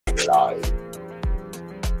life.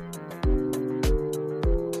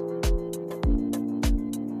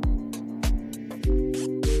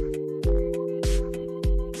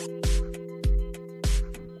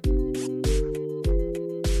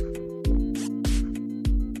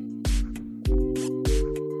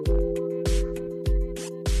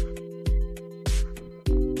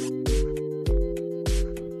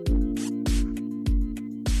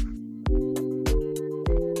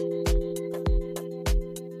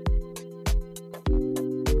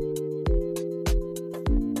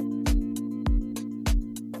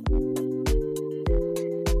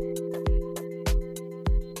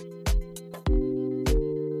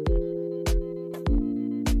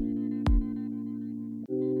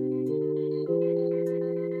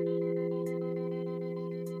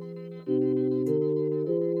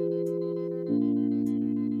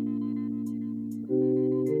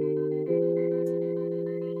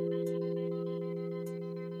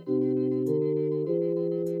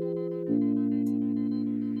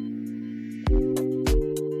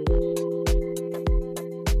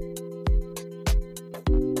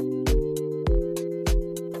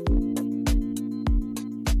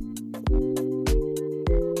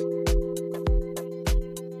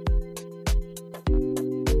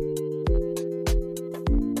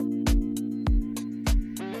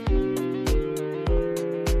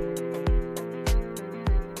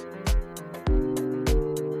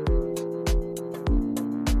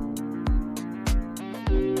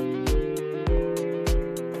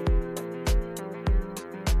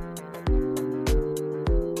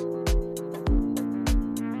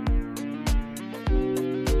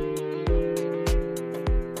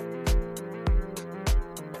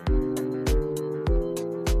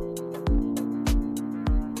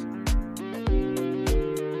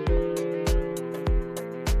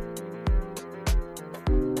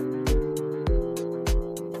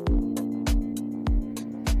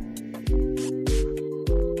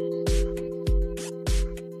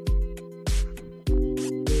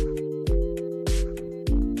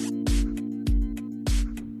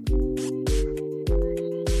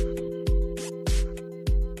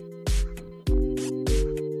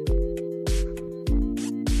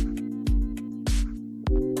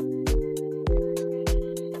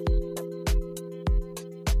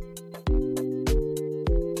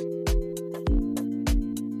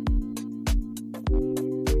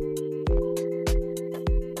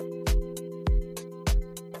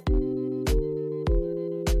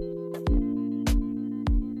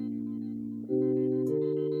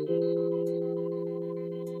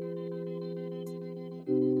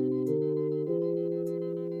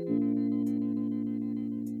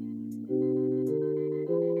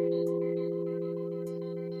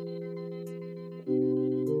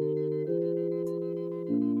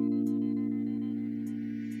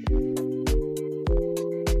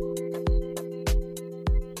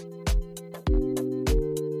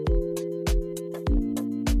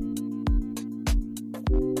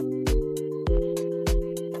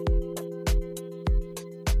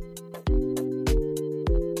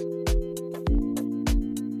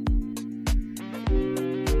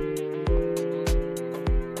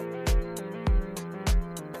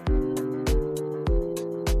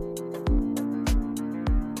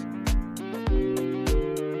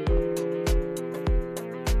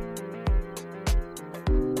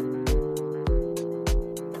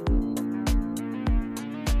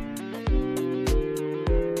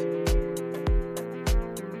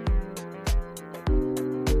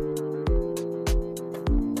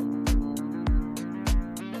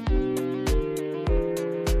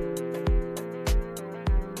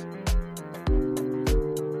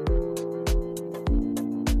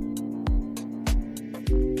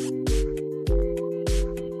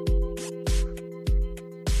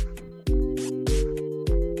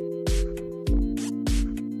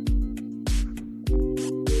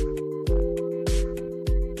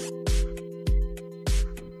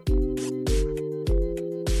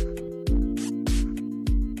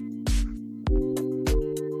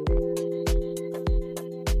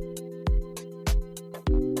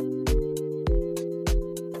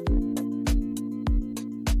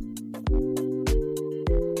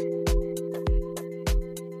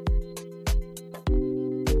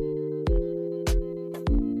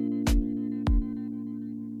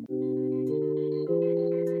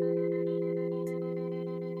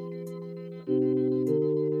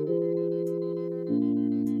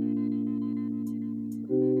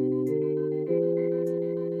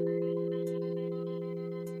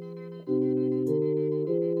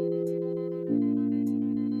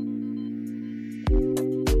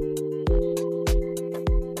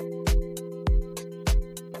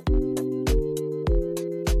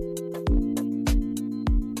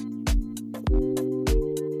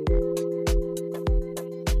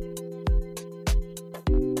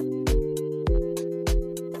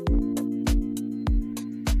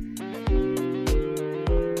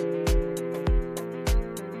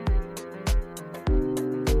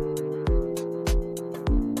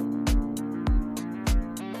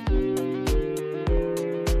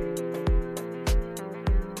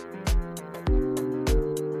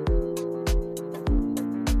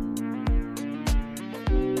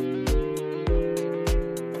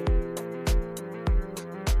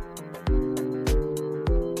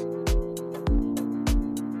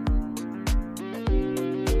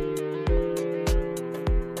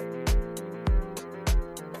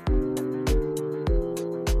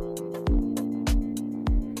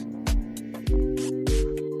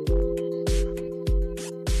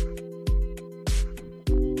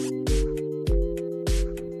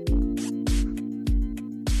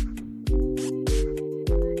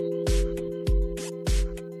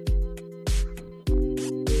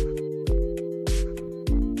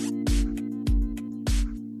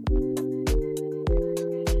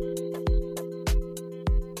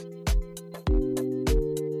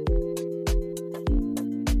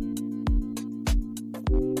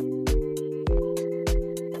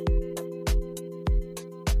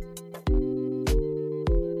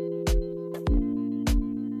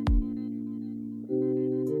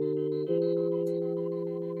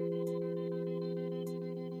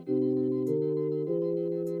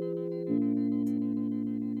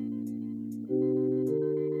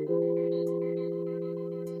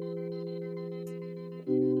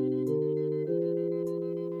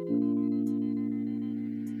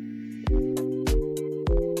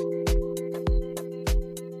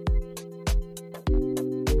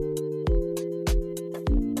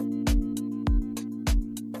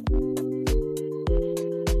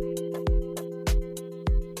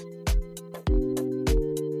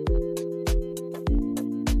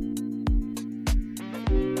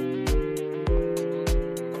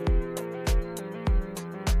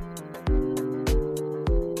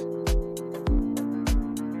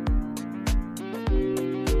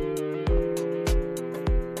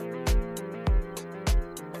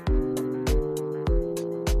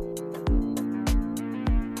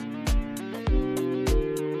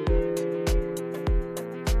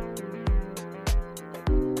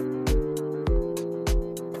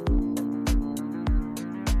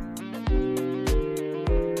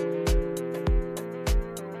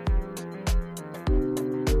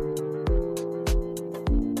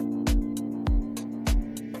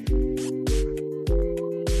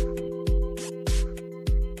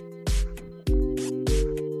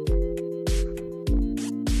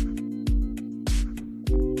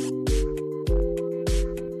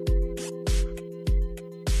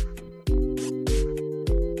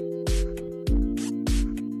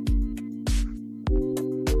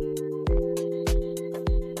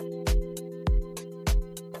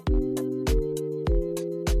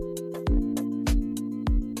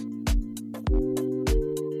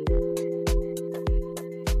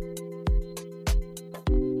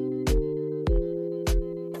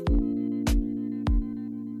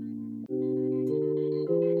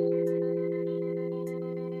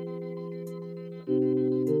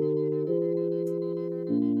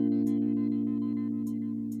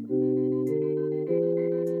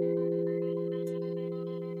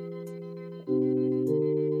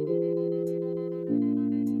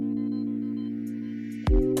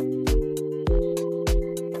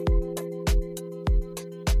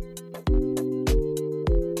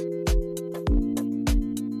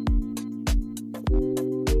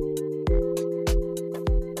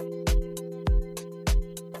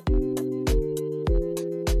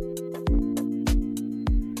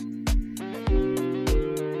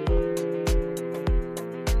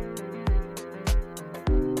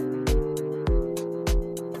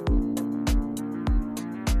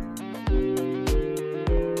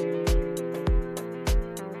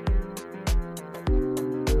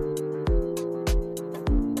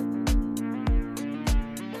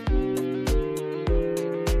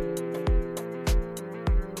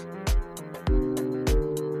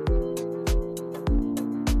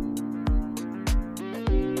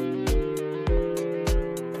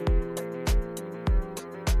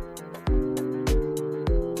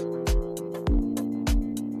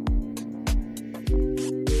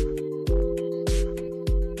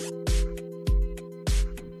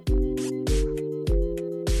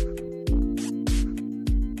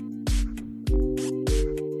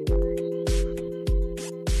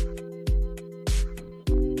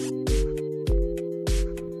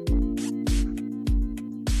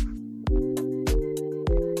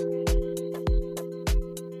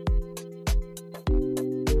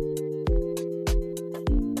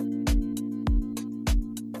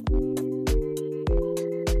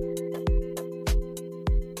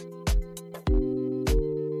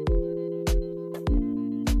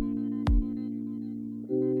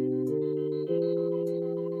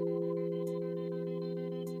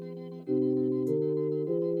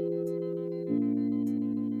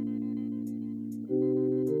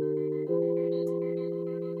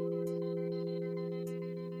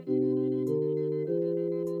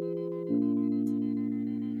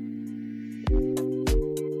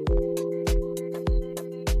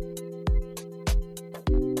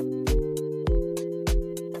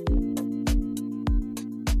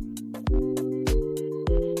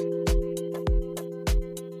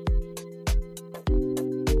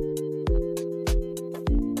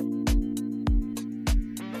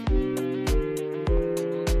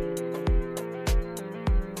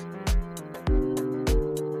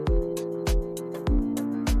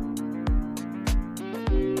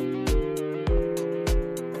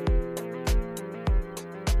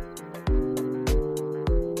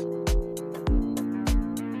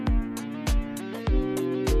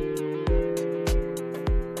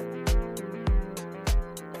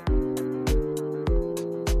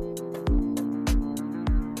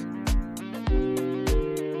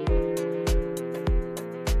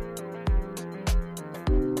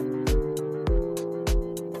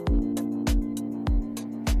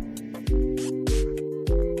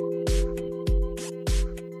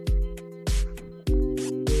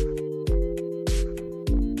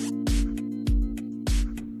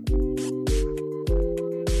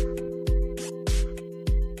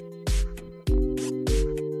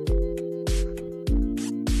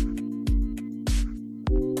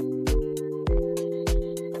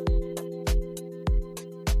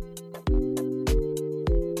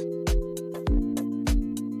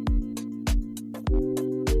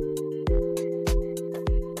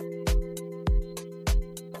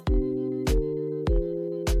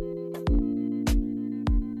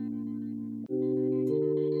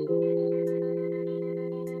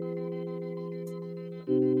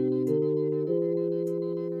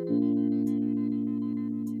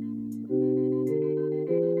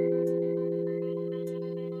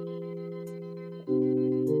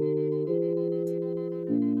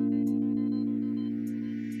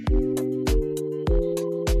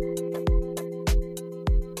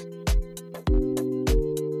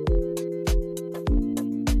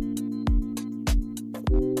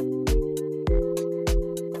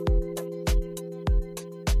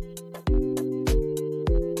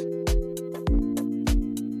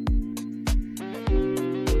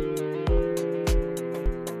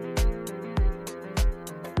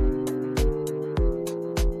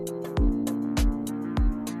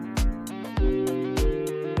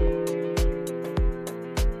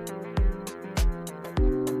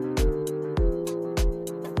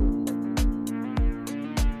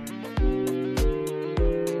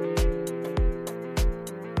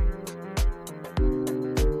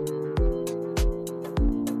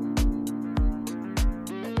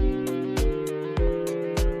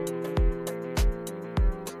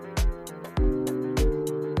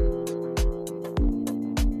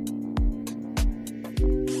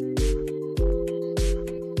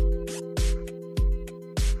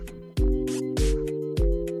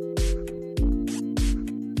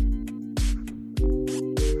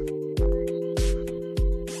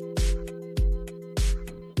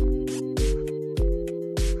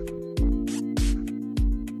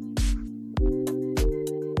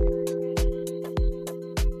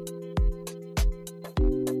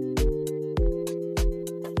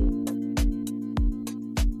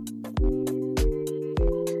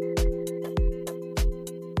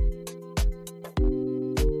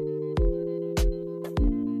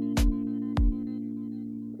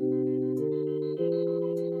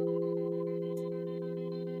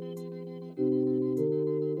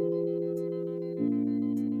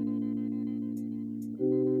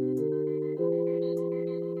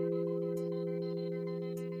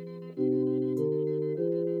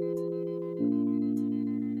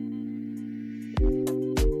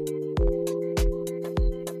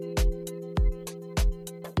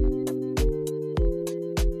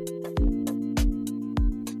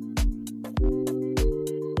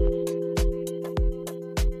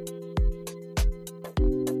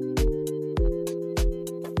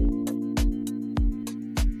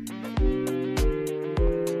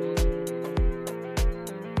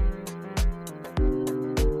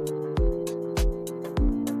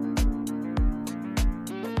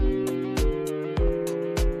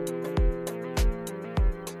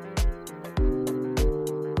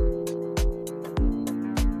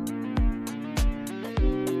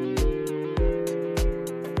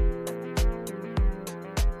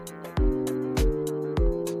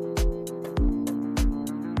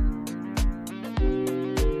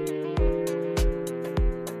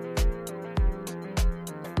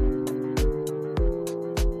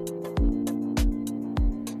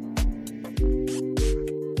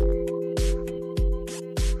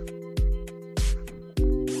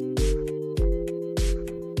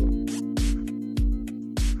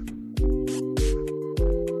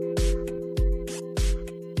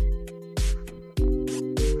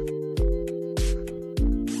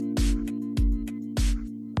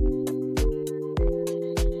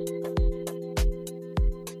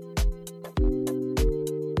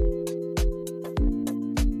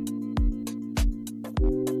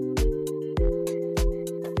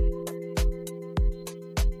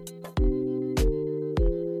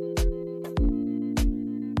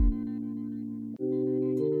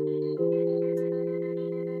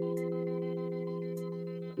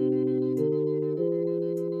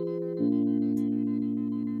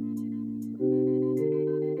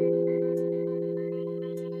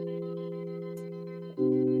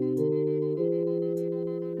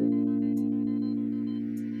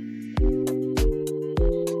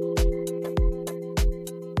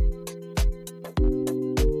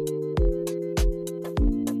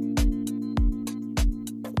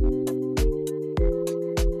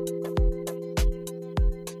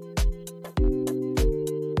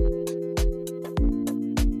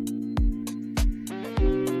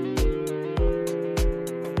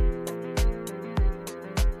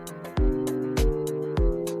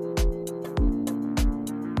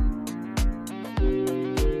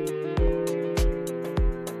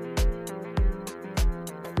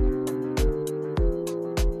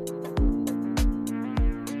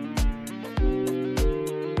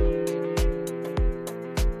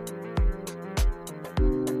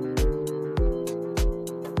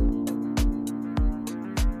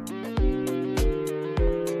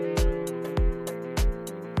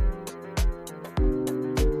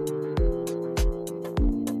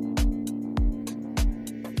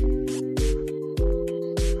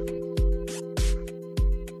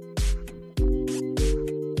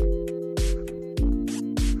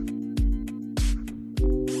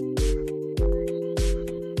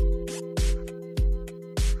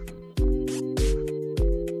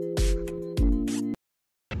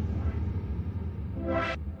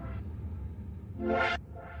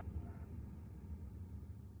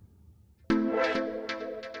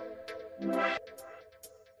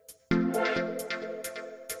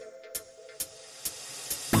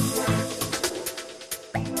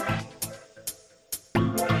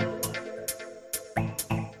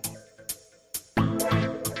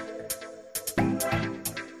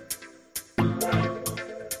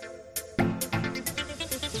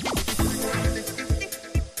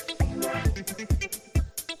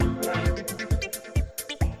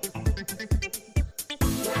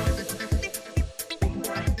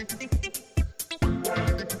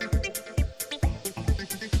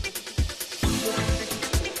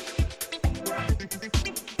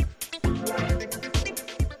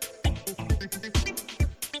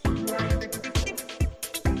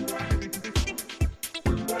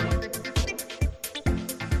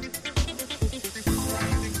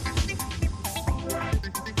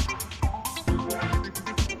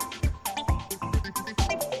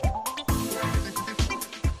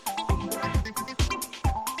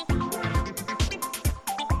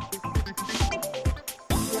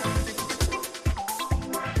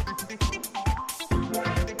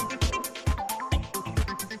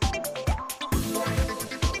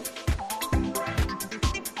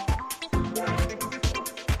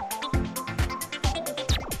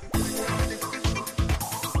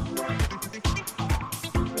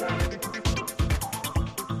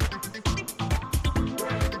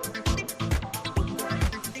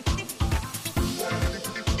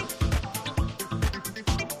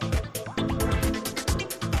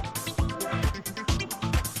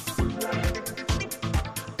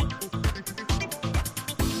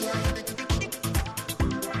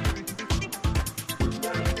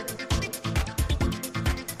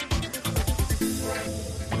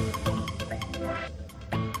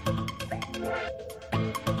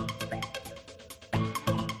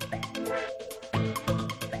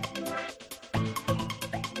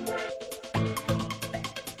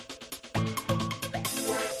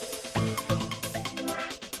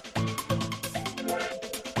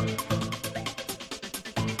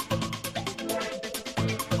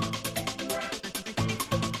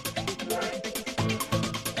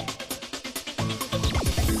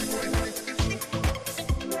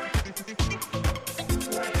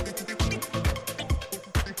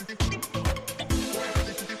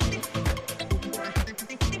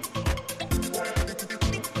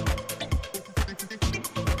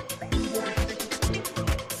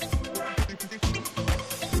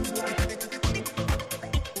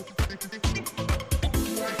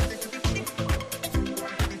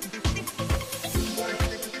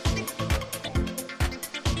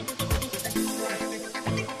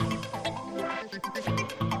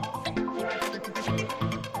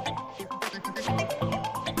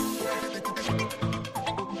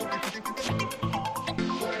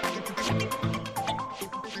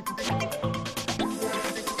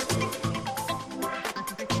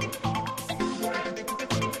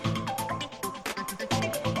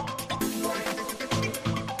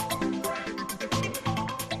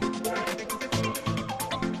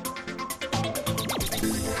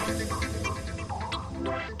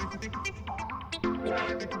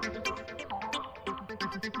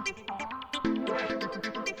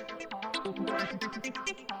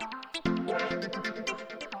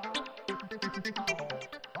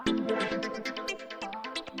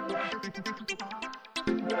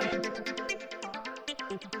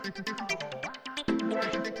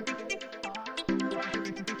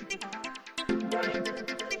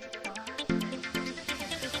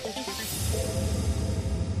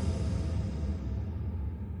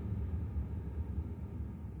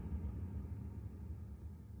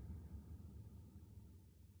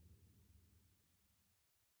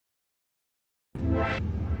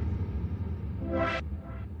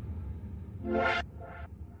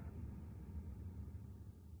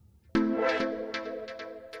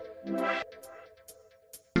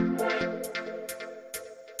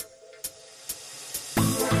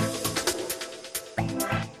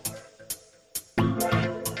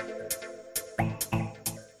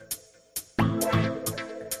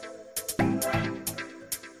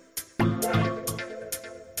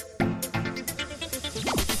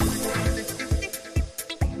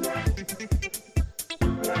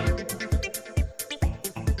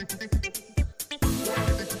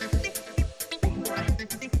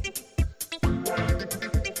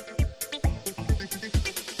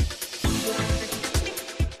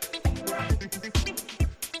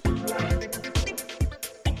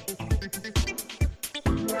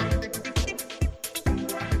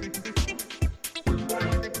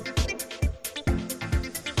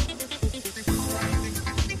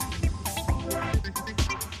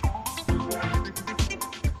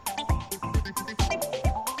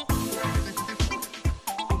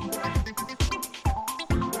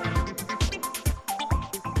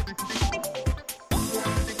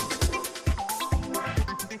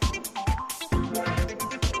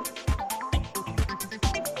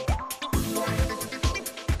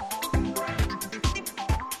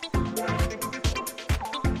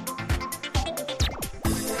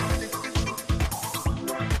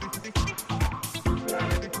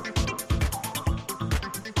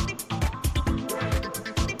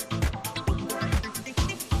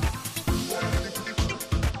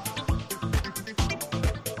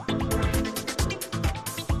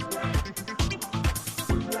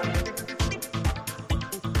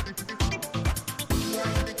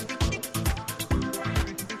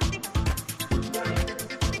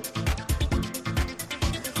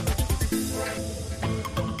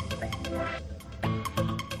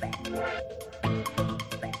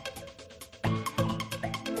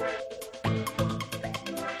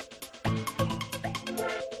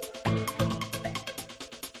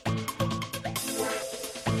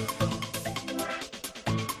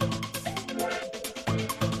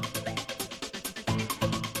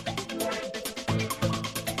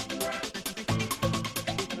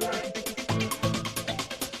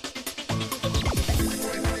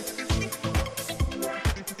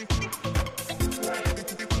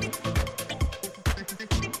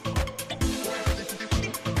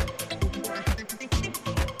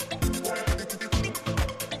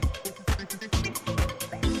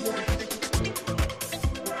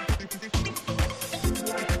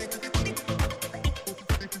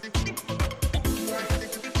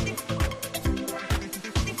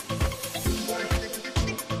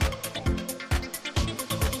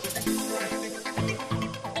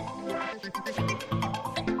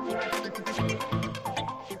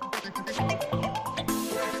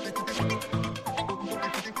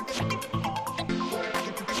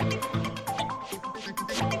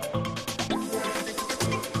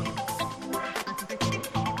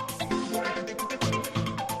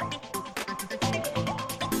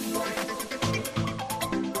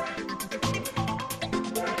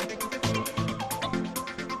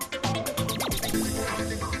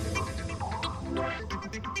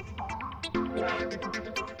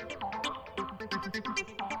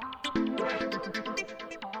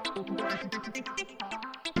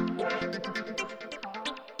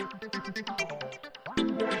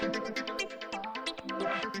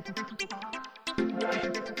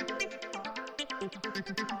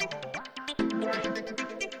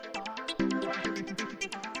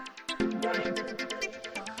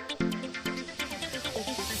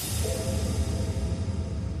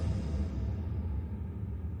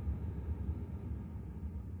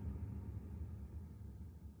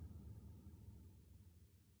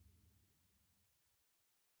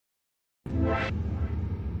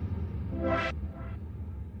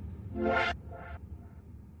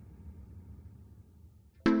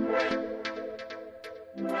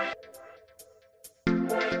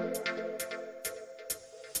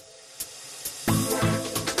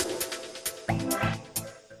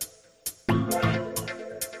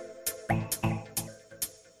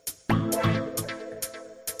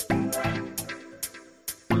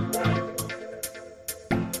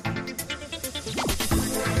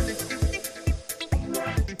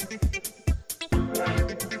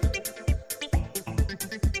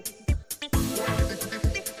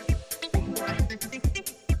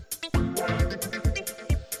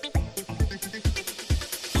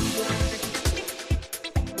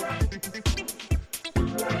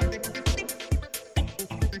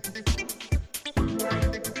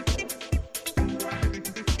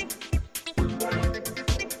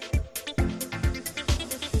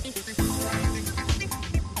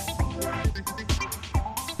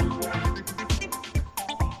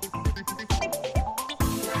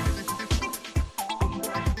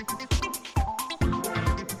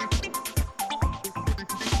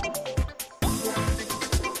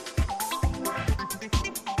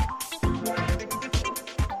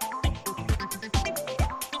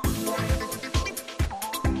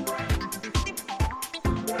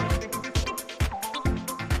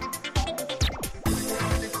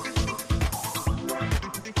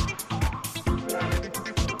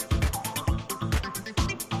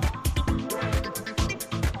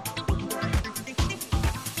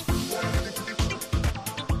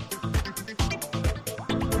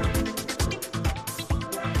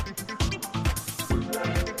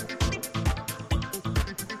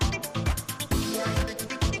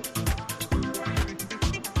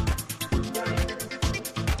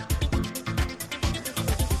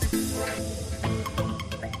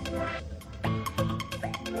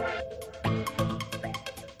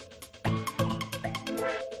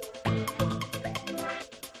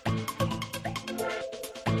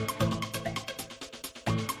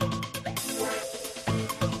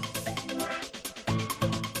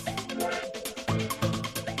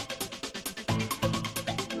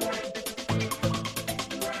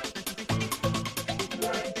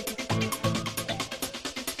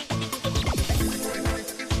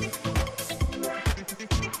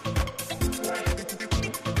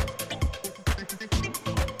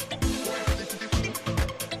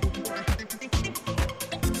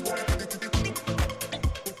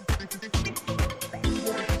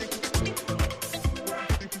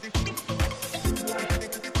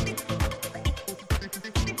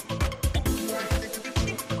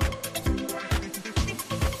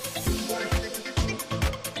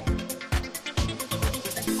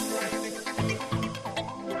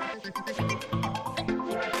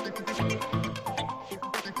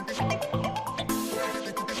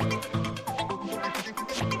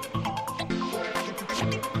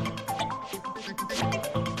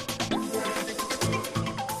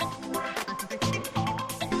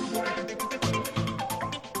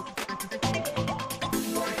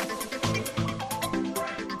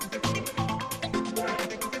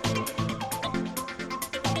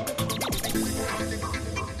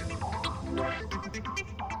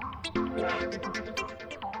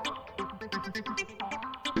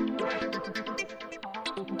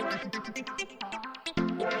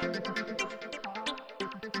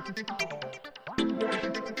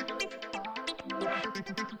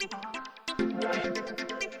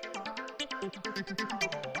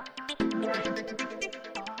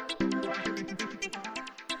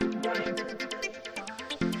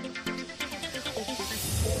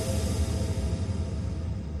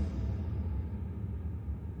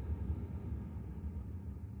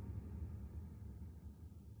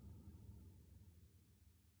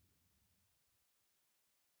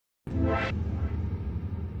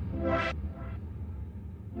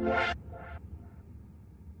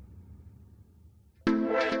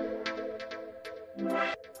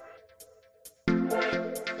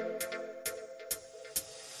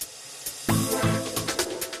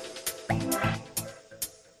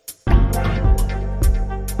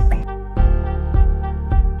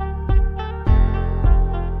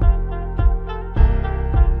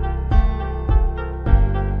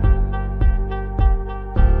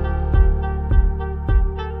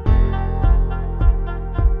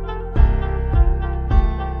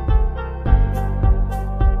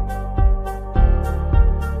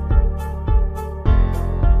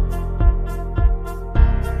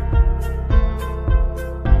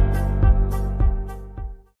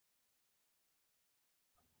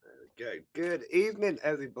 Good evening,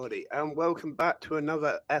 everybody, and welcome back to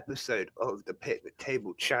another episode of the Picnic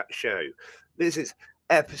Table Chat Show. This is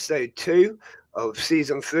episode 2 of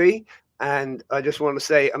season 3, and I just want to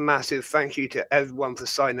say a massive thank you to everyone for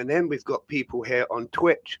signing in. We've got people here on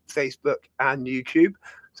Twitch, Facebook, and YouTube,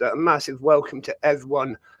 so a massive welcome to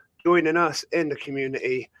everyone joining us in the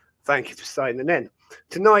community. Thank you for signing in.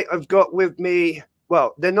 Tonight, I've got with me,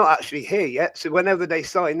 well, they're not actually here yet, so whenever they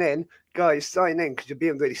sign in, guys, sign in because you're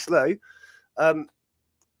being really slow. I'm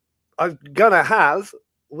gonna have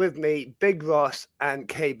with me Big Ross and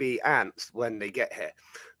KB Ants when they get here.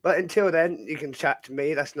 But until then, you can chat to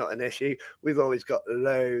me. That's not an issue. We've always got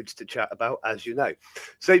loads to chat about, as you know.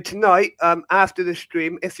 So tonight, after the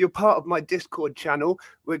stream, if you're part of my Discord channel,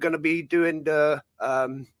 we're going to be doing the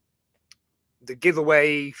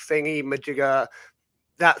giveaway thingy, majigger,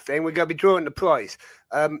 that thing. We're going to be drawing the prize.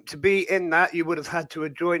 To be in that, you would have had to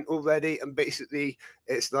have joined already, and basically,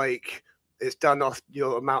 it's like it's done off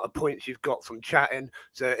your amount of points you've got from chatting.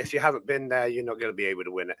 So if you haven't been there, you're not going to be able to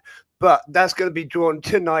win it. But that's going to be drawn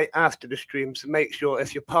tonight after the stream. So make sure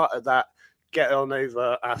if you're part of that, get on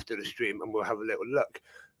over after the stream and we'll have a little look.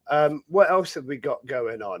 What else have we got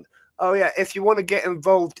going on? Oh, yeah. If you want to get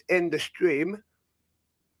involved in the stream,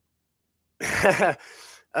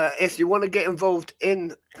 if you want to get involved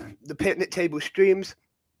in the Picnic Table streams,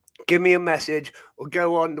 give me a message or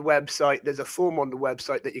go on the website. There's a form on the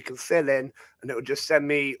website that you can fill in, and it will just send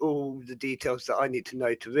me all the details that I need to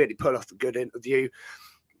know to really pull off a good interview.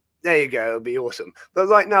 There you go. It'll be awesome. But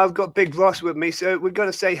right now I've got Big Ross with me, so we're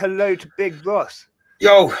going to say hello to Big Ross.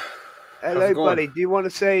 Yo. Hello, buddy. Do you want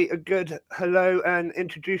to say a good hello and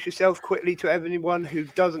introduce yourself quickly to everyone who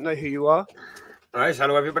doesn't know who you are? All right,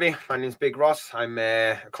 hello everybody. My name's Big Ross. I'm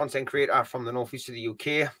a content creator from the northeast of the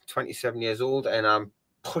UK, 27 years old, and I'm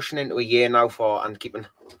pushing into a year now for Antkeeping.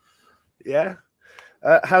 Yeah.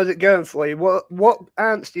 How's it going for you? What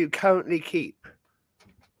ants do you currently keep?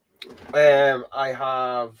 I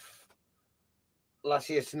have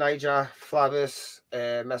Lasius niger, Flavus,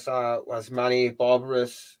 Mesa Wasmani,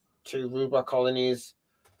 Barbarus, 2 Rubra colonies,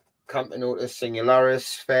 Campanotus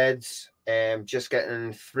singularis, Feds, just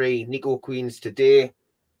getting 3 Nico Queens today.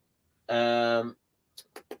 What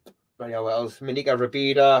else? Minica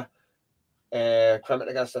Rabida,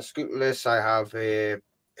 Crematigasta Scutulus. I have a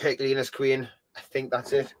Herculeanus Queen. I think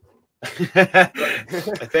that's it.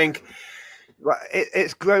 I think. Well,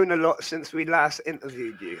 it's grown a lot since we last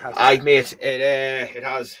interviewed you, hasn't it? Mate, it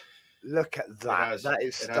has. Look at that. That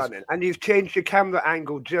is stunning. And you've changed your camera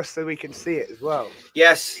angle just so we can see it as well.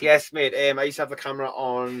 Yes, mate. I used to have the camera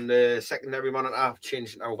on the secondary monitor. I've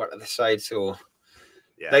changed it over to the side, so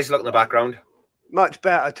yeah. Nice look in the background. Much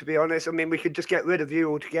better, to be honest. I mean, we could just get rid of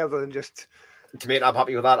you altogether and just... To mate, I'm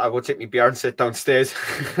happy with that. I will take my beer and sit downstairs.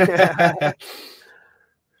 Yeah.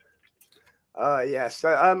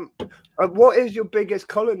 So, what is your biggest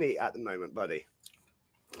colony at the moment, buddy?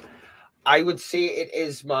 I would say it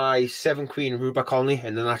is my 7 Queen Rubra colony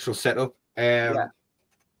in the natural setup. Yeah.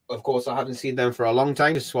 Of course, I haven't seen them for a long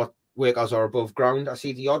time. This is what workers are above ground. I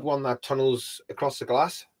see the odd one that tunnels across the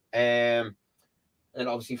glass. And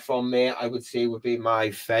obviously from there, I would say would be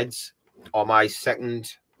my Feds or my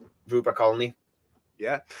 2nd Rubra colony.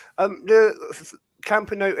 Yeah. The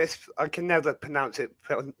Campanotus, I can never pronounce it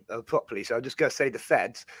properly, so I'm just going to say the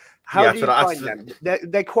Feds. How do you find them?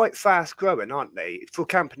 They're quite fast growing, aren't they? For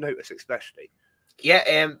Camponotus especially.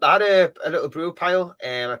 Yeah, I had a little brew pile.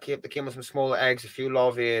 They came with some smaller eggs, a few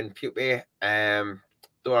larvae and pupae.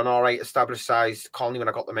 They were an all right established sized colony when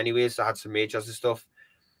I got them anyways. I had some majors and stuff.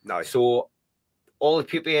 Nice. So all the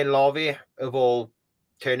pupae and larvae have all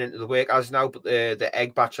turned into the workers now, but the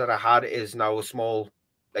egg batch that I had is now a small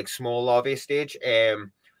larvae stage.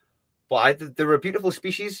 But they're a beautiful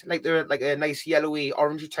species. Like they're like a nice yellowy,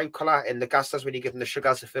 orangey type color. And the gastas, when you give them the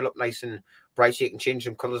sugars to fill up nice and bright, so you can change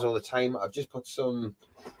them colors all the time. I've just put some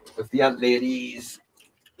of the Ant Lady's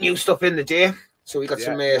new stuff in the day. So we got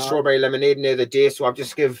some strawberry lemonade in there the day. So I've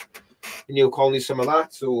just give the new colony some of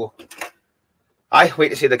that. So I wait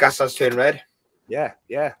to see the gastas turn red. Yeah.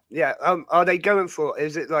 Are they going for?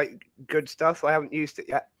 Is it like good stuff? I haven't used it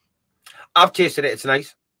yet. I've tasted it. It's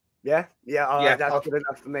nice. Yeah. That's good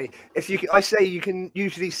enough for me. I say you can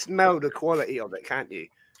usually smell the quality of it, can't you?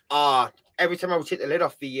 Every time I would take the lid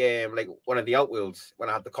off the like one of the Outworlds when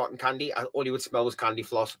I had the cotton candy, I only would smell was candy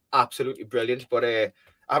floss. Absolutely brilliant. But I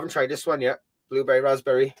haven't tried this one yet. Blueberry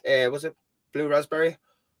raspberry. Was it blue raspberry?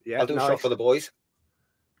 Yeah. I'll do a shot for the boys.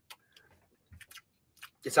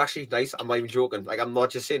 It's actually nice. I'm not even joking. Like, I'm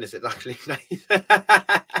not just saying this. It's actually nice.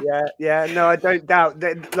 yeah. No, I don't doubt.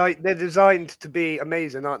 They're designed to be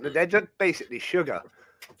amazing, aren't they? They're just basically sugar.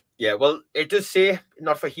 Yeah, well, it does say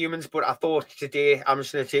not for humans, but I thought today I'm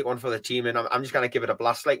just going to take one for the team, and I'm just going to give it a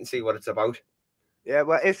blast, like, and see what it's about. Yeah,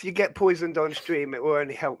 well, if you get poisoned on stream, it will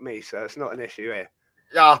only help me, so it's not an issue here.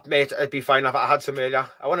 Yeah, mate, it'd be fine if I had some earlier.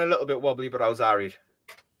 I went a little bit wobbly, but I was alright.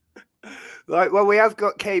 Right, well, we have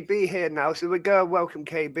got KB here now, so we're going to welcome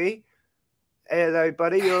KB. Hello,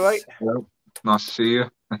 buddy, you all right? Hello. Nice to see you.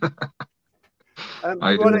 You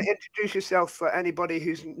want to introduce yourself for anybody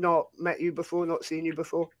who's not met you before, not seen you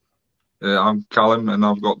before? I'm Callum, and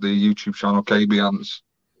I've got the YouTube channel KB Ants.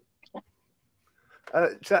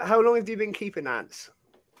 So how long have you been keeping ants?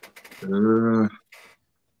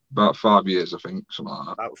 About 5 years, I think, something like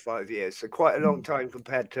that. About 5 years, so quite a long time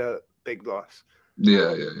compared to Big Boss.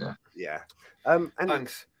 Yeah. And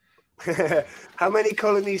thanks. How many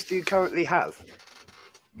colonies do you currently have?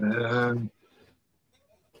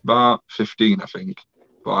 About 15, I think.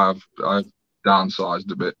 But I've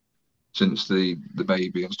downsized a bit since the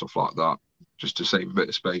baby and stuff like that, just to save a bit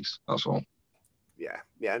of space. That's all. Yeah.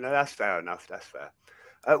 No, that's fair enough. That's fair.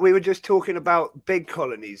 We were just talking about big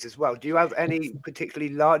colonies as well. Do you have any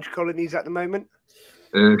particularly large colonies at the moment?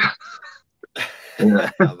 Yeah. I'm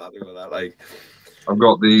happy with that. Like, I've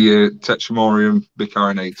got the Tetramorium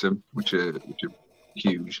bicarinatum, which are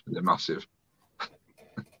huge. They're massive.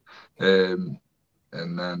 And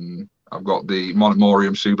then I've got the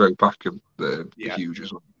Monomorium subopacum. They're huge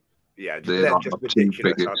as well. Yeah, they're just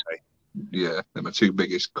ridiculous, aren't they? Yeah, they're my two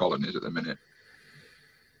biggest colonies at the minute.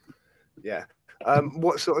 Yeah.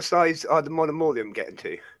 What sort of size are the Monomorium getting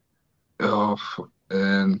to?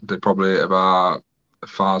 They're probably about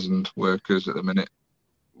 1,000 workers at the minute.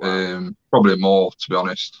 Wow. Probably more, to be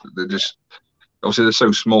honest. They're just obviously they're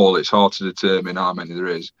so small. It's hard to determine how many there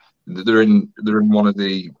is. They're in one of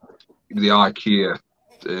the IKEA,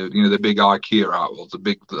 the big IKEA outwards, the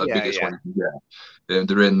biggest one you can get.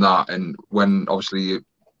 They're in that, and when obviously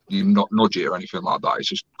you not nudge it or anything like that, it's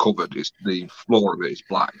just covered. It's the floor of it is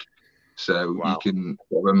black, so you can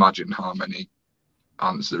sort of imagine how many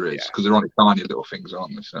ants there is because they're only tiny little things,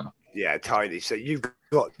 aren't they? So yeah, tiny. So you've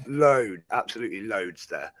got absolutely loads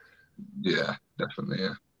there. Yeah,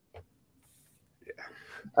 definitely.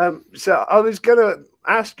 So I was gonna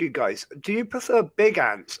ask you guys, do you prefer big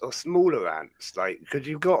ants or smaller ants? Like, because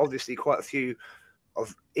you've got obviously quite a few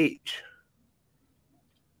of each.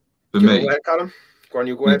 For me, Callum? Go on,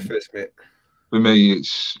 you go ahead first, mate. For me,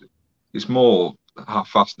 it's more how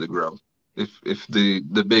fast they grow. If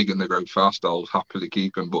they're big and they grow fast, I'll happily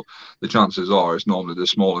keep them. But the chances are it's normally the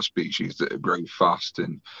smaller species that grow fast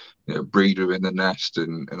and breed within the nest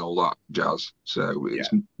and all that jazz. So it's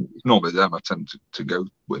normally them I tend to go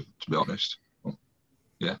with, to be honest.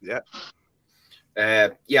 Yeah.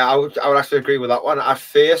 I would actually agree with that one. At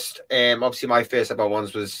first, obviously my first ever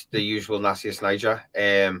ones was the usual Gnathus niger,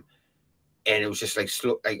 and it was just like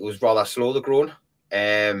slow, like it was rather slow to grow.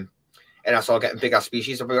 And I started getting bigger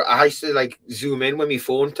species. I used to like zoom in with my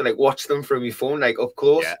phone to like watch them from my phone, like up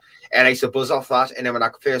close. Yeah. And I used to buzz off that. And then when I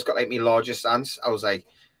first got like my largest ants, I was like,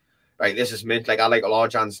 right, this is mint. Like I like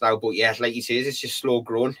large ants now, but yeah, like you say, it's just slow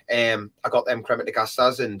growing. I got them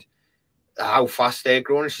Crematigastas and how fast they're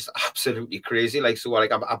growing, it's just absolutely crazy. Like so,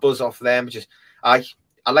 like I buzz off them. Just I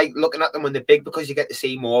like looking at them when they're big because you get to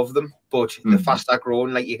see more of them. But the faster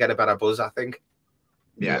growing, like you get a better buzz, I think.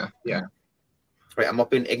 Yeah. Right, I'm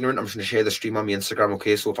not being ignorant. I'm just going to share the stream on my Instagram,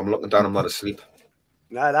 okay? So if I'm looking down, I'm not asleep.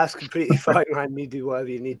 No, that's completely fine, man. You do whatever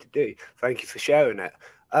you need to do. Thank you for sharing it.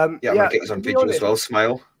 Yeah, I'm going to get you on video as well.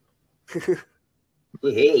 Smile.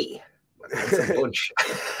 Hey. Bunch.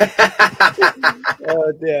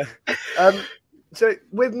 Oh, dear. So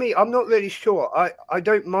with me, I'm not really sure. I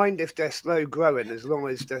don't mind if they're slow growing as long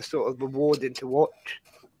as they're sort of rewarding to watch.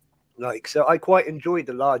 Like, so I quite enjoy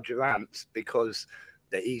the larger ants because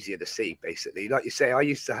they're easier to see, basically. Like you say, I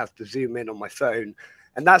used to have to zoom in on my phone.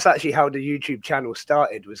 And that's actually how the YouTube channel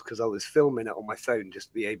started, was because I was filming it on my phone just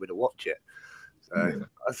to be able to watch it. So yeah.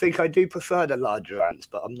 I think I do prefer the larger ants,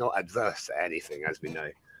 but I'm not adverse to anything, as we know.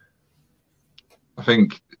 I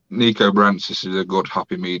think Nicobransis is a good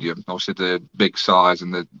happy medium. Obviously, they're big size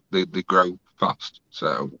and they grow fast.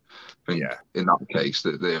 So I think in that case,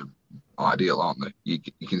 they're ideal, aren't they? You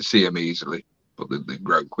can see them easily, but they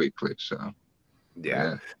grow quickly. So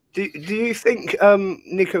yeah. Do you think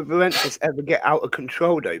Nicobransis ever get out of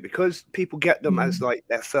control though? Because people get them as like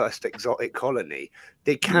their first exotic colony,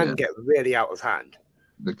 they can get really out of hand.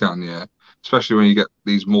 They can, yeah. Especially when you get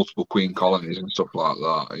these multiple queen colonies and stuff like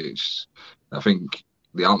that. I think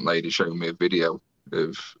the ant lady showed me a video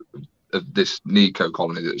of this Nico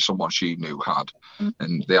colony that someone she knew had,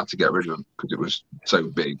 and they had to get rid of them because it was so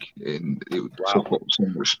big and it took up so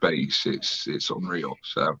much space. It's unreal.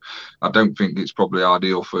 So I don't think it's probably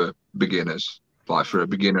ideal for beginners. Like for a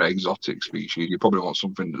beginner exotic species, you probably want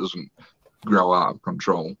something that doesn't grow out of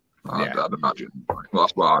control. I'd imagine. Well,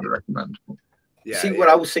 that's what I'd recommend. See, what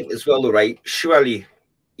I was thinking as well, right? Surely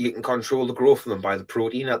you can control the growth of them by the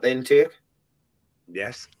protein at the intake.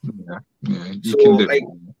 Yes. Yeah. You can do like,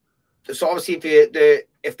 so obviously,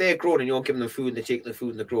 if they're growing and you're giving them food, and they're taking the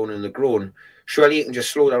food and they're growing, surely you can just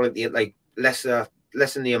slow down like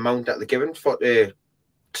lessen the amount that they're given to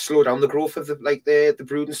slow down the growth of the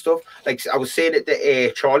brood and stuff. Like I was saying it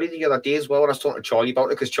to Charlie the other day as well, when I was talking to Charlie about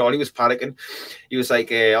it, because Charlie was panicking. He was like,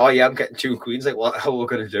 "Oh yeah, I'm getting 2 queens. Like, what the hell are we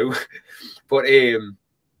gonna do?" But I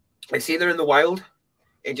see they're in the wild,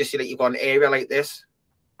 and just see that you've got an area like this,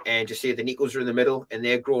 and just see the Nicos are in the middle, and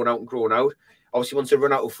they're growing out and growing out. Obviously, once they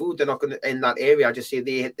run out of food, they're not going to in that area. I just say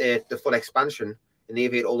they hit the full expansion, and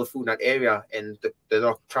they've ate all the food in that area, and they're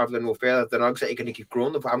not traveling no further. They're not exactly going to keep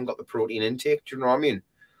growing. They haven't got the protein intake. Do you know what I mean?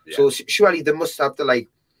 Yeah. So surely they must have to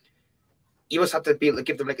you must have to be able to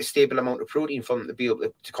give them like a stable amount of protein for them to be able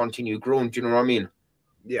to continue growing. Do you know what I mean?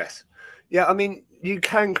 Yes. Yeah, I mean, you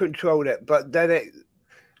can control it, but then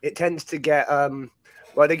it tends to get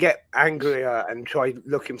well, they get angrier and try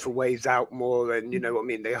looking for ways out more, and you know what I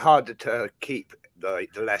mean. They're harder to keep the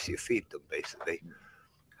less you feed them, basically.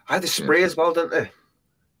 I had the spray as well, don't they?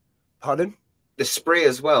 Pardon? The spray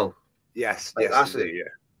as well. Yes, like, yes, that's it.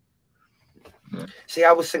 Yeah. See,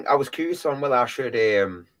 I was curious on whether I should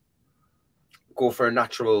go for another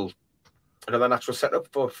natural setup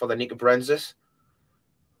for the Nicobransis,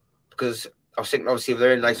 because I was thinking obviously if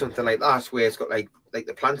they're in like something like that where it's got like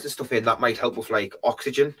the plants and stuff in, that might help with like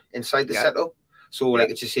oxygen inside the setup. So like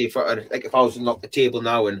it's just say for like if I was to knock the table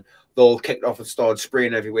now and they all kicked off and started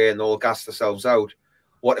spraying everywhere and they all gas themselves out,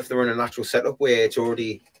 what if they're in a natural setup where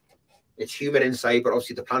it's humid inside, but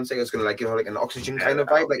obviously the plants is going to like give like an oxygen kind of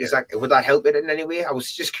vibe? Like would that help it in any way? I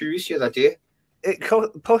was just curious the other day. It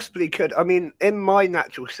possibly could. I mean, in my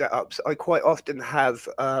natural setups, I quite often have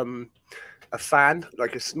a fan,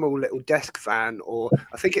 like a small little desk fan, or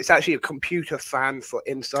I think it's actually a computer fan for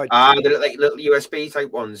inside. They're like little USB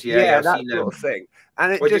type ones. Yeah, that sort of thing.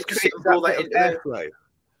 And it just creates that airflow.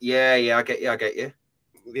 Yeah, I get you.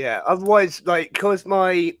 Yeah, otherwise, like, because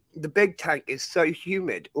the big tank is so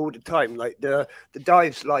humid all the time, like the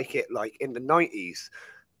dives like it like in the 90s.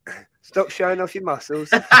 Stop showing off your muscles.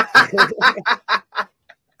 Tell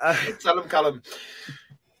them, Callum.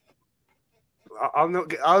 I'm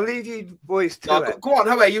not. I'll leave you boys to it. Go on,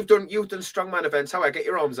 how are you've done strongman events? How are get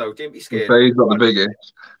your arms out? Don't be scared. He's got the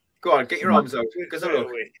biggest. Go on, get your arms out. Because look.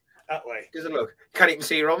 That way. Because look. Can't even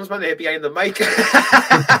see your arms, man. They're behind the mic.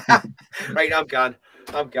 Right, I'm gone.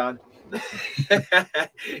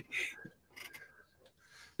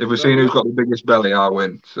 If we're seeing who's got the biggest belly, I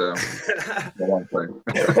win. So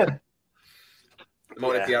the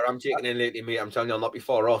amount of beer I'm taking in lately, mate, I'm telling you, I'll not be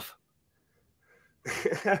far off.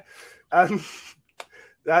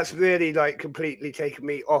 That's really like completely taken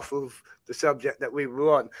me off of the subject that we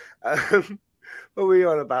were on. What were we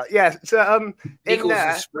on about? Yeah, so in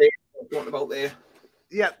there, what about there?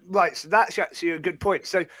 Yeah, right. So that's actually a good point.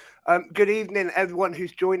 So good evening, everyone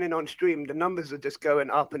who's joining on stream. The numbers are just going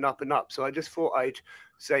up and up and up. So I just thought I'd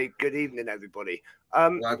say good evening, everybody.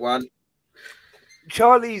 Wagwan.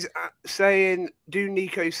 Charlie's saying, do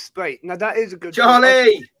Nico spray? Now, that is a good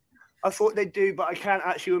Charlie! I thought they do, but I can't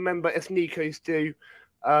actually remember if Nico's do.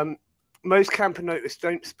 Most Campanotis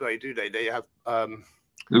don't spray, do they? They have.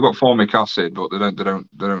 They've got formic acid, but they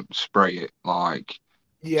don't spray it like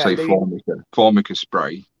say Formica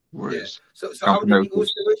spray. Whereas so how did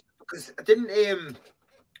Nico's do it? Because didn't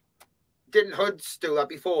Hoods do that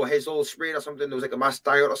before? His all sprayed or something. There was like a mass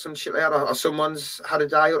diet or some shit like that, or someone's had a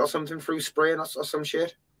diet or something through spraying or some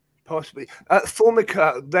shit. Possibly.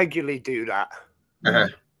 Formica regularly do that.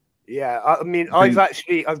 Yeah, I mean, I've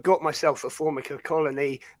got myself a Formica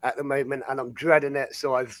colony at the moment, and I'm dreading it.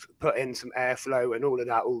 So I've put in some airflow and all of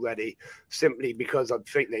that already, simply because I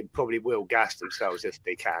think they probably will gas themselves if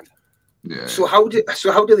they can. Yeah. So how do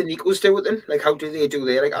the Nicos do it then? Like, how do they do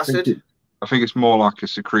their acid? I think it's more like a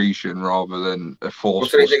secretion rather than a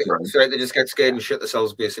forceful spray. So they just get scared and shit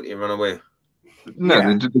themselves basically and run away.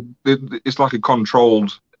 No, it's like a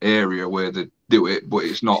controlled area where they do it, but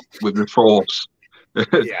it's not with the force. Like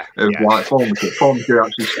Formica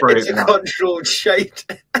actually spray it's it. It's a controlled shite.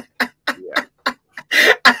 Yeah.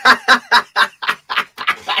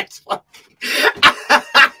 That's funny.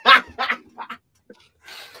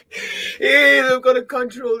 Yeah, they've got a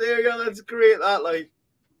controlled area. That's great. That like.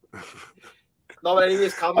 No, but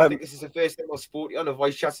anyways, Cam, I think this is the first time I've spoken on a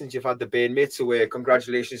voice chat since you've had the Bane, mate. So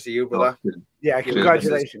congratulations to you, brother. Yeah,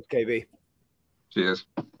 congratulations, KB. Cheers.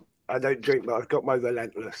 I don't drink, but I've got my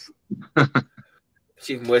Relentless. It's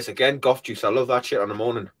even worse again. Goth juice. I love that shit on the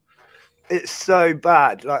morning. It's so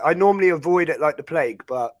bad. Like, I normally avoid it like the plague,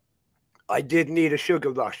 but I did need a sugar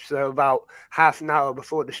rush. So about half an hour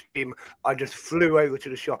before the stream, I just flew over to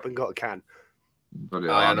the shop and got a can.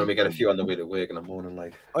 I know we get a few on the way to work in the morning.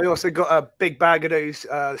 Like, I also got a big bag of those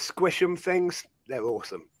squish 'em things. They're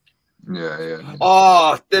awesome. Yeah.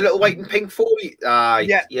 Oh, the little white and pink 40.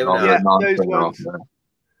 Those ones.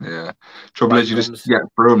 Yeah. Trouble is, you just get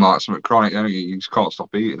through them like something chronic, don't you? You just can't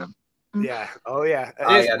stop eating them. Yeah. Oh, yeah.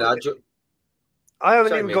 I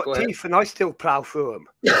haven't even got teeth, and I still plough through them.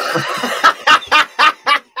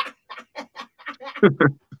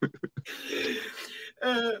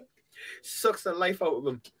 Sucks the life out of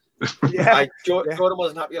them. Yeah. Jordan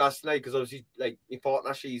wasn't happy last night because obviously, like, my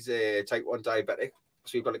partner, she's type 1 diabetic,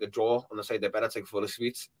 so we've got like a drawer on the side of the bed that's like full of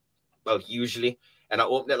sweets. Well, usually. And I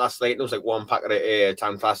opened it last night and there was like one packet of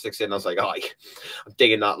Town Plastics in. And I was like, oh, I'm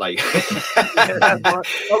digging that, like.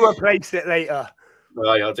 I'll replace it later.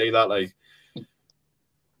 Right, I'll do that, like.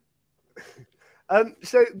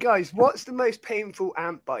 So, guys, what's the most painful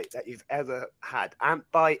ant bite that you've ever had? Ant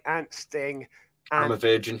bite, ant sting. I'm a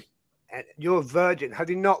virgin. You're a virgin. Have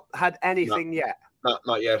you not had anything yet?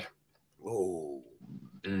 Not yet. Oh.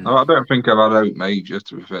 I don't think I've had out major,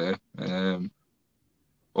 to be fair.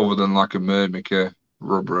 Other than like a Myrmica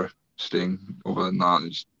rubber sting. Other than that,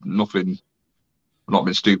 there's nothing. I've not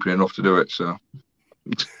been stupid enough to do it, so.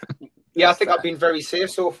 Yeah, I think I've been very safe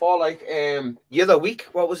so far. Like the other week,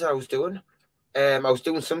 what was it I was doing? I was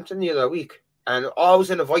doing something the other week, and I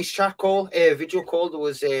was in a voice chat call, a video call. There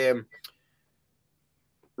was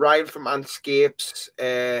Ryan from Antscapes.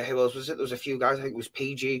 Who else was it? There was a few guys. I think it was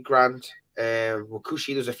PG, Grant,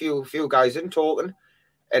 Wakushi. There's a few guys in talking,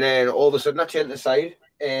 and then all of a sudden I turned aside,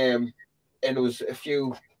 and there was a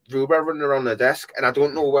few Ruba running around the desk, and I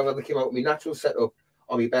don't know whether they came out with my natural setup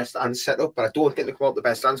or my best hand setup, but I don't think they come out with the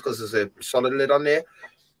best hands because there's a solid lid on there.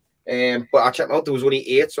 But I checked them out. There was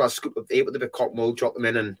only 8, so I scooped up 8 with a bit of cotton wool, dropped them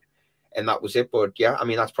in, and that was it. But yeah, I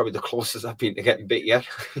mean that's probably the closest I've been to getting bit yet,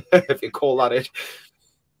 if you call that it.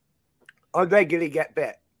 I regularly get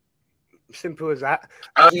bit. Simple as that.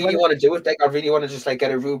 I really want to do it. Like, I really want to just like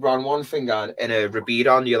get a Ruba on one finger and a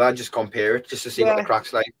Rubida on the other, and just compare it, just to see what the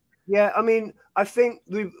crack's like. Yeah, I mean, I think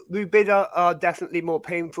Rubida are definitely more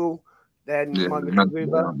painful than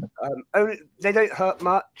Ruba. Only they don't hurt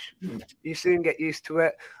much. You soon get used to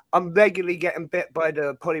it. I'm regularly getting bit by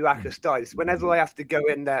the Polyrhacus dice. Whenever I have to go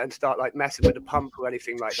in there and start like messing with the pump or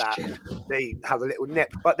anything like that, they have a little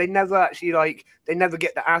nip. But they never actually they never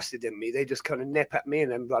get the acid in me. They just kind of nip at me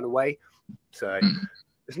and then run away. So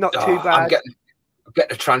it's not too bad. I'm getting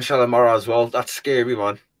a tarantula tomorrow as well. That's scary,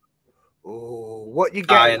 man. Oh, what you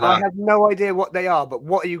getting? I have no idea what they are, but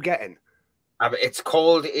what are you getting? It's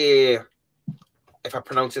called if I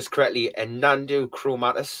pronounce this correctly, a Nandu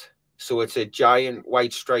chromatus. So it's a giant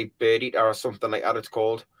white striped bird eater or something like that. It's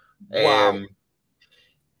called. Wow.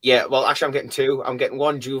 Yeah. Well, actually, I'm getting 2. I'm getting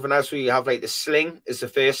 1 juvenile. So you have like the sling is the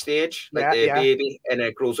first stage, like the baby, and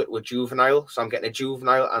it grows up to a juvenile. So I'm getting a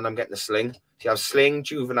juvenile and I'm getting a sling. So you have sling,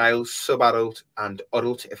 juvenile, sub-adult, and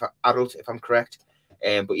adult. If I'm correct.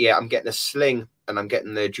 But yeah, I'm getting a sling and I'm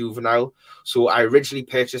getting the juvenile. So I originally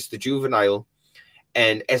purchased the juvenile,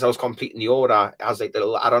 And as I was completing the order, it has like the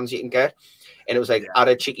little add-ons you can get, and it was like add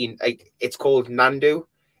a chicken, like it's called Nando,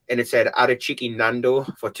 and it said add a chicken Nando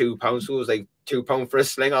for £2. So it was like £2 for a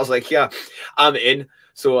sling. I was like, yeah, I'm in.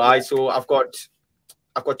 So I've got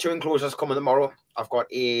 2 enclosures coming tomorrow. I've got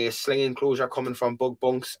a sling enclosure coming from Bug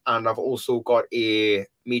Bunks, and I've also got a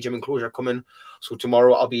medium enclosure coming. So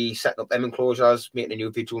tomorrow I'll be setting up them enclosures, making a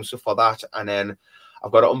new video and stuff for that. And then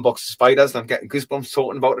I've got to unbox the spiders, and I'm getting goosebumps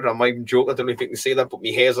talking about it. I'm not even joking. I don't know if you can see that, but my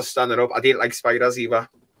hairs are standing up. I didn't like spiders either.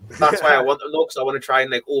 That's why I want them, because I want to try and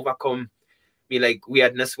like overcome me like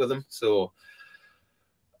weirdness with them. So,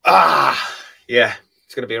 yeah,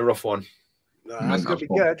 it's gonna be a rough one. No, that's gonna be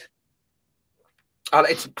good.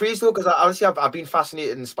 It's crazy though, because honestly, I've been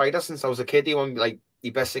fascinated in spiders since I was a kid. Like the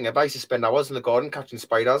best thing ever. I used to spend hours in the garden catching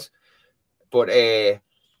spiders, but I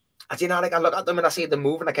didn't know, like I look at them and I see them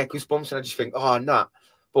moving, I get goosebumps, and I just think, oh nah.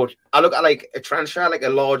 But I look at like a tarantula, like a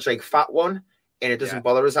large, like fat one, and it doesn't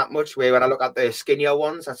bother us that much. Where when I look at the skinnier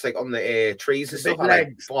ones, that's like on the trees and stuff, I'm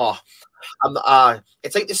like, oh,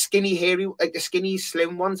 it's like the skinny, hairy, like the skinny,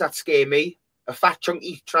 slim ones that scare me. A fat,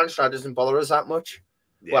 chunky tarantula doesn't bother us that much.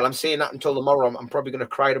 Yeah. Well, I'm saying that until tomorrow. I'm probably going to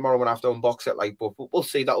cry tomorrow when I have to unbox it. Like, but we'll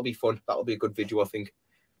see. That'll be fun. That'll be a good video, I think.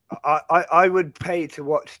 I would pay to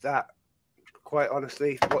watch that. Quite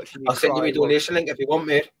honestly, watching. I'll send you a donation link if you want,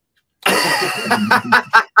 mate.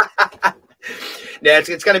 Yeah,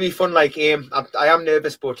 it's going to be fun. Like, I am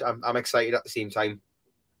nervous, but I'm excited at the same time.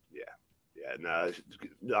 Yeah, no,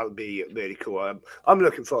 that would be really cool. I'm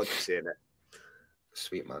looking forward to seeing it.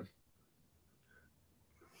 Sweet, man.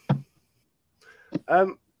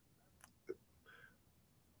 I've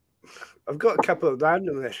got a couple of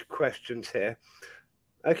randomish questions here.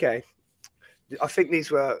 Okay, I think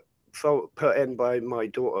these were put in by my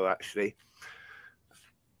daughter, actually.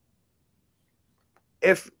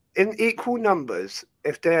 If in equal numbers,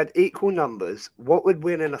 if they had equal numbers, what would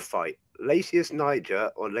win in a fight? Lasius Niger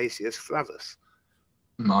or Lasius Flavus?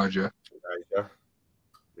 Niger.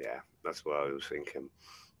 Yeah, that's what I was thinking.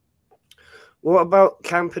 What about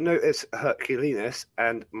Camponotus herculinus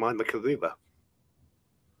and Mimicurruba?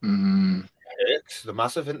 They're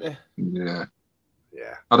massive, isn't they? Yeah.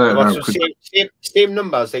 Yeah. I don't know. Same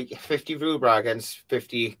numbers, like 50 Rubra against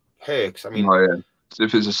 50 Hercs. I mean,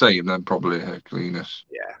 if it's the same, then probably Herculinus.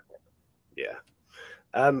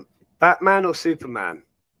 Yeah. Batman or Superman?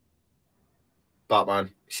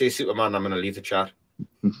 Batman. Say Superman, I'm going to leave the chat.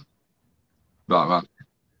 Batman.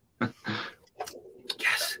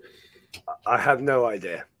 Yes. I have no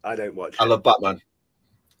idea. I don't watch it. I love Batman.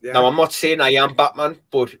 Yeah. Now, I'm not saying I am Batman,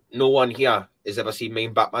 but no one here has ever seen me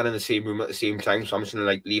and Batman in the same room at the same time, so I'm just going to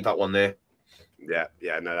like leave that one there. Yeah,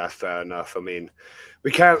 no, that's fair enough. I mean,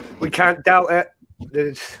 we can't doubt it.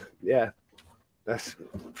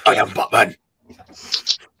 I am Batman.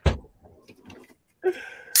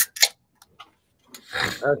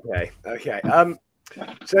 Okay.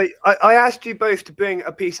 So I asked you both to bring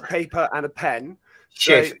a piece of paper and a pen.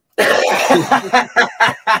 Shit.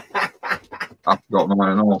 I forgot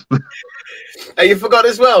mine and all. Oh, you forgot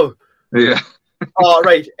as well? Yeah. Oh,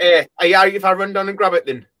 right. Are you if I run down and grab it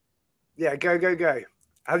then? Yeah, go.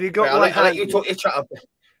 Have you got one? I'll let you talk your chat up.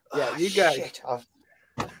 Yeah, you go. Shit.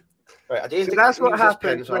 Right, I didn't so that's what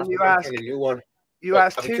happens when you ask. You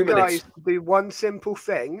ask two guys to do one simple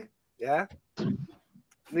thing. Yeah.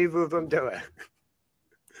 Neither of them do it.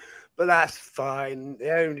 But that's fine. It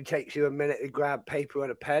only takes you a minute to grab paper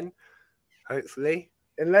and a pen, hopefully.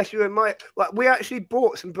 Unless you might. Well, we actually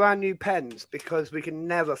bought some brand new pens because we can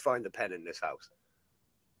never find a pen in this house.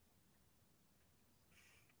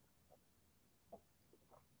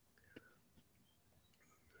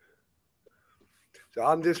 So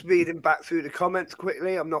I'm just reading back through the comments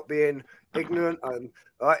quickly. I'm not being ignorant. All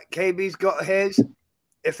right, KB's got his.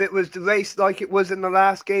 If it was the race like it was in the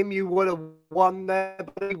last game, you would have won there,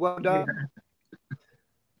 buddy. Well done.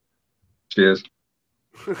 Cheers.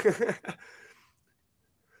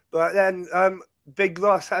 But then Big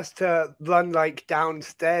Ross has to run like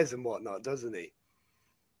downstairs and whatnot, doesn't he?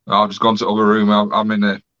 I've just gone to the other room. I'm in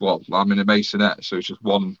a masonette, so it's just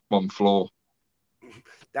one floor.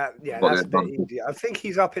 That's a bit easier. I think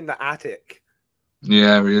he's up in the attic.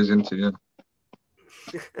 Yeah, he is, isn't he? Yeah.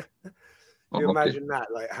 You imagine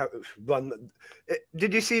that, like how run.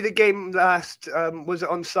 Did you see the game last? Was it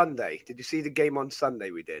on Sunday? Did you see the game on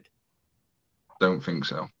Sunday? We did. Don't think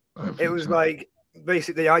so. It was like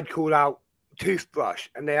basically I'd call out toothbrush,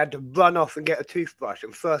 and they had to run off and get a toothbrush,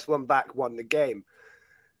 and first one back won the game.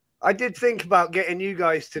 I did think about getting you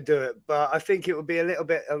guys to do it, but I think it would be a little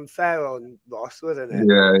bit unfair on Ross, wouldn't it?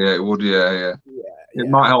 Yeah, it would. Yeah. It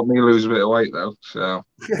might help me lose a bit of weight though. So.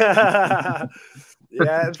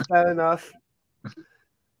 Yeah, fair enough.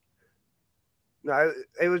 No,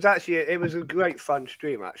 it was a great fun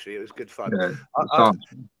stream. Actually, it was good fun. Yeah,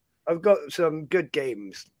 I've got some good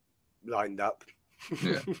games lined up.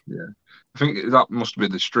 yeah. I think that must have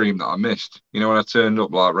been the stream that I missed. You know, when I turned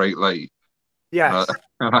up like right late. Yes.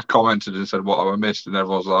 And I commented and said, "What have I missed?" And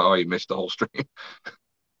everyone's like, "Oh, you missed the whole stream."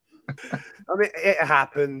 I mean, it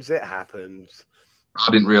happens. It happens. I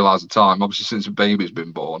didn't realise the time. Obviously, since the baby's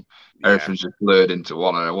been born, everything's just blurred into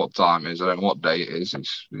one. I don't know what time it is. I don't know what day it is.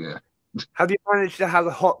 Yeah. Have you managed to have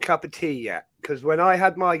a hot cup of tea yet? Because when I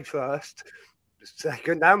had my first,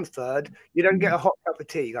 second, and third, you don't get a hot cup of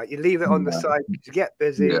tea. Like, you leave it on the side because you get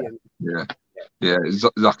busy. Yeah. It's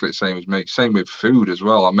exactly the same as me. Same with food as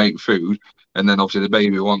well. I make food, and then obviously the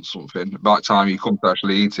baby wants something. By the time you come to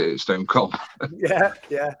actually eat it, it's stone cold. Yeah.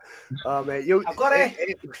 Oh, mate, I've got it.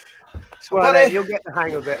 You'll get the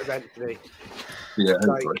hang of it eventually. Yeah, it's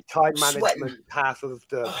like time management, half of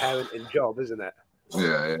the parenting job, isn't it?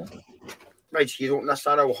 Yeah. Right, you don't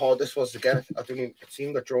understand how hard this was to get. I don't even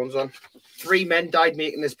see got drones on. 3 men died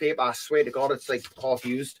making this paper. I swear to God, it's like half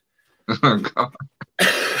used. Oh, God.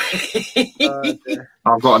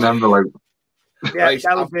 I've got an envelope. Yeah, right,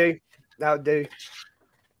 that'll do.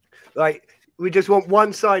 Like, we just want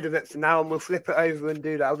one side of it for now, and we'll flip it over and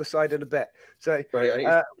do the other side in a bit. So,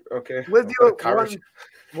 right, okay. With your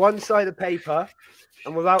one side of paper,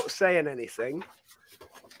 and without saying anything,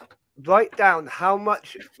 write down how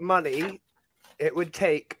much money it would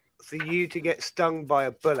take for you to get stung by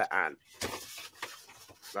a bullet ant.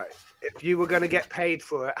 Right. If you were going to get paid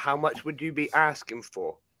for it, how much would you be asking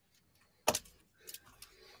for?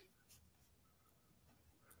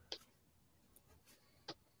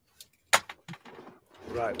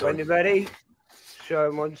 Right. When you're ready, show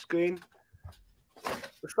them on screen.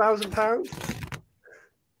 £1,000?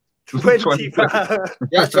 £20.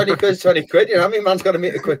 Yeah, 20 quid, 20 quid. You know what I mean? Man's got to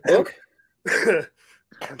make a quick buck.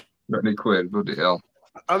 20 quid, bloody hell.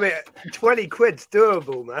 I mean, 20 quid's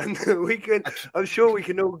doable, man. I'm sure we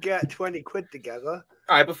can all get 20 quid together.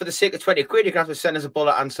 All right, but for the sake of 20 quid, you're going to have to send us a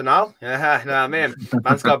bullet answer now. Yeah, no, man.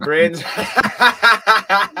 Man's got brains.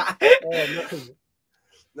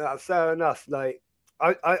 No, fair enough. Like,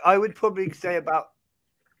 I would probably say about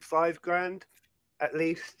 £5,000 at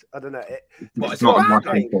least. I don't know. It's not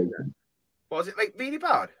bad. Was it like really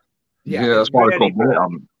bad? Yeah, that's why I call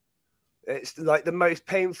bullet. It's like the most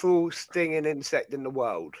painful stinging insect in the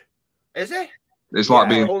world. Is it? It's like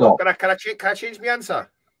being shot. Can I change my answer?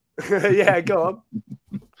 Yeah, go on.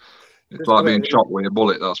 It's like being shot with a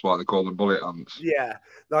bullet. That's why they call them bullet ants. Yeah,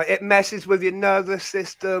 like it messes with your nervous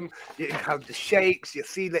system. You have the shakes. You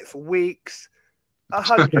feel it for weeks.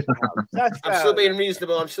 £100. I'm still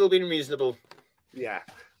being reasonable. Yeah,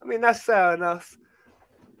 I mean that's fair enough.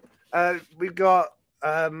 We've got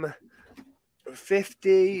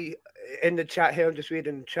 50 in the chat here. I'm just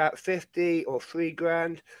reading the chat. 50 or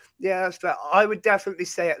 £3,000. Yeah, that's fair. I would definitely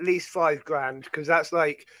say at least £5,000 because that's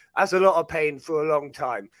a lot of pain for a long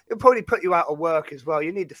time. It'll probably put you out of work as well.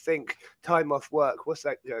 You need to think time off work. What's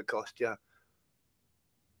that going to cost you?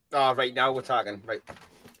 Oh, right now we're talking right.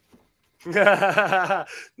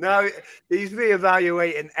 No, he's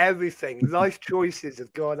reevaluating everything. Life choices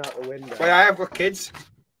have gone out the window. Well, I have got kids.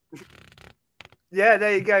 Yeah,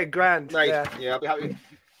 there you go, grand. Right, yeah, I'll be happy.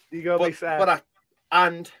 You gotta be fair.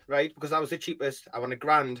 Right, because I was the cheapest, I want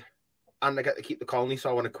 £1,000, and I get to keep the colony, so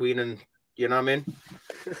I want a queen, and you know what I mean?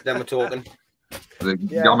 Then we're talking. The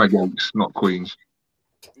gamma gates, not queens.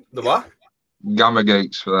 The what? Gamma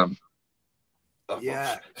gates for them. Oh,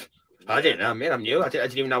 yeah. I didn't know, man. I'm new. I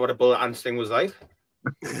didn't even know what a bullet ant thing was like.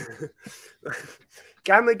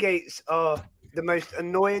 Gamma gates are the most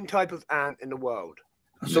annoying type of ant in the world.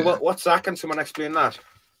 So what's that? Can someone explain that?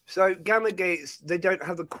 So gamma gates, they don't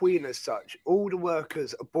have a queen as such. All the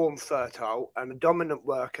workers are born fertile, and a dominant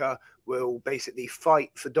worker will basically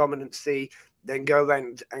fight for dominancy, then go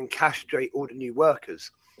around and castrate all the new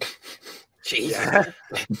workers. Jeez.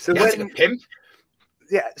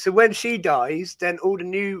 Yeah. So when she dies, then all the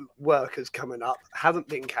new workers coming up haven't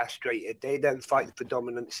been castrated. They then fight for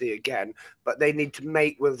dominancy again, but they need to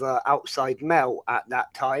mate with an outside male at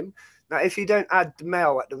that time. Now, if you don't add the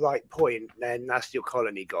male at the right point, then that's your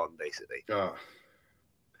colony gone, basically. Oh.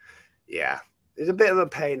 Yeah. It's a bit of a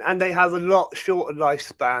pain. And they have a lot shorter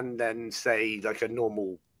lifespan than, say, like a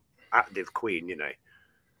normal active queen, you know.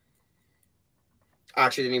 I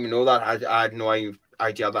actually didn't even know that. I had no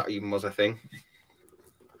idea that even was a thing.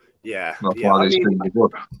 Yeah. That's why these things are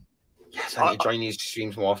good. Yes, I need to join these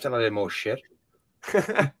streams more often. I did more shit.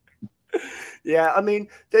 Yeah, I mean,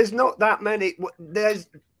 there's not that many. There's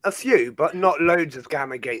a few, but not loads of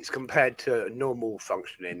gamma gates compared to normal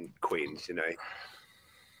functioning queens, you know.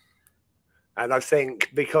 And I think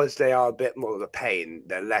because they are a bit more of a pain,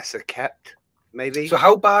 they're lesser kept, maybe. So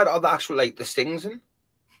how bad are the actual, like, the stings in?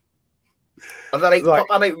 Are they like,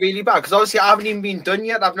 like really bad? Because obviously I haven't even been done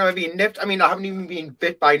yet. I've never been nipped. I mean, I haven't even been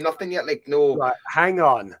bit by nothing yet. Like, no. Right, hang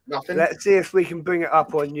on. Nothing. Let's see if we can bring it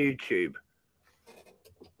up on YouTube.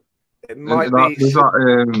 It might be. Was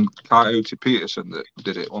that Coyote Peterson that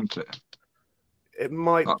did it, wasn't it? It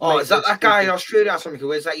might. Oh, is that guy in Australia or something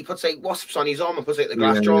who is that? He puts like wasps on his arm and puts like the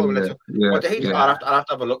glass jaw. What did he do? I'll have to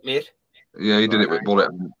have a look, mate. Yeah, he did it with Bullet.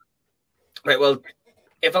 Right, well,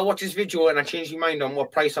 if I watch this video and I change my mind on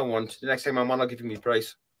what price I want, the next time I'm on, I'll give you my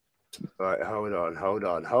price. Right, hold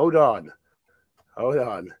on.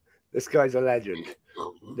 This guy's a legend.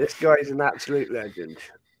 This guy's an absolute legend.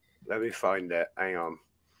 Let me find it. Hang on.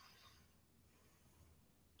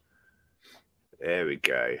 There we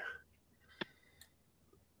go.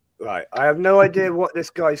 Right, I have no idea what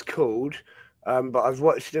this guy's called, but I've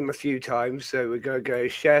watched him a few times. So we're going to go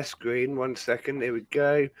share screen. 1 second. Here we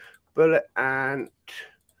go. Bullet ant.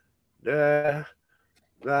 There.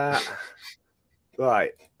 That.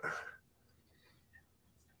 Right.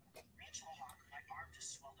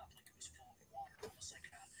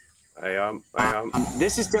 Hang on.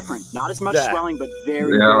 This is different. Not as much swelling, but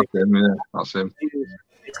very. Yeah, that's him. Yeah, that's him.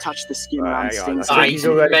 Touch the skin around stings. He's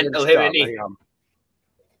mental, isn't he?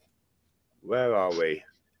 Where are we?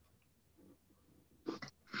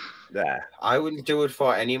 There. I wouldn't do it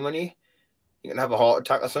for any money. You can have a heart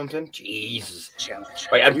attack or something. Jesus.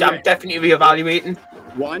 Wait, I'm definitely reevaluating.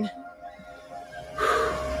 1,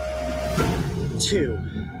 2.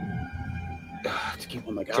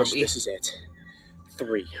 Oh my gosh, this is it.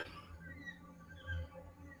 3.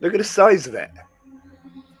 Look at the size of it.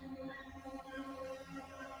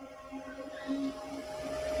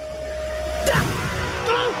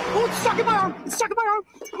 Oh, it's stuck in my arm! It's stuck in my arm!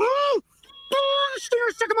 Oh, the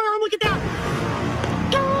stinger's stuck in my arm! Look at that!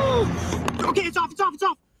 Oh! Okay, it's off! Oh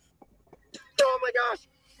my gosh!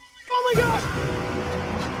 Oh my gosh!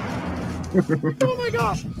 Oh my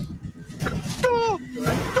gosh! Oh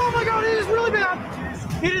my god, it is really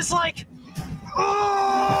bad! It is like...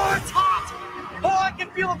 Oh, it's hot! Oh, I can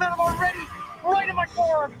feel the venom already! Right in my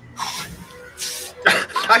forearm!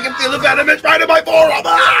 I can feel the venom, it's right in my forearm!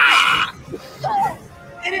 Ah! Oh,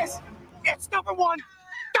 it is! It's number 1!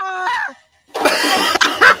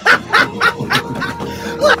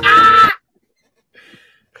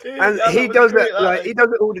 And he does it like he does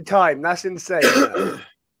it all the time. That's insane.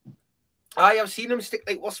 I have seen him stick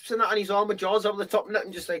like wasps in that on his arm with jaws over the top of it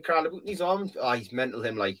and just like crawl about in his arm. Oh, he's mental,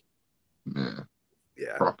 him like.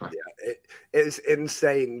 Yeah, proper. Yeah, it's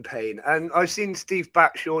insane pain. And I've seen Steve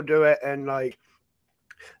Backshaw do it, and like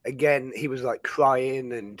again, he was like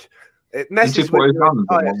crying, and it messes with your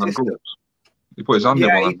entire system. He put his hand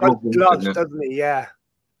in one gloves, doesn't he? Yeah.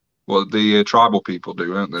 Well, the tribal people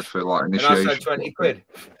do, don't they, for like initiation? And I said 20 quid.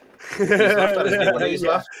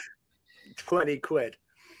 Yeah. 20 quid.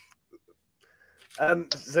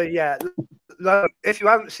 So yeah, if you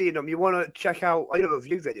haven't seen them, you want to check out. I have a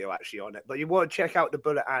review video actually on it, but you want to check out the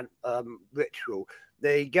bullet ant ritual.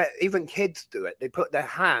 They get even kids do it. They put their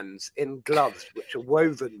hands in gloves which are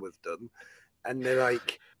woven with them, and they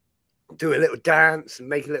like do a little dance and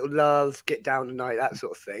make a little love, get down tonight, that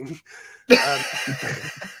sort of thing.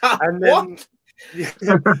 And then,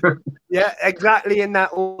 yeah, exactly in that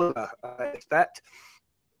order, I expect.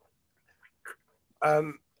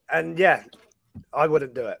 And yeah, I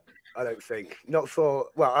wouldn't do it. I don't think. Not for.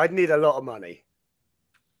 Well, I'd need a lot of money.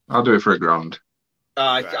 I'll do it for £1,000.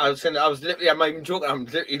 I was literally. I'm not even joking.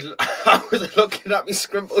 I was looking at me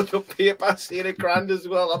scrimpled up paper, seeing £1,000 as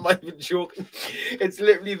well. I'm not even joking. It's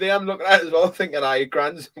literally there. I'm looking at it as well, thinking,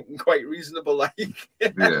 £1,000's quite reasonable. Like,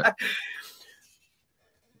 yeah.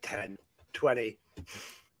 10, 20.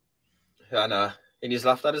 I know. And he's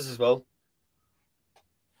laughed at us as well.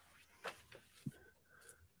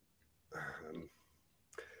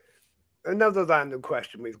 Another random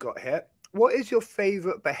question we've got here. What is your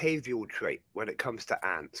favorite behavioral trait when it comes to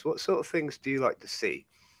ants? What sort of things do you like to see?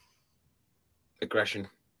 Aggression.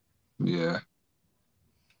 Yeah.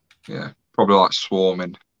 Yeah. Probably like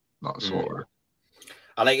swarming. That sort of.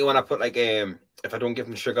 I like it when I put like if I don't give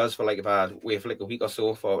them sugars for like if I wait for like a week or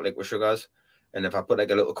so for like with sugars, and if I put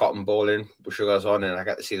like a little cotton ball in with sugars on and I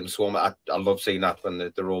get to see them swarm, I love seeing that when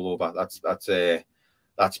they roll over.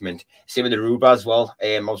 That's mint. Same with the rhubarb as well.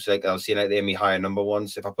 Obviously, like I was seeing like they're my higher number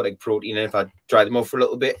ones. If I put like protein in, if I dry them up for a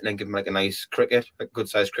little bit and then give them like a nice cricket, like a good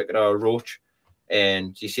sized cricket or a roach,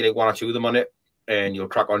 and you see like 1 or 2 of them on it, and you'll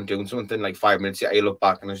crack on doing something like 5 minutes. You look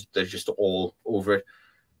back and they're just all over it.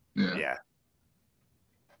 Yeah.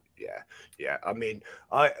 Yeah. I mean,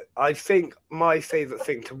 I think my favorite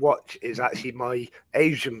thing to watch is actually my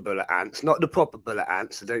Asian bullet ants, not the proper bullet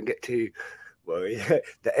ants. So don't get too worried.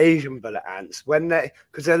 The Asian bullet ants,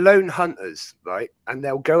 because they're lone hunters, right? And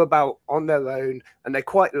they'll go about on their own, and they're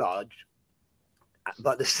quite large.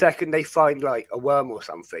 But the second they find like a worm or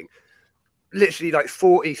something, literally like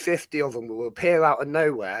 40, 50 of them will appear out of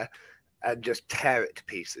nowhere and just tear it to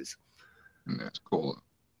pieces. Yeah, it's cool.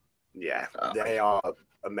 Yeah, they are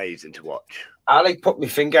amazing to watch. I like put my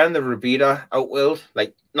finger in the Rubida outworld,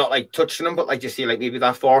 like not like touching them, but like you see like maybe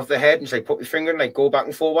that far off the head, and just like put my finger and like go back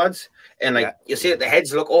and forwards, and like you see that the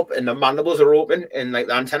heads look up and the mandibles are open and like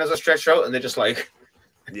the antennas are stretched out, and they're just like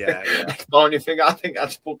on your finger. I think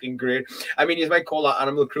that's fucking great. I mean, you might call that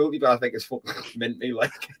animal cruelty, but I think it's fucking minty.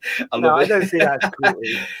 Like I love it. I don't think that's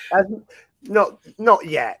cruelty. Not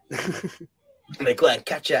yet. Like, go ahead,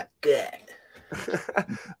 catch it. Good.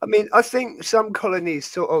 I mean, I think some colonies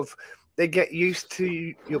sort of they get used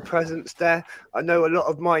to your presence there. I know a lot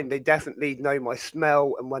of mine, they definitely know my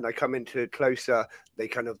smell, and when I come into closer, they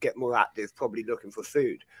kind of get more active, probably looking for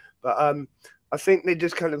food. But I think they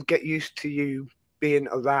just kind of get used to you being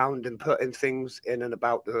around and putting things in and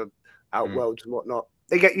about the outworlds and whatnot.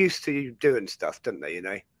 They get used to you doing stuff, don't they? You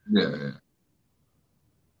know? Yeah.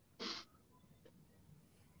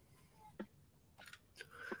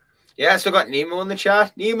 Yeah, so got Nemo in the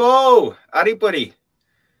chat. Nemo, howdy, buddy.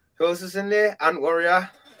 Who else is in there? Ant Warrior.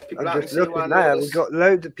 I'm just looking now. We've got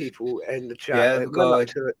loads of people in the chat. Yeah, we've got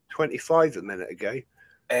to 25 a minute ago.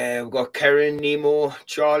 We've got Karen, Nemo,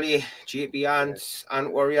 Charlie, JP Ants,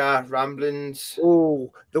 Ant Warrior, Ramblings.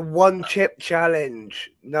 Oh, the one chip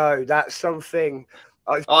challenge. No, that's something.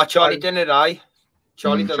 Charlie didn't I?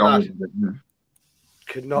 Charlie did that.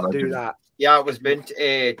 Could not do that. Yeah, it was bent.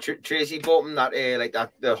 Tracy bought him that like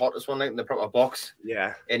that the hottest one, like in the proper box.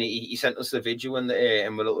 Yeah, and he sent us the video in the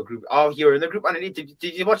in my little group. Oh, you're in the group, and did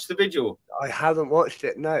you watch the video? I haven't watched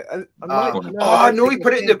it. No. No, he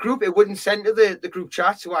put it in the group. It wouldn't send to the group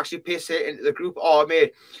chat, so actually paste it into the group. Oh,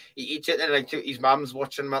 mate, he sitting there like his mum's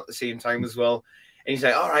watching him at the same time as well. And he's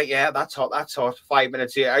like, all right, yeah, that's hot. 5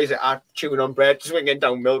 minutes here. He's like, chewing on bread, swinging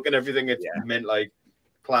down milk and everything. It's meant like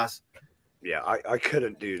class. Yeah, I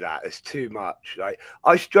couldn't do that. It's too much. Like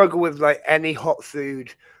I struggle with like any hot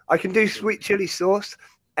food. I can do sweet chili sauce.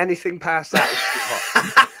 Anything past that is too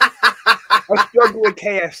hot. I struggle with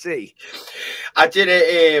KFC. I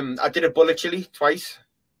did a bullet chili twice.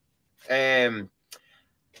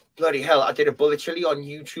 Bloody hell, I did a bullet chili on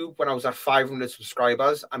YouTube when I was at 500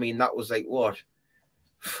 subscribers. I mean, that was like what,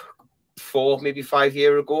 4, maybe 5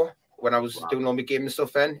 years ago when I was doing all my gaming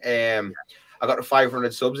stuff then. I got to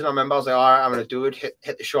 500 subs, and I remember I was like, all right, I'm going to do it.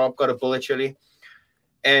 Hit the shop, got a bullet chili.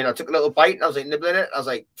 And I took a little bite, and I was like, nibbling it. I was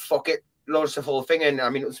like, fuck it. Launched the whole thing. And I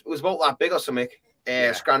mean, it was about that big or something.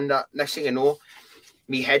 Scanned that. Next thing you know,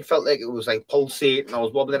 my head felt like it was like pulsating, and I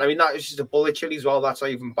was wobbling. I mean, that was just a bullet chili as well. That's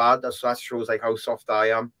not even bad. That shows like how soft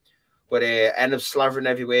I am. But ended up slavering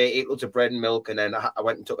everywhere, ate loads of bread and milk, and then I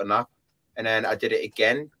went and took a nap. And then I did it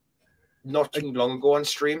again not too long ago on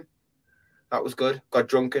stream. That was good. Got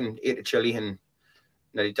drunk and ate a chili and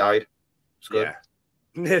nearly died. It's good. Yeah.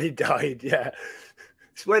 Nearly died, yeah.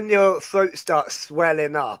 It's when your throat starts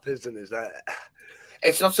swelling up, isn't it?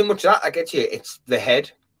 It's not so much that I get you. It's the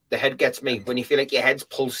head. The head gets me. When you feel like your head's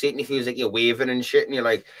pulsating, it feels like you're waving and shit, and you're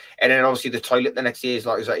like, and then obviously the toilet the next day is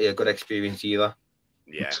not exactly a good experience either.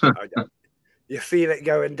 Yeah. You feel it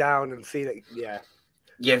going down and feel it, yeah.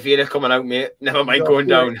 Yeah, feel it coming out, mate. Never mind going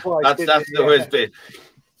down. Twice, that's the worst bit.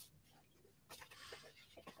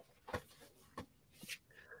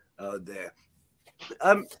 Oh dear.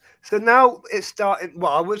 So now it's starting.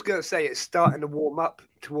 Well, I was going to say it's starting to warm up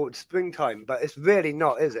towards springtime, but it's really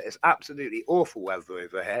not, is it? It's absolutely awful weather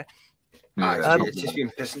over here. It's just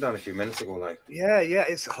been pissing down a few minutes ago, like. Yeah,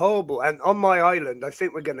 it's horrible. And on my island, I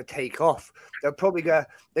think we're going to take off. They're probably they're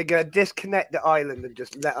going to disconnect the island and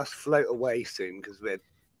just let us float away soon because we're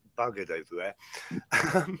buggered over there.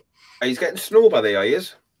 Are you getting snow by the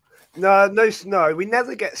eyes? No snow. We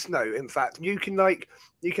never get snow. In fact, you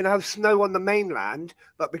can have snow on the mainland,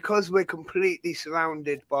 but because we're completely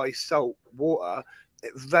surrounded by salt water,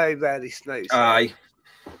 it very rarely snows. Aye.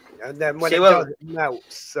 And then when it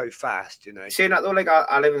melts so fast, you know. Saying that though, like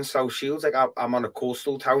I live in South Shields, like I'm on a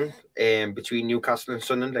coastal town, between Newcastle and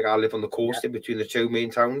Sunderland. Like I live on the coast in between the two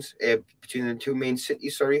main towns, between the two main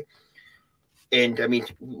cities. Sorry. And I mean,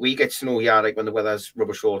 we get snow here, like when the weather's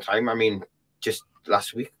rubbish all the time. I mean, just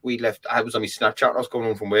last week we left. I was on my Snapchat. I was coming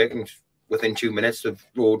home from work, and within 2 minutes, the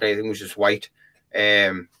road and everything was just white.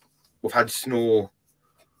 We've had snow.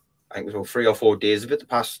 I think it was about 3 or 4 days of it the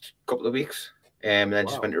past couple of weeks. And then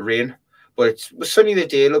just went to rain. but it was sunny the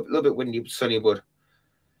day, a little bit windy, but sunny. But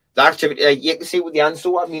the activity, you can see with the ants,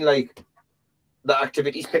 though, I mean, like, the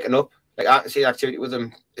activity's picking up. Like, I can see the activity with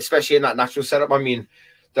them, especially in that natural setup. I mean,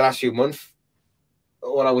 the last few months,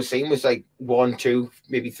 all I was seeing was like 1, 2,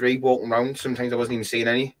 maybe 3 walking around. Sometimes I wasn't even seeing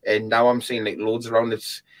any, and now I'm seeing like loads around.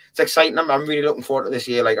 It's exciting. I'm really looking forward to this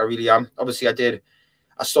year. Like, I really am. Obviously,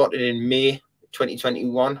 I started in May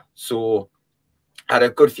 2021, so I had a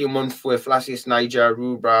good few months with Lasius niger,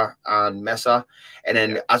 rubra, and Mesa, and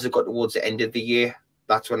then as it got towards the end of the year,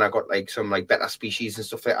 that's when I got like some like better species and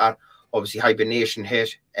stuff like that. Obviously, hibernation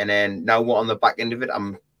hit, and then now we're on the back end of it.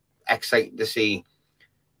 I'm excited to see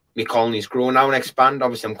my colonies grow now and expand.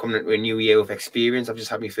 Obviously, I'm coming into a new year of experience. I've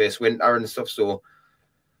just had my first winter and stuff, so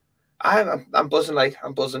I'm buzzing. Like,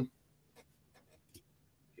 I'm buzzing.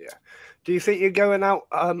 Yeah. Do you think you're going out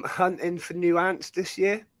hunting for new ants this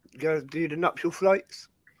year? Go do the nuptial flights?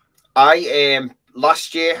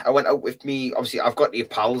 Last year I went out with me. Obviously, I've got the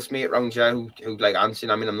pals mate around here who like ants,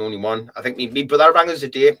 and I mean, I'm the only one. I think me brother rang us a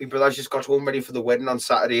day. My brother's just got home ready for the wedding on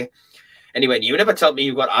Saturday. And he went, "You never tell me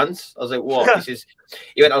you got ants." I was like, "What?"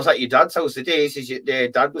 He went, "I was at your dad's house today." He says, "Your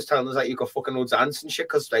dad was telling us that you got fucking loads of ants and shit,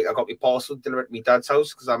 because like I got my parcel delivered to my dad's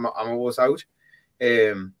house because I'm always out."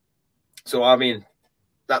 So I mean,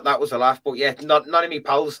 that was a laugh, but yeah, none of me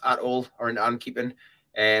pals at all are in ant keeping.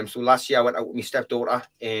 So last year I went out with my stepdaughter,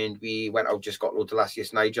 and we went out, just got loads of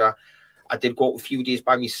Lasius niger. I did go out a few days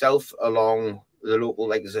by myself along the local,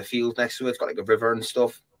 like, there's a field next to it. It's got like a river and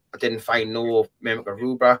stuff. I didn't find no Myrmica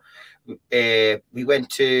rubra. We went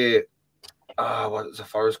to what is the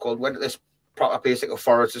forest called? Went to this proper place, like a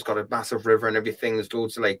forest. It's got a massive river and everything. There's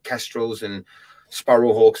loads of like kestrels and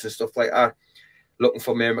sparrowhawks and stuff like that. Looking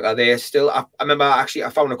for Myrmica there. Still, I remember actually I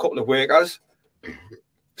found a couple of workers.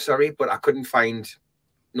 Sorry, but I couldn't find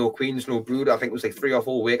no queens, no brood. I think it was like 3 or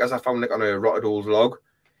 4 workers I found like on a rotted old log.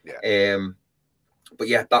 Yeah. But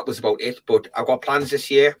yeah, that was about it. But I've got plans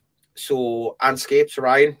this year. So Antscapes,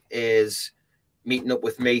 Ryan is meeting up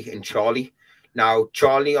with me and Charlie. Now,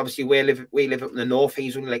 Charlie, obviously, we live up in the north.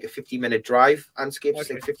 He's only like a 50-minute drive. Antscapes is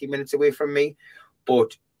like 50 minutes away from me.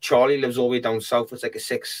 But Charlie lives all the way down south. It's like a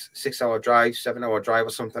 6-hour drive, 7-hour drive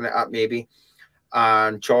or something like that, maybe.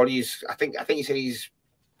 And Charlie's, I think he said he's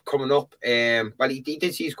coming up. Well, he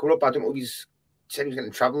did say he's coming up. I don't know if he's said he was going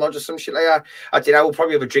to travel lodge or some shit like that. I did. I will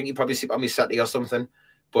probably have a drink. He'll probably sleep on me Saturday or something.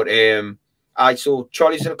 But so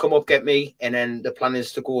Charlie's gonna come up, get me, and then the plan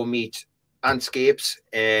is to go and meet Antscapes,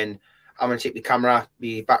 and I'm gonna take the camera,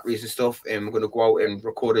 the batteries and stuff, and we're gonna go out and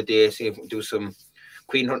record a day, see if we can do some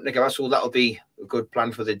queen hunting together. So that'll be a good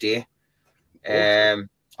plan for the day. Awesome.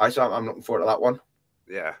 So I'm looking forward to that one.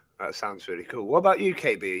 Yeah, that sounds really cool. What about you,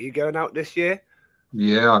 KB? Are you going out this year?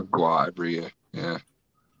 Yeah, I go out every year. Yeah,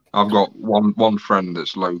 I've got one friend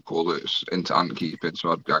that's local that's into ant keeping,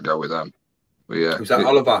 so I go with them. But yeah, who's that?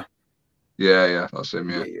 Oliver? Yeah, that's him.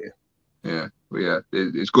 Yeah. But yeah,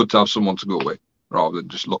 it's good to have someone to go with rather than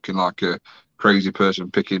just looking like a crazy person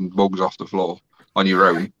picking bugs off the floor on your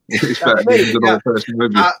own. It's better than another person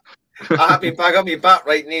with you. I had my bag on my back,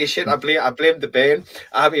 right? Near shit. I blamed the bin.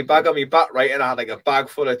 I had my bag on my back, right, and I had like a bag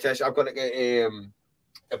full of test. I've got like a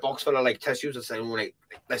box full of like test tubes that's like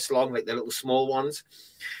this long, like the little small ones.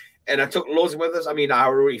 And I took loads with us. I mean, I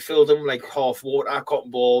already filled them like half water,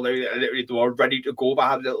 cotton ball. They were ready to go, but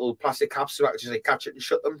I had little plastic caps to actually like, catch it and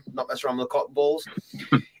shut them, not mess around with the cotton balls.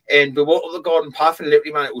 And we walked up the garden path, and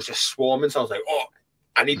literally, man, it was just swarming. So I was like, oh,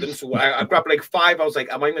 I need them. So I grabbed like 5. I was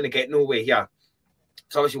like, am I going to get nowhere here?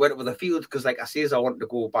 So obviously went up with the field because, like I said, I wanted to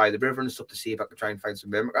go by the river and stuff to see if I could try and find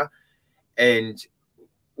some Myrmica. And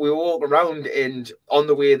we were walking around, and on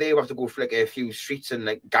the way there, we have to go for like a few streets and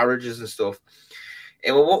like garages and stuff.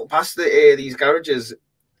 And we walked past these garages,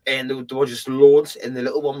 and there were just loads. And the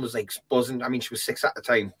little one was like buzzing. I mean, she was 6 at the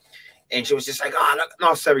time, and she was just like, "Oh, look,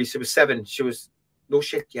 no, sorry, she was 7. She was no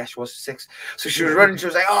shit. Yeah, she was 6. So she was running. She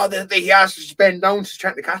was like, "Oh, they're here." So she's bent down. She's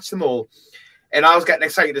trying to catch them all. And I was getting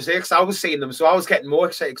excited to see because I was seeing them, so I was getting more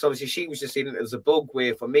excited because obviously she was just seeing it as a bug.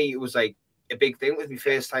 Where for me, it was like a big thing with me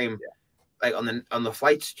first time, like on the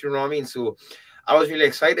flights. Do you know what I mean? So I was really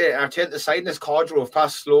excited. And I turned the side, and this car drove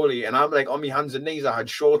past slowly, and I'm like on my hands and knees. I had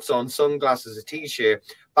shorts on, sunglasses, a t-shirt,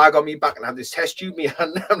 bag on me back, and I had this test tube in my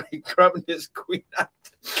hand. And I'm like grabbing this queen ant.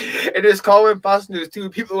 And this car went past, and there was 2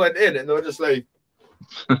 people went in, and they were just like.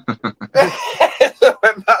 But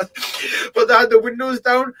they had the windows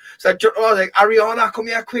down, so I was like, Ariana, come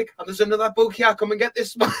here quick, and there's another bug here, come and get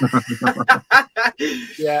this one.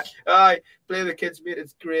 Yeah, play the kids, mate.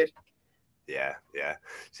 It's great. Yeah.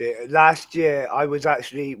 See, last year I was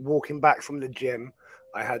actually walking back from the gym.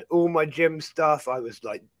 I had all my gym stuff. I was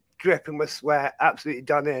like dripping with sweat, absolutely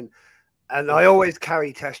done in. And I always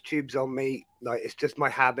carry test tubes on me. Like, it's just my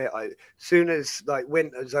habit. As soon as like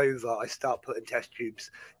winter's over, I start putting test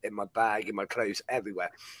tubes in my bag, in my clothes,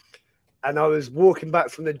 everywhere. And I was walking back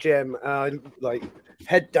from the gym, like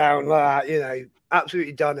head down, like that, you know,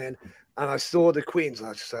 absolutely done in. And I saw the Queens, and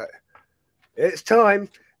I just said, "It's time."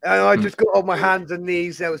 And I just got on my hands and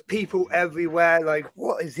knees. There was people everywhere. Like,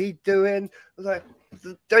 what is he doing? I was like,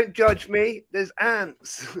 don't judge me. There's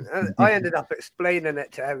ants. And I ended up explaining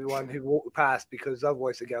it to everyone who walked past because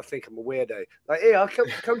otherwise they'll think I'm a weirdo. Like, here,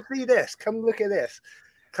 come see this. Come look at this.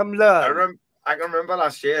 Come learn. I can remember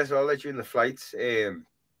last year as well, like during the flights,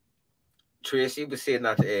 Tracy was saying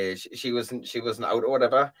that she wasn't out or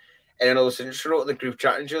whatever. And then all of a sudden she wrote in the group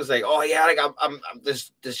chat and she was like, "Oh yeah, like I'm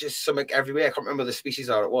there's just something everywhere. I can't remember the species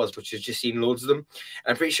or it was, but she's just seen loads of them." And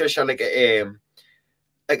I'm pretty sure she had like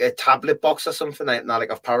a tablet box or something like that,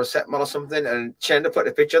 like a paracetamol or something. And she ended up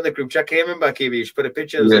putting a picture in the group chat. Came in back here, she put a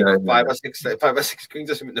picture of like five or six screens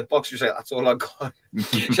or something in the box. She was like, "That's all I got."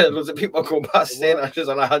 She had loads of people go past saying that she's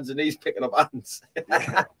on her hands and knees picking up ants.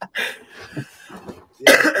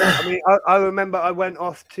 Yeah. I mean, I remember I went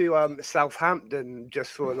off to Southampton just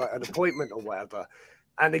for like an appointment or whatever,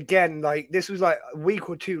 and again, like this was like a week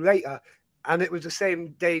or two later, and it was the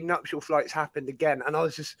same day nuptial flights happened again, and I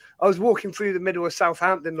was walking through the middle of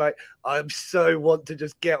Southampton like I so want to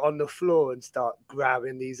just get on the floor and start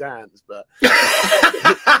grabbing these ants, but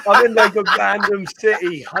I'm in like a random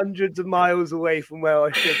city, hundreds of miles away from where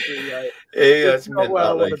I should be. Like, yeah, it's not where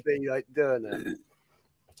I want to be, like doing it.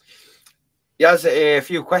 Yeah, there's a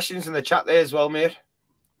few questions in the chat there as well, mate.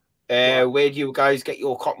 Where do you guys get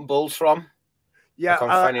your cotton balls from? Yeah,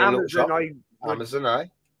 Amazon,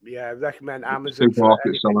 aye. Yeah, I recommend Amazon. Like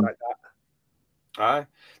that. Aye.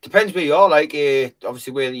 Depends where you're, like,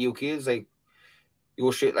 obviously where the UK is, like,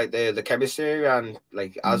 your shit, like the chemistry and,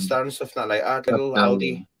 like, Asda and stuff like that, little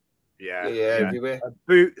Aldi. Yeah, everywhere.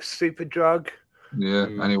 Boots, Superdrug. Yeah,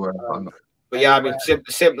 anywhere. But yeah, I mean,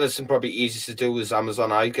 simplest and probably easiest to do is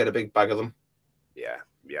Amazon. I get a big bag of them.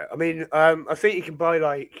 Yeah. I mean, I think you can buy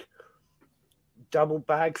like double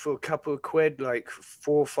bag for a couple of quid, like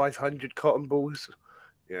 400 or 500 cotton balls.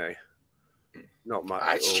 Yeah, not much.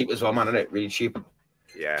 It's cheap as well, man, isn't it? Really cheap.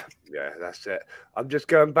 Yeah, that's it. I'm just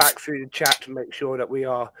going back through the chat to make sure that we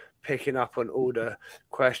are picking up on all the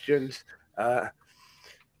questions.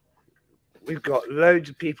 We've got loads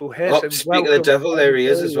of people here. So speak of the devil, there he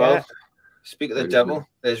is as well. Yeah. Speak of the devil.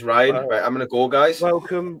 There's Ryan. Right, I'm going to go, guys.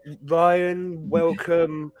 Welcome, Ryan.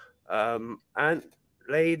 Welcome, Ant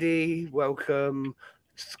Lady. Welcome,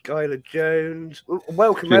 Skylar Jones.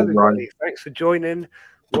 Welcome, cheers, everybody. Ryan. Thanks for joining.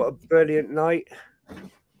 What a brilliant night.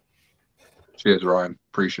 Cheers, Ryan.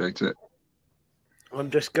 Appreciate it. I'm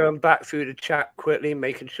just going back through the chat quickly,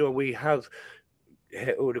 making sure we have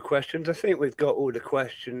hit all the questions. I think we've got all the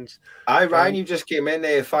questions. Hi, Ryan, you just came in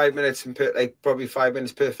there 5 minutes and put like probably 5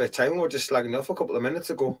 minutes perfect time. We were just slagging off a couple of minutes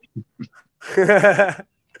ago. Talking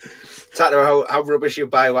about how rubbish your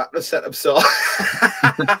bioactive setup so.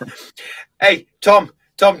 Hey, Tom,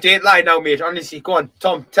 don't lie now, mate. Honestly, go on.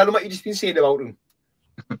 Tom, tell him what you just been saying about him.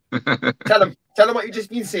 Tell him what you just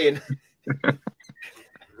been saying.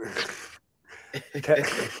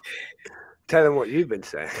 Tell him what you've been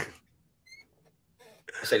saying.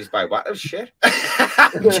 I said he's bioactive shit.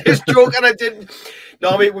 I'm just joking. I didn't.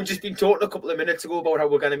 No, mate, we've just been talking a couple of minutes ago about how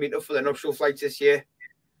we're going to meet up for the nuptial flights this year.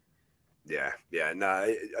 Yeah, no,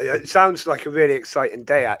 it sounds like a really exciting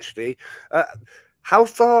day, actually. How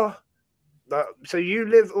far? So you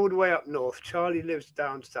live all the way up north. Charlie lives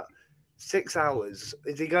down south. 6 hours.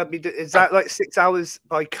 Is he going to be? Is that like 6 hours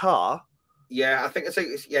by car? Yeah, I think it's like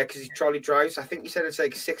because Charlie drives. I think he said it's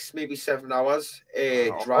like 6, maybe 7 hours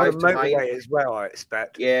drive on a motorway as well, I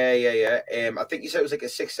expect. Yeah. I think he said it was like a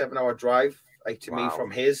 6-7 hour drive, like to me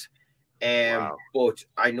from his. But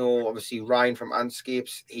I know obviously Ryan from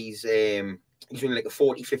Antscapes, he's only like a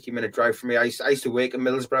 40-50 minute drive from me. I used to work in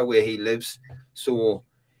Middlesbrough where he lives, so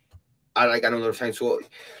I know the time. So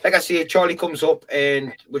like I say, Charlie comes up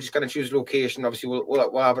and we're just gonna choose a location. Obviously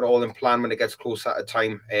we'll have it all in plan when it gets close at a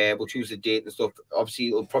time. We'll choose the date and stuff. Obviously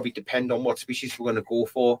it'll probably depend on what species we're gonna go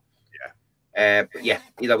for. But yeah,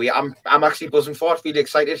 either way, I'm actually buzzing for it, really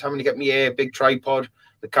excited. I'm gonna get me a big tripod,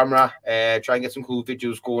 the camera, try and get some cool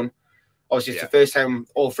videos going. Obviously it's the first time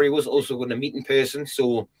all three of us also going to meet in person,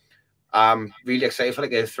 so I'm really excited for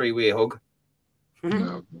like a 3-way hug.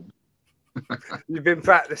 You've been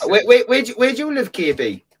practicing. Where do you live,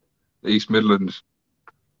 KB? East Midlands.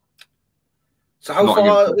 So how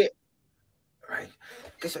far? Right.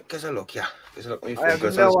 Guess I look. Yeah. I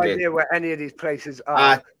have no idea where any of these places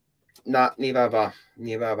are. Nah, neither have I.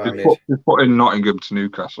 Just put in Nottingham to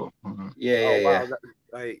Newcastle. Yeah.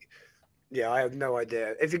 Wow, Yeah, I have no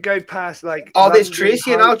idea. If you go past like, oh, there's London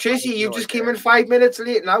Tracy and Heights, now I Tracy, have you no just idea. came in 5 minutes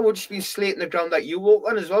late. Now we've just been slating the ground that you walked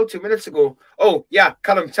on as well 2 minutes ago. Oh yeah,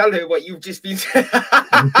 Callum, tell her what you've just been. You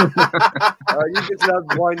just love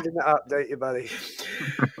winding it up, don't you, buddy?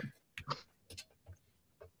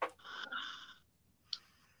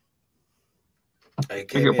 I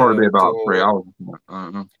think it'll probably be about 3 hours. I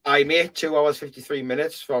don't know. I made 2 hours 53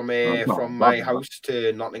 minutes from my house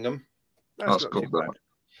to Nottingham. That's good.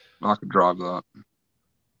 I could drive that.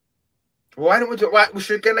 Why don't we do? We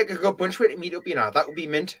should get like a good bunch to meet up. You know, that would be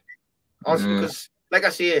mint. Also, because like I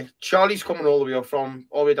say, Charlie's coming all the way up from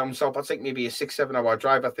all the way down south. That's like maybe a 6-7 hour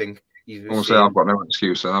drive. I think. Honestly, I've got no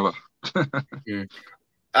excuse, have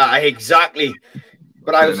I? Exactly.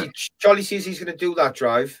 But obviously, Charlie says he's going to do that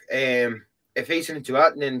drive. If he's going to do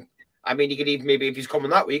that, and then I mean, he could even maybe if he's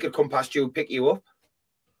coming that way, he could come past you and pick you up.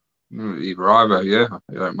 Either, yeah,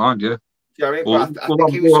 I don't mind, yeah. You know what I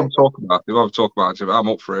mean? We'll have talk about it. I'm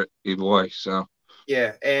up for it either way. So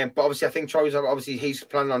yeah, but obviously, I think Charlie's obviously he's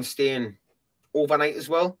planning on staying overnight as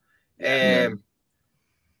well. Obviously,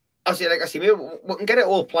 like I say, maybe we can get it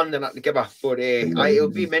all planned and that together. But it'll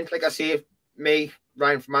be meant, like I say, me,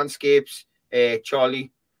 Ryan from Manscapes,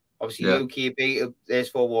 Charlie, obviously UKB. There's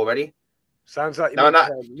 4 already. Sounds like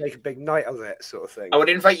you make a big night of it, sort of thing. I would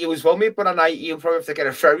invite you as well, mate, but a night you'll probably have to get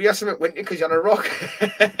a ferry or something, wouldn't you? Because you're on a rock.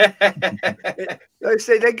 They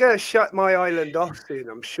say they're going to shut my island off soon.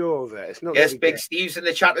 I'm sure of it. It's not. Yes, Big Steve's in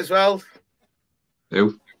the chat as well.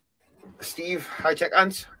 Who? Steve, High Tech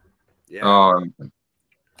Ants. Yeah.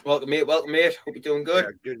 Welcome, mate. Welcome, mate. Hope you're doing good.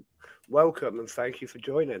 Yeah, good. Welcome, and thank you for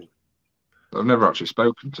joining. I've never actually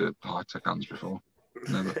spoken to High Tech Ants before.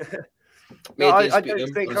 Never. Mate, I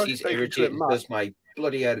don't think he's irritating. That's my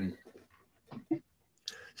bloody head.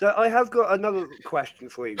 So I have got another question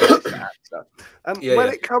for you guys to answer. When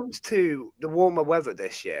it comes to the warmer weather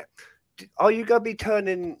this year, are you going to be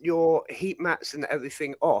turning your heat mats and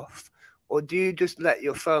everything off, or do you just let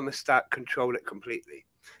your thermostat control it completely?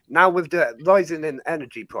 Now with the rising in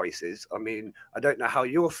energy prices, I mean, I don't know how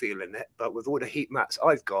you're feeling it, but with all the heat mats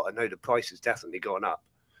I've got, I know the price has definitely gone up.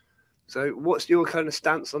 So what's your kind of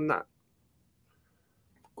stance on that?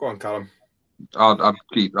 Go on, Callum. I'll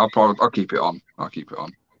keep it on. I'll keep it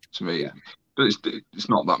on. To me, but it's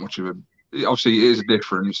not that much of a. Obviously, it is a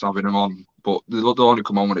difference having them on, but they'll only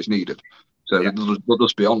come on when it's needed. So they'll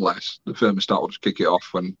just be on less. The thermostat will just kick it off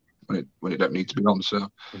when it don't need to be on.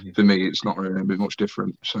 So for me, it's not really going to be much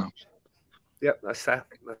different. So that's fair.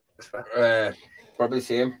 That's fair. Probably the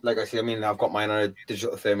same. Like I say, I mean, I've got mine on a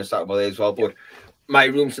digital thermostat by there as well, but my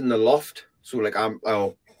room's in the loft, so like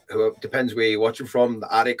depends where you're watching from,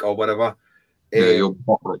 the attic or whatever. You'll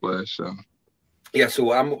pop up there, so. Yeah,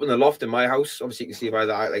 so I'm up in the loft in my house. Obviously, you can see by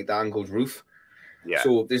the angled roof. Yeah.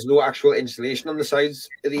 So there's no actual insulation on the sides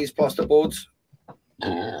of these plaster boards.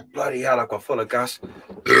 Bloody hell, I got full of gas.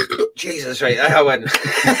 Jesus, right, I went.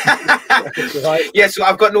 Yeah, so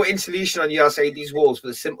I've got no insulation on the other side of these walls for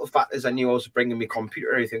the simple fact is I knew I was bringing my computer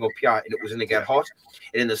and everything up here and it was going to get hot.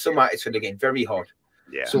 And in the summer, it's going to get very hot.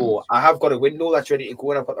 Yeah. So I have got a window that's ready to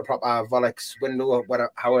go in. I've got the proper Volex window, or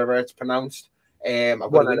whatever, however it's pronounced. I've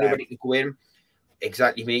got a window ready to go in.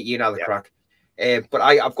 Exactly, mate. You know the crack. But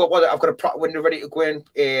I've got a proper window ready to go in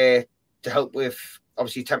to help with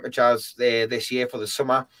obviously temperatures this year for the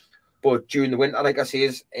summer. But during the winter, like I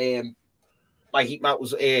say, my heat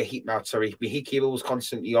cable was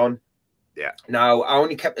constantly on. Yeah. Now I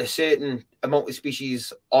only kept a certain amount of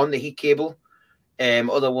species on the heat cable.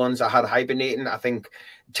 Other ones I had hibernating. I think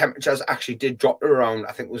temperatures actually did drop around.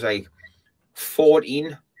 I think it was like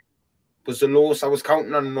 14 was the lowest I was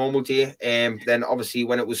counting on a normal day. Then obviously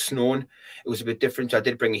when it was snowing, it was a bit different. So I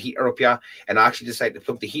did bring a heater up here, and I actually decided to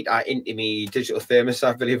plug the heater into my digital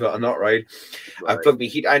thermostat. Believe it or not, right? I plugged my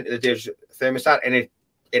heater into the digital thermostat, and it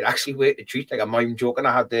actually worked a treat. Like I'm not even joking.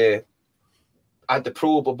 I had the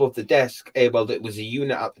probe above the desk. Well, it was a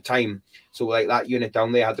unit at the time, so like that unit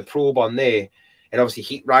down there had the probe on there. And obviously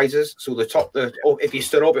heat rises, so if you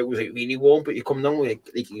stood up, it was like really warm, but you come down, like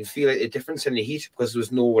you can feel like the difference in the heat because there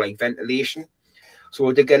was no like ventilation. So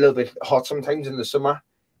it did get a little bit hot sometimes in the summer.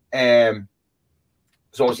 So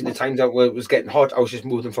obviously the times that it was getting hot, I was just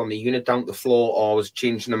moving from the unit down to the floor, or I was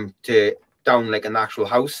changing them to down like an actual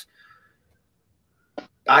house.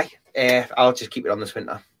 I'll just keep it on this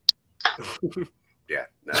winter. Yeah.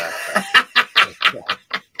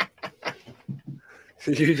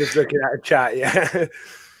 You're just looking at a chat, yeah.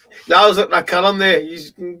 No, I was looking at Callum there.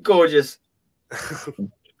 He's gorgeous.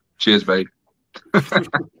 Cheers, babe.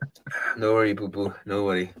 No worry, boo-boo. No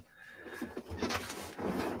worry.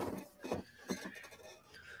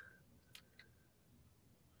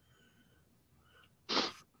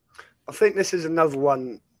 I think this is another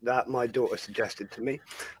one that my daughter suggested to me.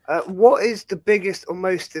 What is the biggest or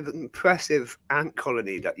most impressive ant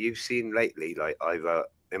colony that you've seen lately, like either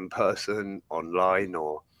in person, online,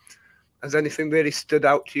 or has anything really stood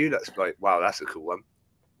out to you that's like, wow, that's a cool one?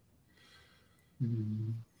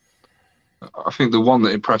 I think the one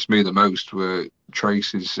that impressed me the most were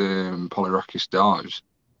Tracy's Polyrhachis dives.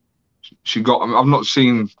 She got them. I've not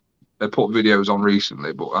seen her put videos on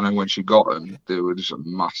recently, but I know when she got them, they were just a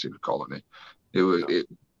massive colony. It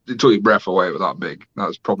took your breath away. It was that big.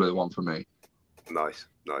 That's probably the one for me. Nice,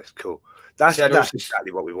 cool. That's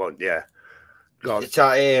exactly what we want. Yeah. It's,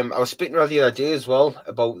 I was speaking about the other day as well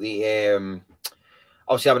about the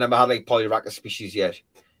obviously I've never had like Polyrhachis species yet.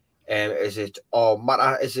 Is it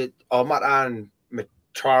Ormata and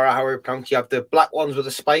Matara, how you pronounce? You have the black ones with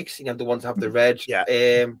the spikes, and you have the ones that have the red,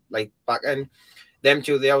 like back end. Them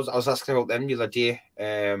two, I was asking about them the other day.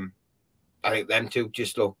 I think them two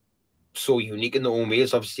just look so unique in their own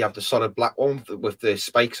ways. Obviously, you have the solid black one with the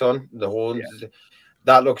spikes on the horns. Yeah.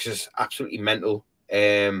 That looks just absolutely mental.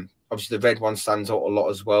 Obviously, the red one stands out a lot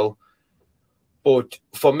as well. But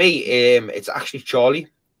for me, it's actually Charlie.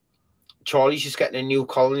 Charlie's just getting a new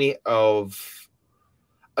colony of,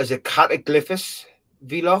 is it Cataglyphus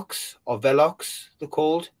velox or velox, they're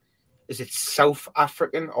called? Is it South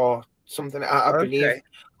African or something? I believe.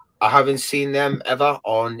 I haven't seen them ever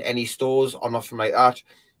on any stores or nothing like that.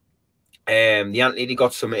 The ant lady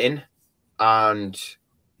got some in, and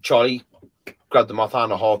Charlie grabbed them off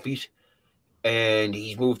on a heartbeat, and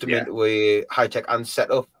he's moved them into a high-tech ant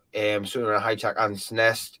setup, so in a high-tech ant's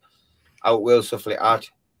nest, out will, stuff like that.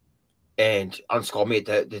 And ants got made,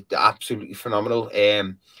 they're absolutely phenomenal.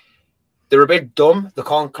 They're a bit dumb. They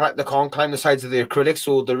can't climb the sides of the acrylic,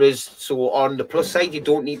 so on the plus side, you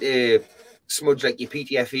don't need to smudge like your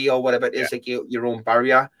PTFE or whatever it is, like your own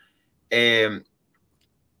barrier.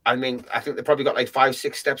 I mean, I think they probably got like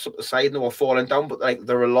 5-6 steps up the side and they were falling down, but like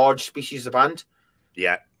they're a large species of ant.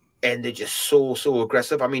 Yeah. And they're just so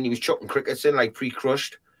aggressive. I mean, he was chucking crickets in like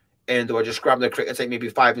pre-crushed, and they were just grabbing the crickets, like maybe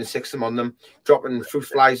 5 and 6 of them on them, dropping fruit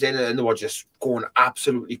flies in, and they were just going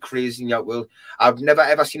absolutely crazy in the outworld. I've never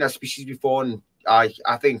ever seen that species before, and I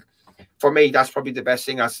think for me that's probably the best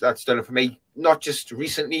thing that's done it for me. Not just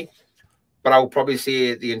recently, but I would probably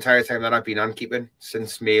say the entire time that I've been ant keeping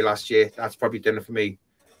since May last year. That's probably done it for me.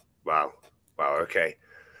 Wow. Okay.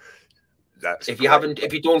 That's if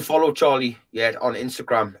you don't follow Charlie yet on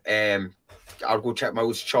Instagram, I'll go check him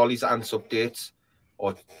out. It's Charlie's Ants Updates,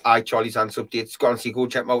 or Charlie's Ants Updates. Go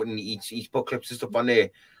check him out, and he's put clips and stuff on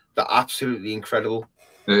there. They're absolutely incredible.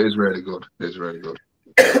 It is really good. It is really good.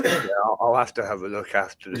 Yeah, I'll have to have a look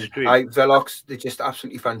after the stream. Velox, they're just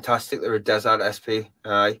absolutely fantastic. They're a desert SP.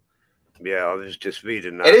 Yeah, I was just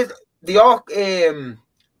reading that. It is the arc.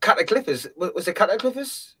 Cataglyphus, was it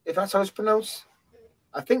Cataglyphus? If that's how it's pronounced,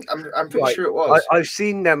 I'm pretty sure it was. I've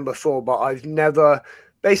seen them before, but I've never.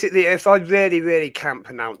 Basically, if I really can't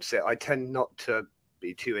pronounce it, I tend not to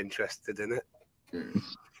be too interested in it.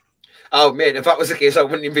 Oh man, if that was the case, I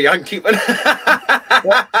wouldn't even be ant keeping.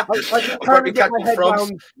 I can't get my head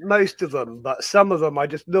around most of them, but some of them I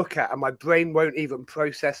just look at and my brain won't even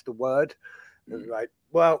process the word. And like,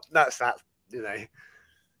 well, that's that, you know.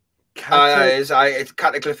 It's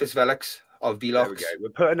Cataglyphus velox or velox. There we go. We're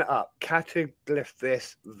putting it up.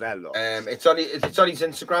 Cataglyphus velox. It's on his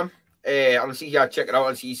Instagram. Honestly, yeah, check it out.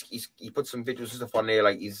 Honestly, he put some videos and stuff on there.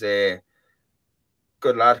 Like he's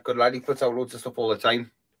good lad. He puts out loads of stuff all the time.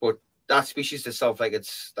 But that species itself, like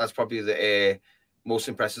that's probably the most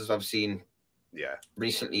impressive I've seen. Yeah.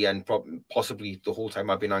 Recently, and possibly the whole time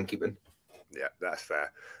I've been ant keeping. Yeah, that's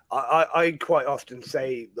fair. I quite often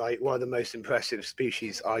say like one of the most impressive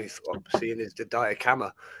species I've seen is the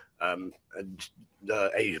Diacama, and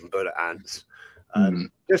the Asian bullet ants.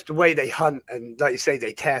 Just the way they hunt, and like you say,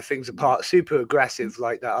 they tear things apart, super aggressive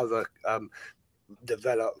like that other the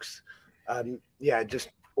Velox. Yeah, just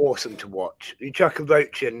awesome to watch. You chuck a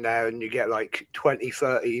roach in there and you get like 20,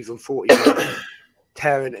 30, even 40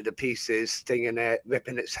 tearing it to pieces, stinging it,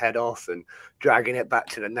 ripping its head off and dragging it back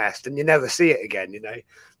to the nest, and you never see it again, you know.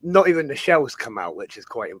 Not even the shells come out, which is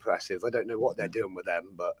quite impressive. I don't know what they're doing with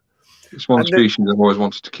them, but it's one species I've always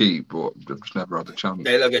wanted to keep, but I've just never had the chance.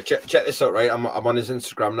 Hey, look, check this out, right? I'm on his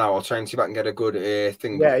Instagram now. I'll try and see if I can get a good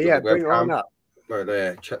thing. Yeah, bring it on up.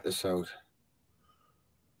 Right, check this out.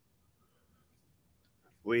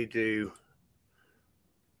 We do.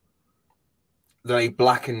 They're like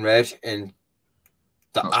black and red, and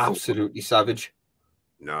they're absolutely savage.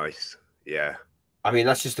 Nice. Yeah. I mean,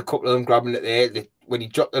 that's just a couple of them grabbing it there. When he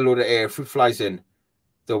dropped a load of fruit flies in,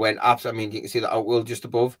 they went up. I mean, you can see the outworld just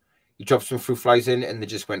above. He dropped some fruit flies in, and they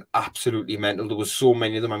just went absolutely mental. There was so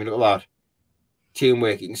many of them. I mean, look at that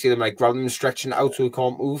teamwork. You can see them like grabbing them, stretching out so he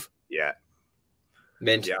can't move. Yeah,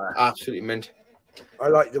 mint. Yeah, absolutely mint. I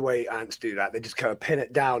like the way ants do that. They just kind of pin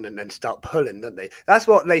it down and then start pulling, don't they? That's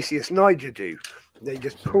what Lasius niger do. They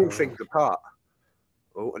just pull things apart.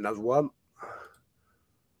 Oh, another one.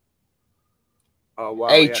 Oh, wow.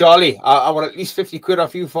 Hey, yeah. Charlie, I want at least 50 quid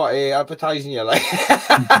off you for advertising you. Like,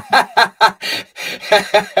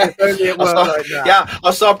 only it worked like that. Yeah,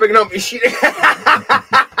 I'll start bringing up my shit.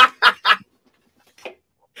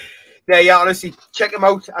 Yeah, honestly, check him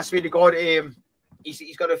out. I swear to God,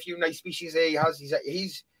 he's got a few nice species there.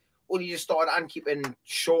 He's only just started ant keeping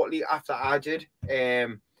shortly after I did,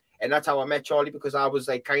 and that's how I met Charlie, because I was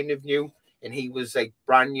like kind of new and he was like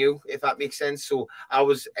brand new, if that makes sense. So I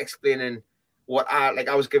was explaining what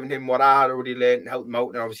I was giving him what I had already learned and helped him out,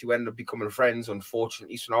 and obviously we ended up becoming friends,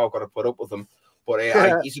 unfortunately. So now I've got to put up with him. But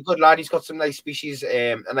he's a good lad. He's got some nice species,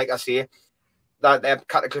 and like I say, that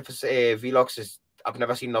Cataclysmus Velox is, I've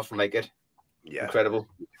never seen nothing like it. Yeah, incredible.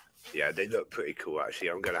 Yeah, they look pretty cool, actually.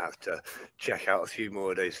 I'm going to have to check out a few more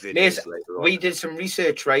of those videos later on. We did some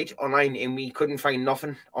research, right, online, and we couldn't find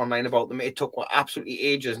nothing online about them. It took absolutely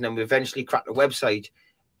ages, and then we eventually cracked the website,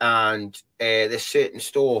 and this certain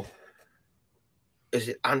store, is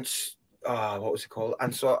it Ants? What was it called?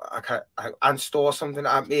 Ant Store or something,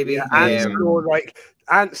 maybe. Yeah, Ant Store, like,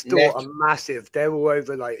 Ant Store are massive. They're all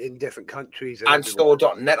over, like, in different countries.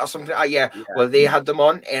 Antstore.net or something. Yeah. Well, they had them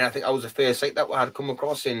on, and I think I was the first site that I had come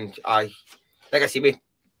across, and like I see,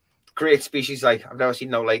 great species. Like, I've never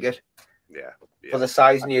seen no like it. Yeah. For the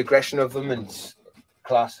size and the aggression of them, and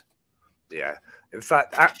class. Yeah. In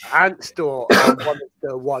fact, Ant Store are one of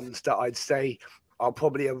the ones that I'd say are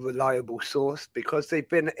probably a reliable source, because they've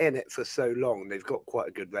been in it for so long. They've got quite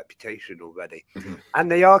a good reputation already.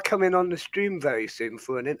 And they are coming on the stream very soon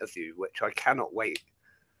for an interview, which I cannot wait.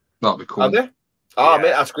 That'll be cool. Are they? Oh, yeah.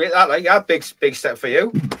 Mate, that's great. That, like, yeah, big step for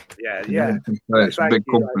you. Yeah. It's a big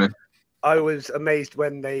company. Like, I was amazed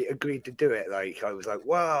when they agreed to do it. Like, I was like,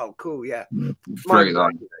 wow, cool, yeah. Great,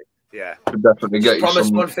 that. Yeah. Definitely get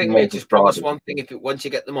promise one thing, mate. Just promise one thing. Once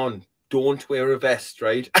you get them on, don't wear a vest,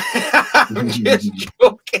 right? I'm just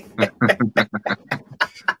joking.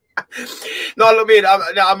 No, look, mate.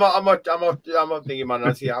 I'm not thinking, man.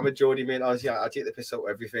 Honestly, I'm a Geordie, mate. Honestly, I take the piss out of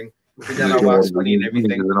everything. I wax money and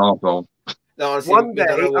everything. No, honestly, one day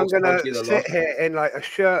I'm gonna sit here in like a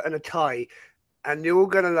shirt and a tie, and you're all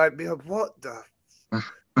gonna like be like, "What the?"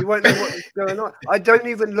 You won't know what is going on. I don't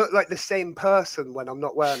even look like the same person when I'm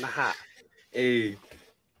not wearing the hat. Hey.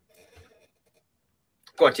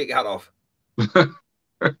 Go on, take your hat off.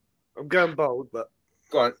 I'm going bold, but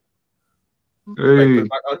go on. Hey.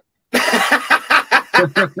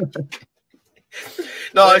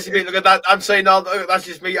 No, actually, look at that. I'm saying no. That's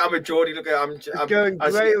just me. I'm a Geordie. Look at I'm going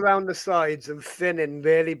grey around the sides and thinning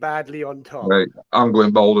really badly on top. Right. I'm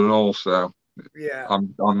going bold and all, so yeah.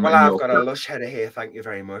 I've got a lush head of hair. Thank you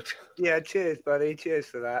very much. Yeah, cheers, buddy. Cheers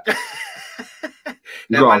for that.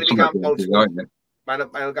 Now, I'll get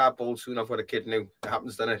bald soon. I've got a kid now. It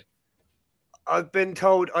happens, doesn't it? I've been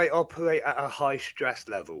told I operate at a high stress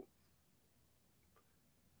level.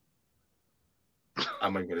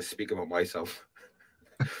 I'm not going to speak about myself.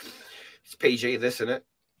 It's PG, this, isn't it?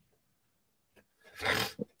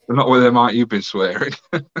 Not with them, aren't you been swearing?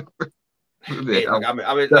 Hey, like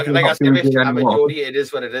I said, I'm a Geordie. It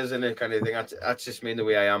is what it is, isn't it? Kind of thing. That's just me the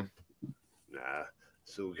way I am. Nah,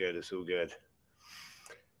 it's all good. It's all good.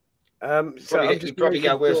 So you probably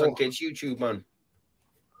got worse on kids' YouTube, man.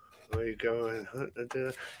 Where you going?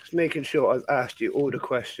 Just making sure I've asked you all the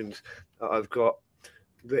questions that I've got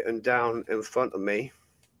written down in front of me.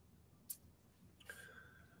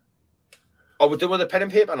 Oh, we're done with the pen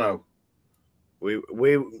and paper now.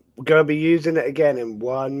 We're gonna be using it again in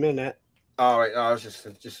 1 minute. All right, I was just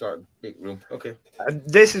sort of big room. Okay.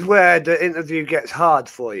 This is where the interview gets hard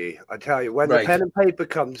for you. I tell you, when the pen and paper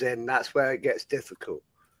comes in, that's where it gets difficult.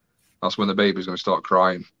 That's when the baby's going to start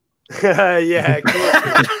crying. Yeah, of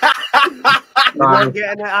course. You're not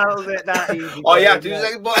getting it out of it that easy. Oh yeah, 2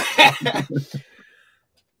 seconds, boy.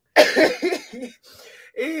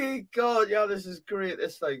 Hey God, yeah, this is great.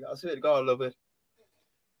 It's like, I swear to God, I love it.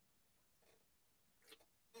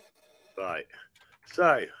 Right.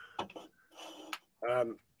 So,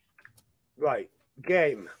 right,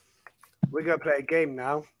 game. We're gonna play a game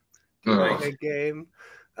now. Play a game.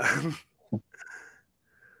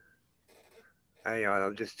 Hang on,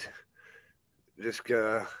 I'm just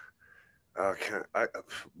gonna. Okay,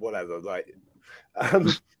 whatever. Right.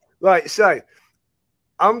 Right. So,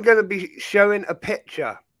 I'm gonna be showing a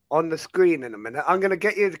picture on the screen in a minute. I'm gonna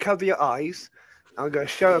get you to cover your eyes. I'm going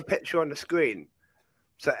to show a picture on the screen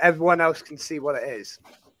so everyone else can see what it is.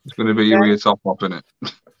 It's going to be your top up, isn't it?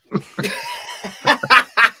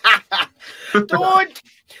 Don't!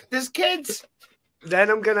 There's kids! Then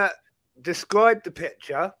I'm going to describe the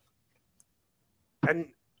picture, and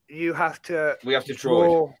you have to... We have to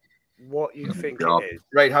draw it. What you think God. it is.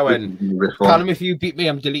 Right, Howard. Callum, if you beat me,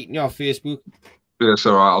 I'm deleting you off Facebook. Yeah, it's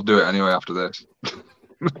all right. I'll do it anyway after this.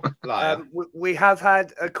 We have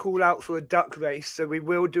had a call out for a duck race, so we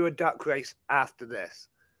will do a duck race after this.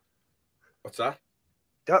 What's that?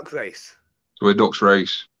 Duck race. So we're ducks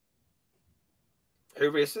race.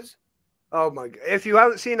 Who races? Oh my God. If you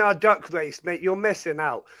haven't seen our duck race, mate, you're missing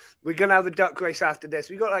out. We're going to have a duck race after this.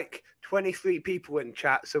 We've got like 23 people in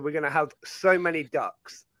chat, so we're going to have so many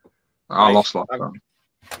ducks. I lost last time.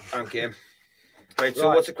 Thank you. Right, so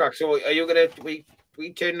what's the crack? So are you going to...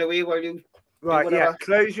 We turn away while you... Right, yeah.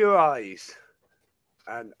 Close your eyes.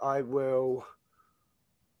 And I will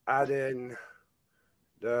add in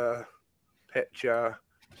the picture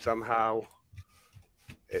somehow.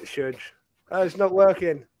 It should... Oh, it's not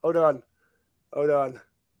working. Hold on. Ooh,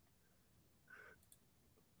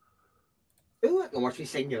 I can watch me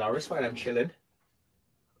Singularis while I'm chilling.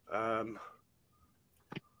 Oh,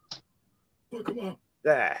 come on.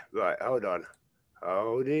 There. Right, hold on.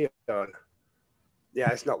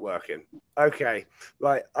 Yeah, it's not working. Okay.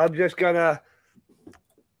 Right, I'm just going to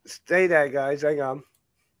stay there, guys. Hang on.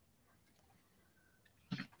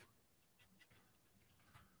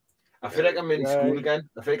 I feel like I'm in school again.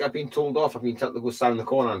 I feel like I've been told off. I've been told to go stand in the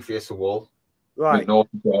corner and face the wall. Right. So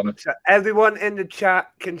everyone in the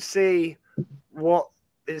chat can see what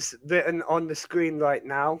is written on the screen right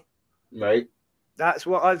now. Right. That's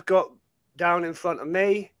what I've got down in front of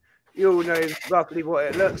me. You all know roughly what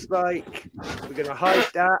it looks like. We're going to hide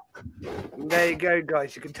that. And there you go,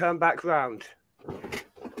 guys. You can turn back round.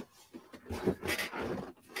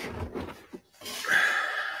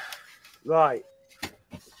 Right.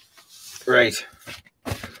 Right.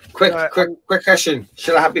 Quick question.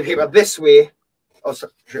 Should I have the paper this way? Or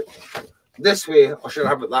this way, or should I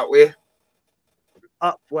have it that way?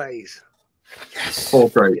 Up ways. Yes. Oh,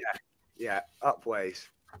 great. Yeah, up ways.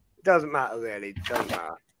 Doesn't matter, really. Doesn't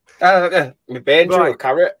matter. My Ben drew a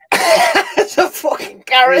carrot. It's a fucking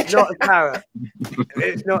carrot. It's not a carrot.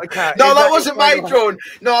 It's not a carrot. No, that wasn't my drone.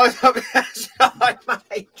 No, that's not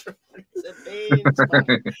my drone. It's a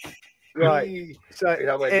bean. Right. So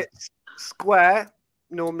it's square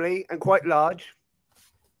normally and quite large.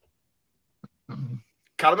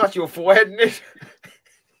 Callum, that's your forehead, isn't it?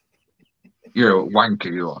 You're a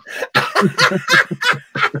wanker, you are.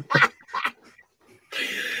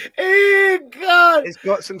 Oh, God. It's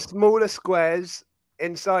got some smaller squares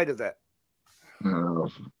inside of it. Oh,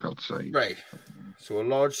 for God's sake. Right. So a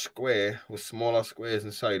large square with smaller squares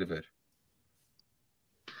inside of it.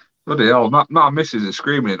 Bloody hell. My missus is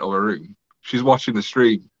screaming in the other room. She's watching the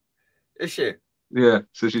stream. Is she? Yeah.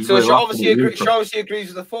 So she obviously agrees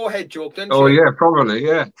with the forehead joke, doesn't she? Oh, yeah, probably,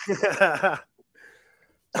 yeah.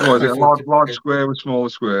 Oh, is it a large square with smaller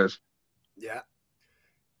squares? Yeah.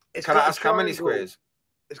 Can I ask how many squares?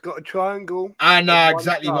 It's got a triangle. I know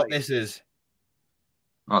exactly what this is.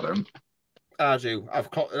 I don't. I do. I've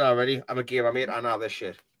clocked it already. I'm a gamer, mate. I know this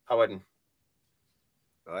shit. I wouldn't.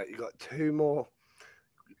 Right, you got two more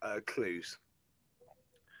clues.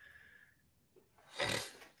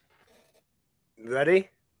 Ready?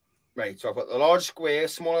 Right, so I've got the large square,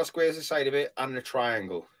 smaller squares inside of it, and the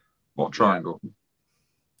triangle. What triangle? Yeah.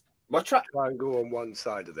 What triangle on one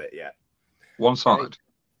side of it, yeah. One side?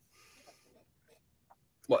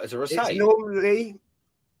 What, is there a side? It's normally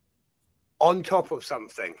on top of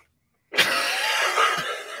something.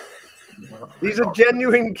 These are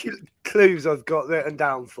genuine clues I've got written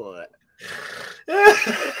down for it.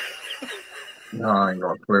 No, I ain't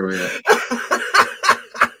got a clue yet.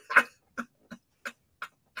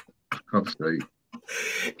 God's sake.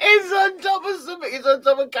 It's on top of something. It's on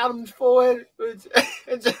top of Callum's forehead. It's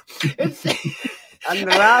and the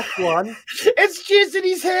last one. It's chasing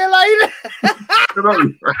his hairline.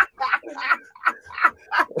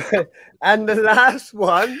 And the last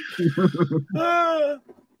one.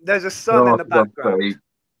 There's a sun in the background.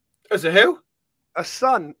 Is it who? A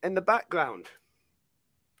sun in the background.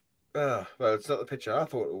 Well, it's not the picture I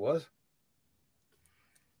thought it was.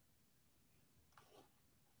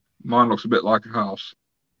 Mine looks a bit like a house.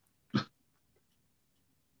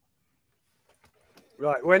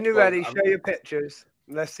 Right, when you're ready, show your pictures.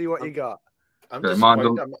 And let's see what you got. Okay,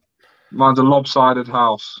 mine's a lopsided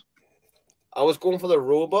house. I was going for the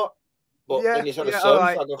robot, but when you said the sun,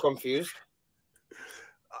 I got confused.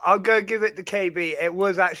 I'll go give it to KB. It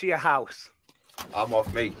was actually a house. I'm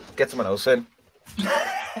off me. Get someone else in.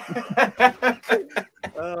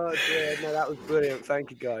 Oh dear, no, that was brilliant.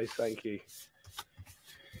 Thank you, guys. Thank you.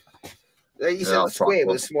 You said the square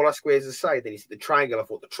with the smaller squares aside. Then you said the triangle. I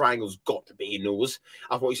thought the triangle's got to be your nose.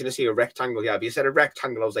 I thought you were going to see a rectangle. Yeah, but you said a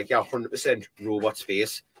rectangle. I was like, yeah, 100% robot's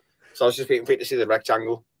face. So I was just waiting for you to see the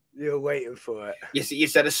rectangle. You're waiting for it. You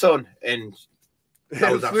said a sun, and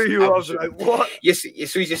I was like, what? Yes,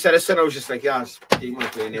 as soon as you said a sun, I was just like, yeah, he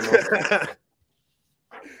might play anymore.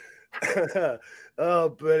 Oh,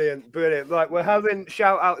 brilliant, brilliant. Right, we're having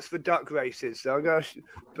shout outs for duck races. So I'm going to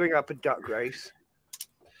bring up a duck race.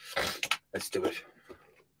 Let's do it.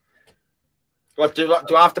 What do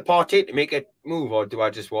I have to partake to make it move, or do I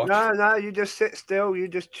just watch? No, you just sit still. You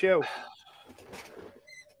just chill.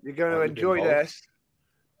 You're going to enjoy this.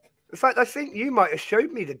 In fact, I think you might have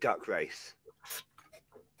showed me the duck race.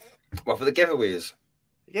 What, for the giveaways?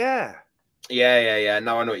 Yeah. Yeah.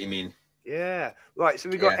 Now I know what you mean. Yeah. Right, so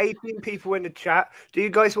we've got 18 people in the chat. Do you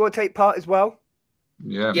guys want to take part as well?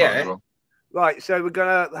 Yeah. Well. Right, so we're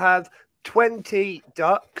going to have 20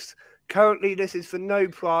 ducks. Currently, this is for no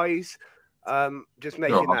prize. Just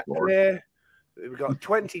making that clear. We've got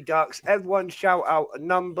 20 ducks. Everyone shout out a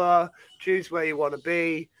number. Choose where you want to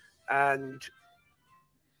be. And...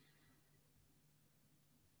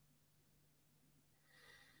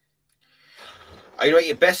 You know what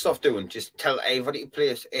you're best off doing? Just tell everybody to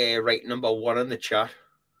place write number 1 in the chat.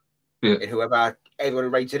 Yeah. And everybody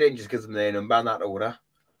writes it in, just gives them their number in that order.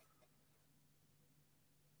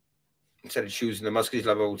 Instead of choosing the because you'll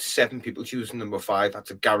have about 7 people choosing number 5.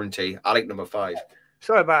 That's a guarantee. I like number 5.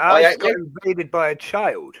 Sorry about that. I got invaded by a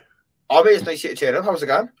child. Oh, mate, it's nice to turn up. How's it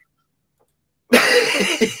going?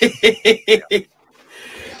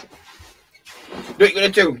 What you're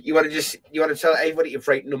gonna do? You want to tell everybody to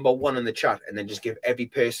write number 1 in the chat, and then just give every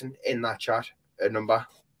person in that chat a number,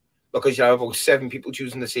 because you have about 7 people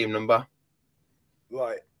choosing the same number.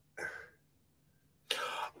 Right.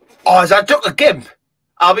 Oh, is that duck a gimp?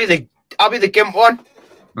 I'll be the gimp one.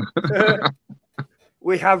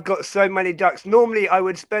 We have got so many ducks. Normally, I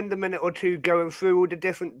would spend a minute or two going through all the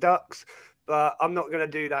different ducks, but I'm not going to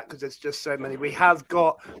do that because there's just so many. We have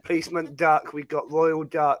got policeman duck, we've got royal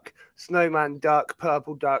duck, snowman duck,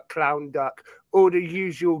 purple duck, clown duck. All the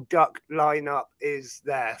usual duck lineup is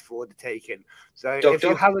there for the taking. So if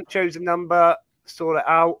you haven't chosen a number, sort it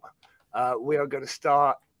out. We are going to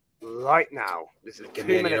start right now. This is a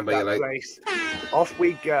 2-minute duck race. Off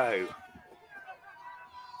we go.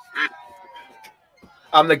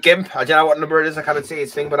 I'm the gimp. I don't know what number it is. I can't see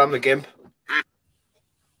his thing, but I'm the gimp.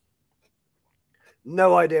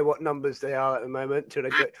 No idea what numbers they are at the moment.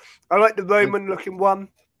 I like the Roman-looking one.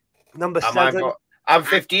 Number 7. I'm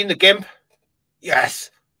 15, the gimp.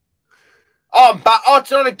 Yes. Oh,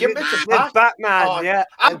 it's not a gimp. It's a bat. Batman, oh, yeah.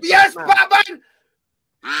 Yes, Batman.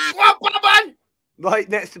 What, Batman? Right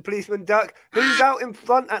next to policeman duck. Who's out in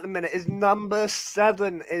front at the minute is number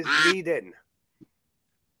 7 is leading.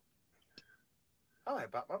 Oh,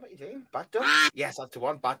 Batman, what are you doing? Bat duck? Yes, that's the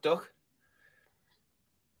one. Bat duck.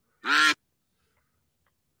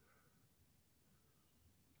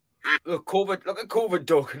 Look at COVID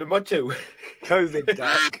duck, number 2. COVID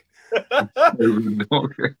duck.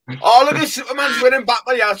 Oh, look at Superman's winning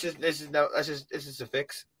Batman. Yeah, this is a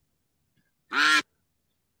fix.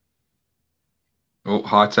 Oh,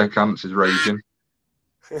 high tech ants is raging.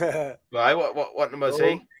 Right, what number is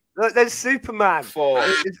he? Look, there's Superman. 4.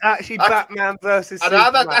 It's actually Batman versus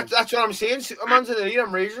Superman. That's what I'm saying. Superman's in the lead.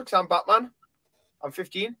 I'm raging because I'm Batman. I'm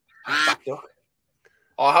 15. Bat duck.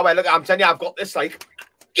 Oh, how I look! I'm telling you, I've got this. Like,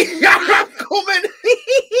 yeah, I'm coming.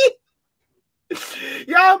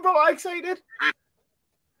 Yeah, I'm so excited.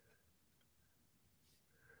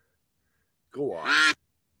 Go on.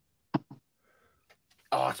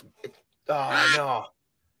 Oh, no.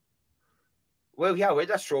 Well, yeah, where'd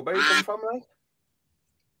that strawberry come from, right?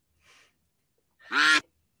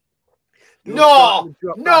 No!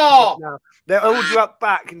 They're all dropped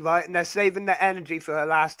back, right? And they're saving their energy for the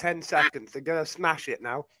last 10 seconds. They're going to smash it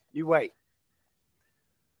now. You wait.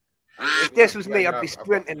 If this was me, I'd be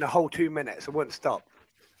sprinting the whole 2 minutes. I wouldn't stop.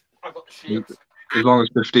 I've got the shakes. As long as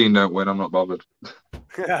 15 don't win, I'm not bothered.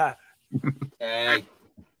 Hey.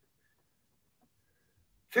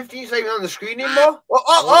 15's not even on the screen anymore.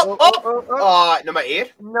 Oh, number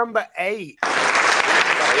 8. Number 8.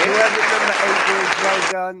 Whoever number 8 is,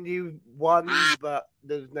 well done. You won, but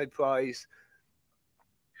there's no prize.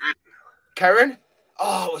 Karen?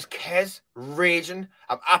 Oh, it was Kez raging.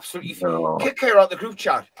 I'm absolutely kick her out the group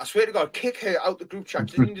chat. I swear to God, kick her out the group chat.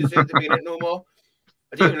 She doesn't deserve to be in it no more.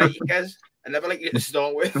 I didn't even like you, Kez. I never liked you to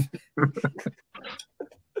start with.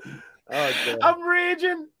 Oh, I'm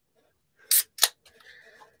raging.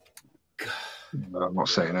 I'm not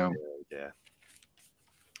saying no. Yeah.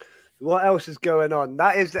 What else is going on?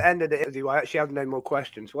 That is the end of the interview. I actually have no more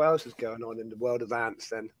questions. What else is going on in the world of ants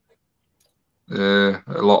then? A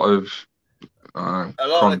lot of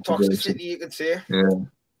toxicity, you could say. Yeah.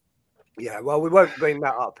 Yeah, well, we won't bring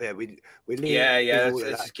that up here. We leave.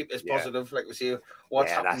 Let's just keep this positive. Like we say,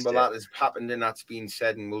 what's happened with that has happened, and that's been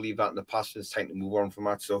said, and we'll leave that in the past. It's time to move on from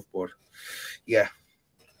that stuff. But yeah,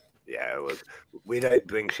 we don't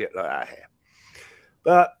bring shit like that here.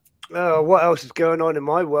 But what else is going on in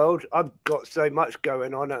my world? I've got so much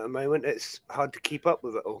going on at the moment. It's hard to keep up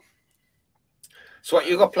with it all. So what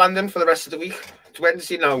you got planned in for the rest of the week? It's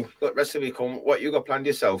Wednesday now. Got the rest of the week on. What you got planned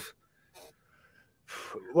yourself?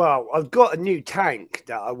 Well, I've got a new tank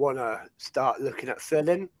that I want to start looking at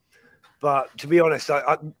filling. But to be honest,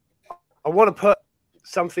 I want to put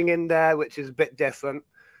something in there which is a bit different.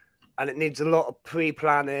 And it needs a lot of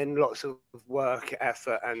pre-planning, lots of work,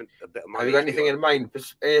 effort, and a bit of money. Have you got anything in mind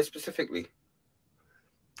specifically?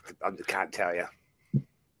 I can't tell you.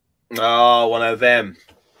 Oh, one of them.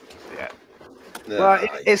 Yeah. Well,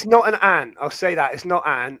 it's not an ant. I'll say that. It's not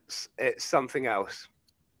ants. It's something else.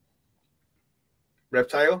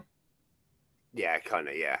 Reptile? Yeah, kind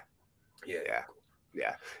of, yeah.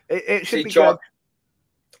 Yeah. It should be good.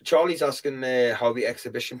 Charlie's asking how the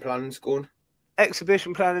exhibition plan's going.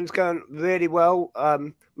 Exhibition planning's going really well.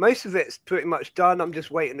 Most of it's pretty much done. I'm just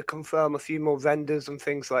waiting to confirm a few more vendors and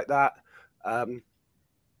things like that.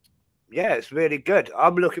 Yeah, it's really good.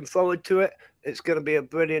 I'm looking forward to it. It's going to be a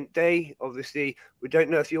brilliant day. Obviously, we don't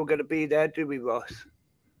know if you're going to be there, do we, Ross?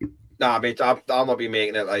 Nah, mate, I'll not be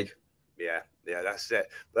making it. Like, yeah, that's it.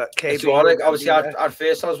 But KB, so obviously, at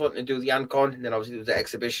first I was wanting to do the AntCon, and then obviously do the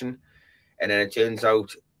exhibition, and then it turns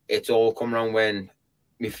out it's all come around when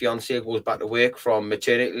my fiance goes back to work from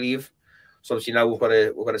maternity leave. So obviously now we've got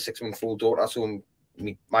a 6-month-old daughter, so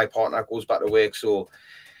my partner goes back to work. So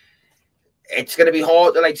it's going to be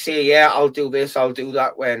hard to say, yeah, I'll do this, I'll do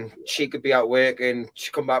that, when she could be at work and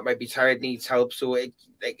she come back, might be tired, needs help. So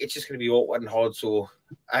it's just going to be awkward and hard. So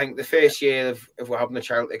I think the first year if we're having a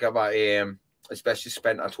child together, it's best just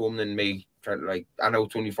spent at home than me trying to I know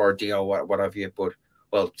it's only for a day or whatever, but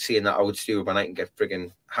well, seeing that I would still overnight and get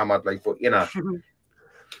frigging hammered, but you know.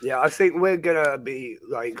 Yeah, I think we're gonna be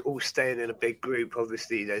all staying in a big group.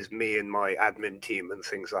 Obviously, there's me and my admin team and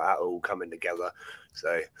things like that all coming together.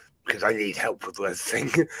 So, because I need help with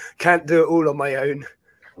everything, can't do it all on my own.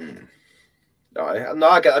 No,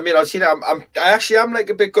 I get. I mean, I've seen it. I actually am a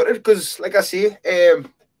bit gutted because, like I say,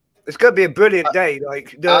 it's gonna be a brilliant day.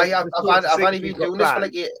 I've only been doing this for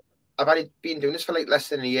I've only been doing this for less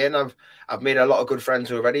than a year, and I've made a lot of good friends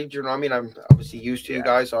already. Do you know what I mean? I'm obviously used to you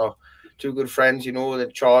guys are two good friends,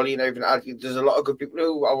 that Charlie and everything. There's a lot of good people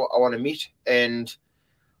who I want to meet, and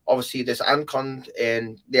obviously this AntCon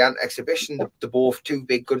and the Ant exhibition, they're both two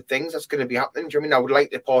big good things that's going to be happening. Do you know what I mean? I would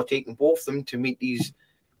like to partake in both of them to meet these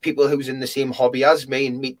people who's in the same hobby as me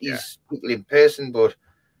and meet these people in person. But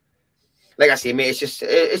like I say, mate,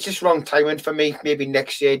 it's just wrong timing for me. Maybe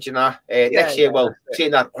next year, next year. Well,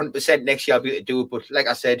 saying that 100% next year I'll be able to do it. But like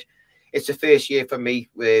I said, it's the first year for me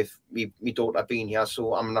with me daughter being here,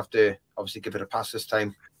 so I'm gonna have to obviously give it a pass this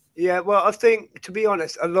time. Yeah, well, I think, to be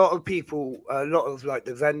honest, a lot of people, a lot of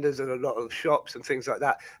the vendors and a lot of shops and things like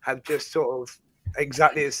that have just sort of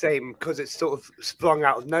exactly the same, because it's sort of sprung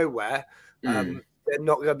out of nowhere. They're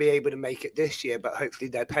not going to be able to make it this year, but hopefully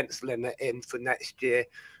they're penciling it in for next year,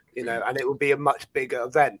 and it will be a much bigger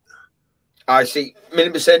event. I see.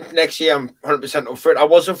 1,000,000% next year. I'm 100% up for it. I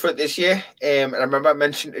was up for it this year, and I remember I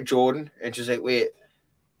mentioned to Jordan, and she's like, "Wait,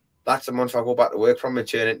 that's the month I go back to work from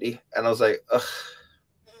maternity," and I was like, "Ugh,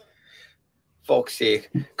 fuck's sake!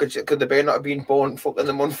 Could the baby not have been born fucking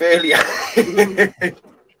the month earlier?"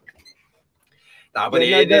 Nah, but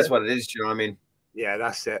it is what it is. Do you know what I mean? Yeah,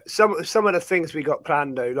 that's it. Some of the things we got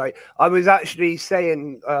planned though, I was actually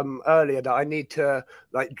saying earlier that I need to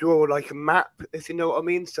draw a map, if you know what I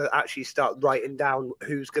mean, so actually start writing down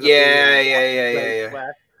who's gonna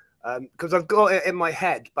because I've got it in my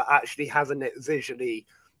head, but actually having it visually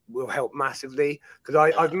will help massively, because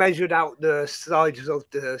I've measured out the sizes of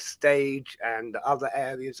the stage and the other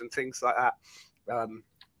areas and things like that.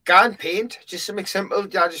 Go and paint, just something simple,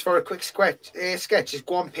 just for a quick sketch. Just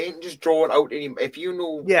go on paint and just draw it out. If you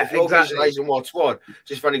know, if you're visualizing what's what,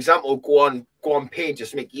 just for an example, go on paint,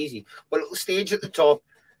 just make it easy. But a little stage at the top,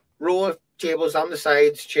 row of tables on the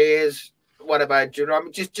sides, chairs, whatever. Do you know what I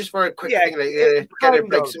mean? Just for a quick thing,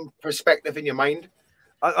 get some perspective in your mind.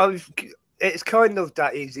 It's kind of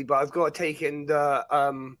that easy, but I've got to take in the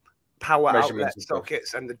power outlet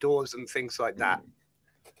sockets and the doors and things like that.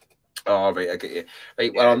 Oh, right, I get you.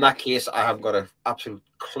 Right, well, in that case, I haven't got an absolute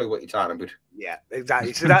clue what you're talking about. Yeah,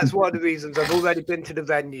 exactly. So that's one of the reasons I've already been to the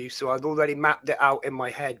venue. So I've already mapped it out in my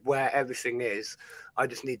head where everything is. I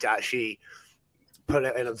just need to actually put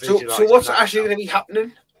it in a visual. So what's actually going to be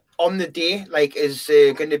happening on the day? Like, is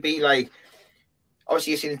going to be like,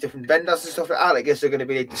 obviously you're seeing different vendors and stuff like that. I guess they're going to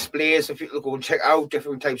be like displays for people to go and check out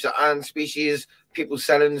different types of ant species, people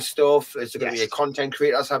selling stuff. Is there going to be like content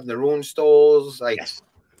creators having their own stores? Like,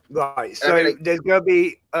 right. So there's going to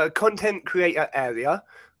be a content creator area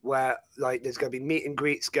where like there's going to be meet and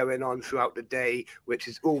greets going on throughout the day, which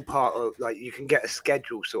is all part of like you can get a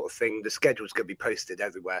schedule sort of thing. The schedule's going to be posted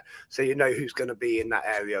everywhere, so you know who's going to be in that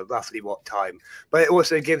area, roughly what time. But it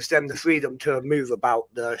also gives them the freedom to move about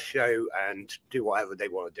the show and do whatever they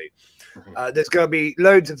want to do. There's going to be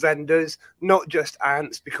loads of vendors, not just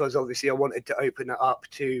ants, because obviously I wanted to open it up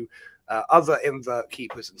to other invert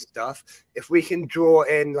keepers and stuff. If we can draw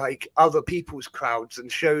in like other people's crowds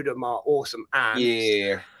and show them our awesome ants,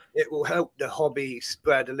 it will help the hobby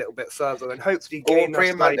spread a little bit further and hopefully gain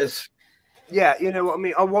us, like, yeah, you know what I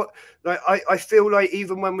mean. I feel like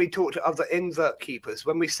even when we talk to other invert keepers,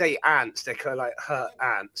 when we say ants, they're kind of like hurt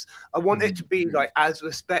ants. I want it to be like as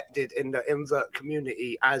respected in the invert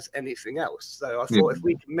community as anything else. So I thought if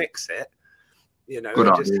we can mix it, you know,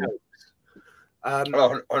 it just helps.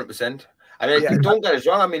 100%. I mean, don't get us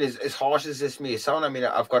wrong. I mean, as harsh as this may sound, I mean,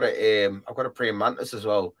 I've got a praying mantis as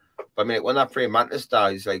well. But I mean, when that praying mantis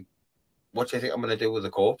dies, like, what do you think I'm going to do with the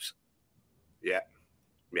corpse? Yeah.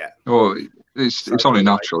 Well, it's only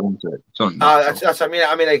natural, isn't it? It's only natural. That's I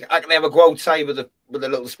mean, like, I can never go outside with a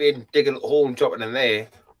little spade and dig a little hole and drop it in there.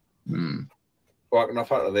 Walking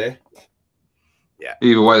off out of there. Yeah.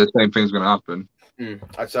 Either way, the same thing's going to happen.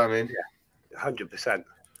 That's what I mean. Yeah, 100%.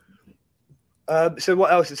 So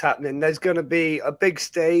what else is happening? There's going to be a big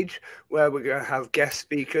stage where we're going to have guest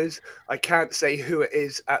speakers. I can't say who it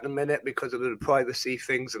is at the minute because of the privacy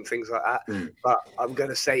things and things like that. But I'm going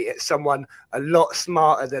to say it's someone a lot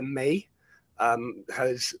smarter than me.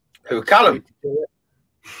 Who, Callum?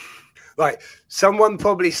 Right, someone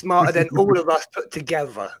probably smarter than all of us put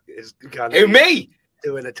together is going to Who, me?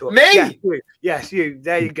 Doing a talk. Me? Yes, you.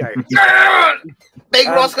 There you go. Big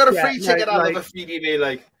Ross got a free ticket out of a FDB,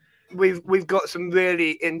 like. We've got some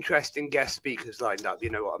really interesting guest speakers lined up, you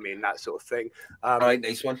know what I mean, that sort of thing. All right,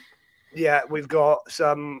 nice one. Yeah, we've got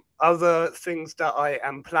some other things that I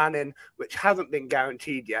am planning which haven't been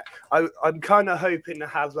guaranteed yet. I'm kind of hoping to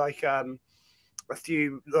have like a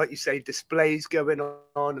few, like you say, displays going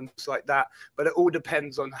on and stuff like that, but it all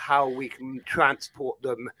depends on how we can transport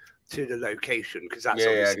them to the location, because that's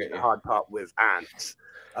obviously the hard part with ants.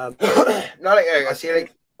 No, like I see,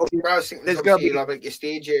 like I was thinking there's going to be like your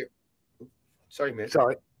stage here. Sorry, mate.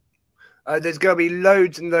 Sorry. There's going to be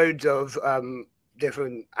loads and loads of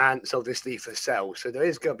different ants, obviously, for sale. So there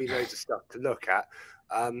is going to be loads of stuff to look at.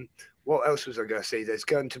 What else was I going to say? There's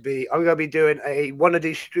going to be, I'm going to be doing one of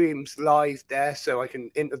these streams live there, so I can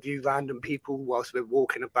interview random people whilst we're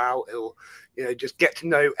walking about, or just get to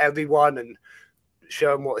know everyone and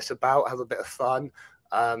show them what it's about, have a bit of fun.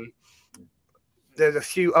 There's a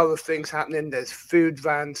few other things happening. There's food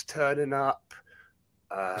vans turning up.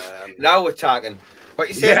 Now we're talking. What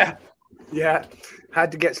you saying? Yeah.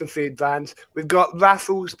 Had to get some food vans. We've got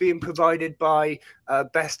raffles being provided by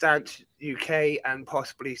Best Ants UK and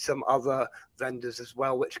possibly some other vendors as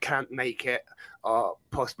well, which can't make it, are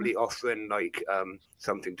possibly offering like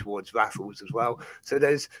something towards raffles as well. So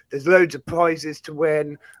there's loads of prizes to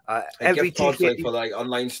win. Every ticket, like, for like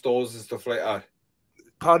online stores and stuff like that.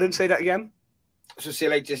 Pardon? Say that again. So say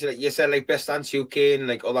like just like you said, like Best Ants UK and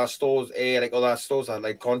like other stores, like other stores that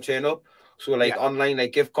like can't turn up. So like online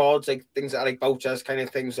like gift cards, like things that are like vouchers kind of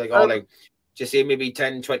things, like like just say maybe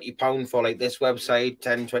 £10-20 for like this website,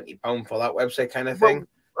 £10-20 for that website kind of thing.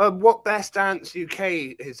 What Best Ants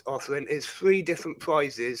UK is offering is 3 different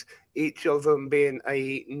prizes, each of them being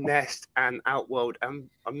a nest and outworld. And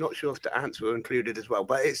I'm not sure if the ants were included as well,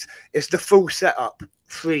 but it's the full setup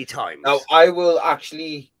 3 times. Now I will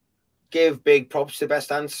actually give big props to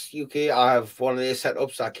Best Ants UK. I have one of their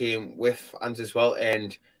setups that came with ants as well,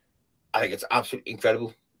 and I think it's absolutely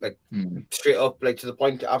incredible. Like straight up, like to the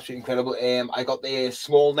point, absolutely incredible. I got the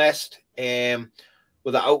small nest with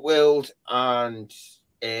the outworld and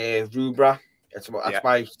rubra. That's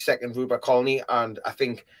my second rubra colony, and I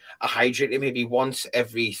think I hydrate it maybe once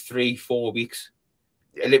every 3-4 weeks.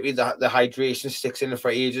 Literally, the hydration sticks in it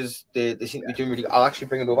for ages. They seem to be doing really. I'll actually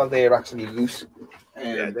bring it over. They're actually loose.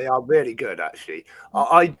 Yeah, they are really good, actually.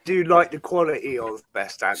 I do like the quality of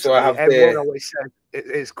Best Ants. So everyone always says it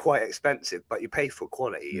is quite expensive, but you pay for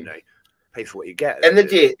quality, you know, pay for what you get. And the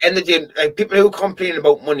day, like people who complain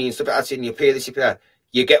about money and stuff like that, saying you pay this, you pay that.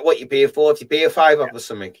 you get what you pay for. If you pay a £5 for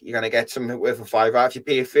something, you're gonna get something worth a £5. If you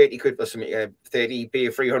pay 30 quid for something, you get 30. You pay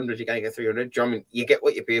 300, you're gonna get 300. Do you know what I mean? You get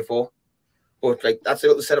what you pay for. But like that's a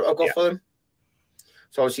little setup I've got for them.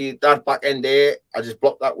 So obviously that back end there, I just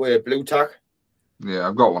blocked that with blue tack. Yeah,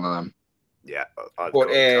 I've got one of them. Yeah,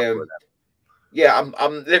 yeah,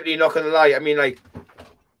 I'm literally not gonna lie. I mean, like,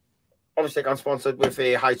 obviously, I'm sponsored with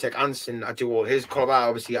a High-Tech Ants, and I do all his collab,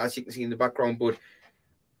 obviously, as you can see in the background. But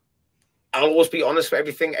I'll always be honest for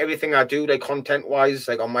everything I do, like content wise,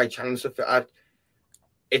 like on my channel stuff.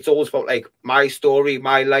 It's always about like my story,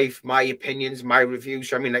 my life, my opinions, my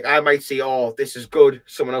reviews. I mean, like I might say, "Oh, this is good."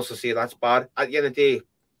 Someone else will say that's bad. At the end of the day,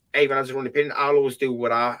 everyone has their own opinion. I'll always do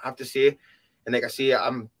what I have to say, and like I say,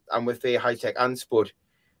 I'm with the High-Tech Ants, but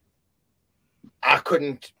I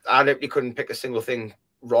literally couldn't pick a single thing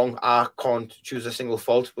wrong. I can't choose a single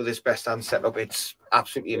fault with this best ant setup. It's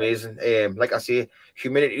absolutely amazing. Like I say,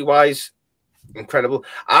 humidity wise, incredible.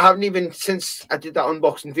 I haven't even, since I did that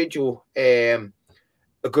unboxing video a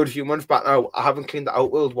good few months back now, I haven't cleaned the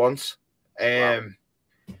outworld once. Wow.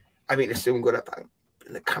 I mean, it's doing good at that.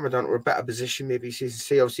 In the camera down to a better position, maybe so you can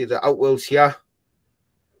see obviously the outworlds here,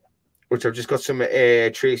 which I've just got some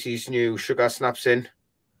Tracy's new sugar snaps in.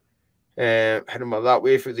 Heading that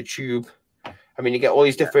way through the tube. I mean, you get all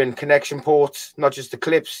these different connection ports, not just the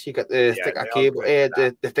clips. You got the thicker cable,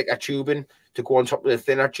 the thicker tubing to go on top of the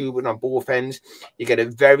thinner tubing on both ends. You get a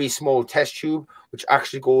very small test tube, which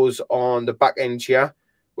actually goes on the back end here,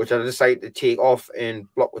 which I decided to take off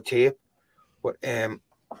and block with tape. But if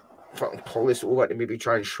I can pull this over to maybe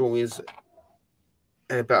try and show you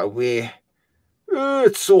in a better way.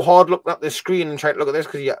 It's so hard looking at the screen and trying to look at this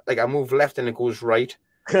because like I move left and it goes right.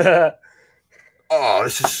 Oh,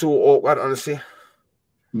 this is so awkward, honestly.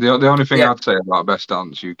 The only thing I'd say about Best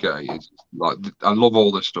Ants UK is like I love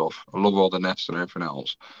all this stuff. I love all the nests and everything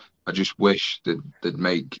else. I just wish they'd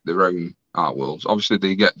make their own art worlds. Obviously,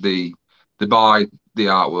 they buy the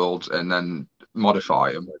art worlds and then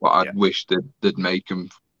modify them. But I'd wish they'd make them,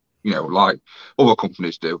 you know, like other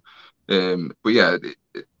companies do. But yeah,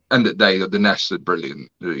 end of the day, the nests are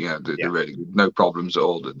brilliant. You know, they're really good. No problems at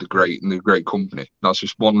all. They're great, and they're a great company. That's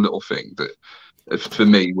just one little thing that, for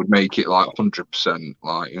me, would make it like 100%.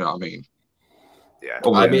 Like, you know what I mean? Yeah.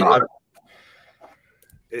 I mean,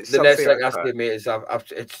 the nest, like I said, mate, is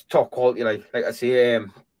it's top quality. Like I say,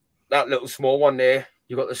 that little small one there,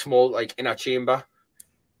 you got the small like inner chamber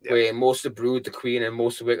where most of the brood, the queen, and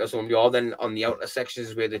most of the workers only are. Then on the outer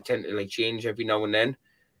sections where they tend to like change every now and then,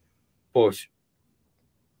 but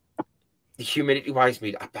the humidity wise,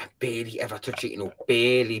 mate, I barely ever touch it, you know,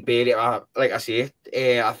 barely. Like I say,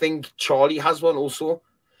 I think Charlie has one also,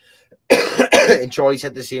 and Charlie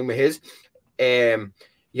said the same with his.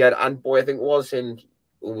 Yeah, Ant Boy, I think it was, and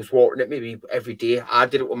I was watering it maybe every day. I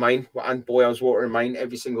did it with mine. With Ant Boy, I was watering mine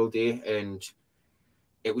every single day, and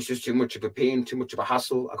it was just too much of a pain, too much of a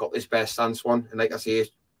hassle. I got this Best Ants one, and like I say,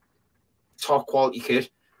 top quality kit.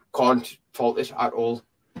 Can't fault it at all.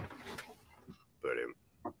 Brilliant.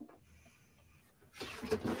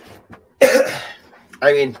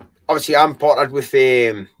 I mean, obviously, I'm partnered with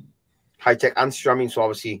High-Tech Ants. I mean, so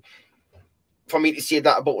obviously, for me to say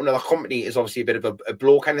that about another company is obviously a bit of a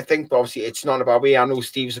blow kind of thing. But obviously, it's not about me. I know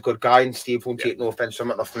Steve's a good guy, and Steve won't take no offense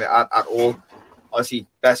from it, nothing at all. Honestly,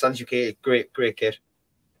 Best Ants UK, great kid.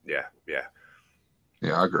 Yeah,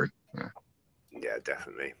 I agree. Yeah,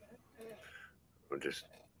 definitely. I'll just.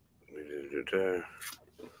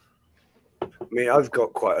 I mean, I've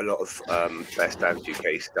got quite a lot of Best Ants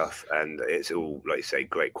UK stuff, and it's all, like you say,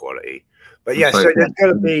 great quality. But yeah, so there's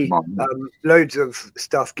going to be loads of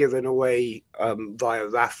stuff given away via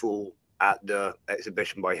raffle at the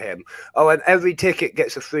exhibition by him. Oh, and every ticket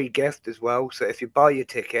gets a free gift as well. So if you buy your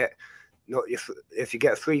ticket, if you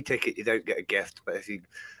get a free ticket, you don't get a gift. But if you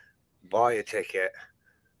buy a ticket,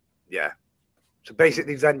 yeah. So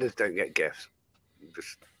basically, vendors don't get gifts.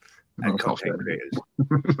 And content creators.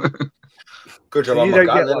 Good job. So you don't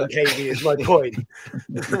get one, KB, is my point.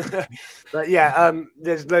 But yeah,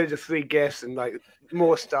 there's loads of free gifts and like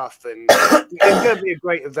more stuff, and it's going to be a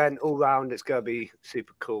great event all round. It's going to be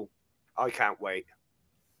super cool. I can't wait.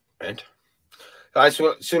 And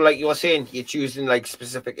so like you were saying, you're choosing like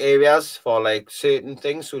specific areas for like certain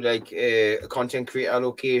things. So like a content creator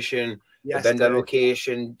location, a vendor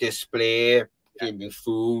location, display, maybe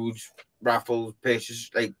food, raffle places.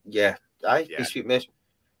 Like be sweet, mate.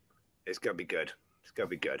 It's gonna be good. It's gonna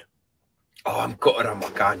be good. Oh, I'm gutted on my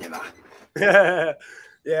gun, you know.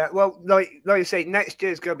 Yeah, well, like you say, next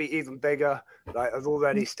year's gonna be even bigger. Like I've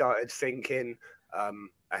already started thinking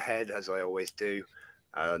ahead, as I always do,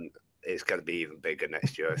 and it's gonna be even bigger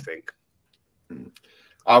next year, I think.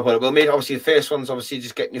 Oh, well, mate, obviously the first one's obviously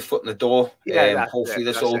just getting your foot in the door. Yeah, hopefully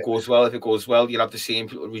this all goes well. If it goes well, you'll have the same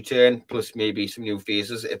people return, plus maybe some new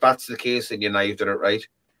faces. If that's the case, then you know you've done it right.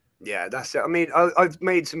 Yeah, that's it. I mean, I've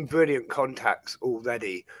made some brilliant contacts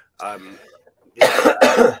already.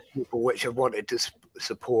 People which have wanted to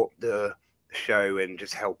support the show and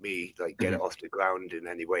just help me like get it off the ground in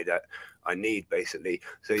any way that I need, basically.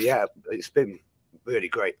 So yeah, it's been really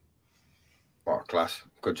great. Oh, class.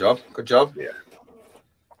 Good job. Good job. Yeah.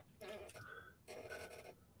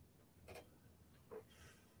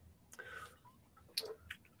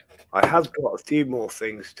 I have got a few more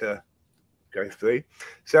things to go through.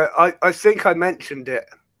 So I think I mentioned it.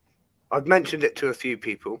 I've mentioned it to a few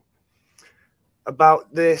people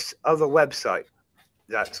about this other website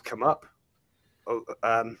that's come up.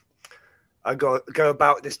 I got to go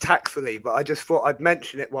about this tactfully, but I just thought I'd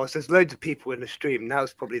mention it whilst there's loads of people in the stream.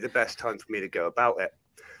 Now's probably the best time for me to go about it.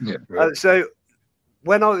 Yeah. Right. So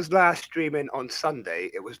when I was last streaming on Sunday,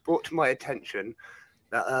 it was brought to my attention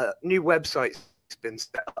that a new website's been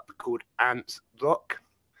set up called Ants Rock.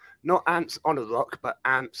 Not Ants on a Rock, but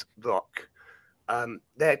Ants Rock.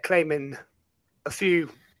 They're claiming a few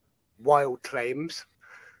wild claims,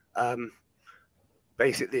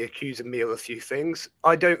 basically accusing me of a few things.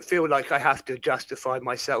 I don't feel like I have to justify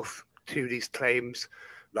myself to these claims.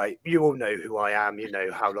 Like, you all know who I am, you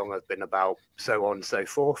know how long I've been about, so on and so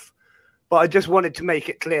forth. But I just wanted to make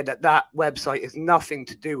it clear that that website is nothing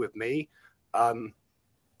to do with me.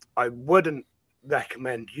 I wouldn't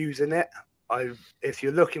recommend using it. If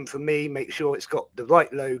you're looking for me, make sure it's got the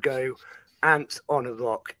right logo, Ants on a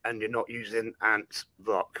Rock, and you're not using Ants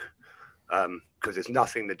Rock, because it's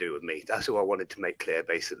nothing to do with me. That's all I wanted to make clear,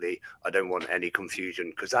 basically. I don't want any confusion,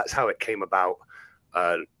 because that's how it came about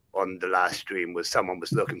on the last stream, was someone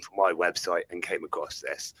was looking for my website and came across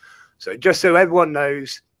this. So just so everyone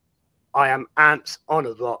knows, I am Ants on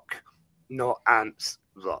a Rock, not Ants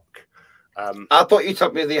Rock. I thought you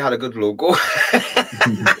told me they had a good logo.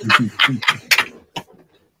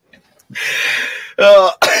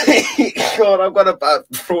 Oh, God, I've got a bad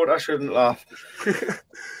throat. I shouldn't laugh.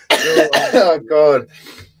 Oh, God.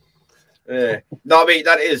 Yeah. No, I mean,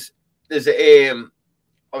 that is, there's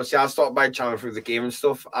obviously I started my channel through the game and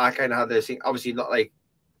stuff. I kind of had the same, obviously not like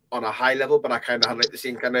on a high level, but I kind of had like the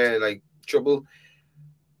same kind of like trouble.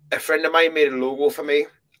 A friend of mine made a logo for me.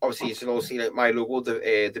 Obviously, you can all see like my logo,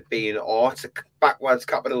 the B and R. It's a backwards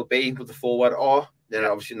capital B with the forward R. Then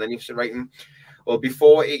obviously, and then you have to write them. Well,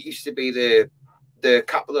 before it used to be the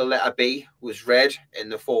capital letter B was red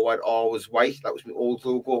and the forward R was white. That was my old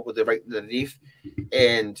logo with the writing underneath.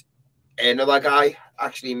 And another guy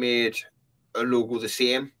actually made a logo the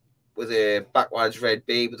same with a backwards red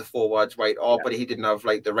B with the forwards white R, but he didn't have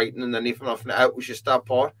like the writing underneath and nothing out. It was just that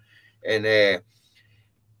part. And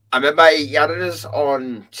I remember he added us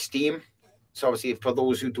on Steam. So obviously, for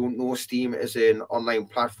those who don't know, Steam is an online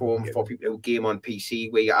platform for people who game on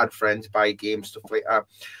PC where you add friends, buy games, stuff like that.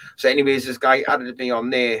 So anyways, this guy added me on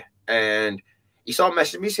there and he started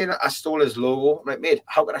messaging me saying I stole his logo. I'm like, mate,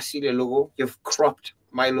 how can I steal your logo? You've cropped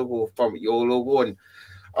my logo from your logo. And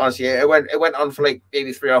honestly, it went on for like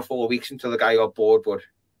maybe 3 or 4 weeks until the guy got bored, but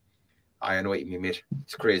I know what you mean, mate.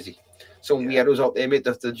 It's crazy. Some weirdos out there, mate,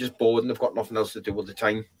 they're just bored and they've got nothing else to do all the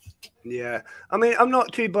time. Yeah, I mean, I'm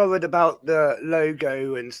not too bothered about the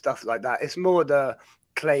logo and stuff like that. It's more the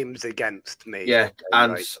claims against me. Yeah,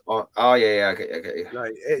 and like, oh yeah, I get you.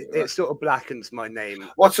 Like it sort of blackens my name.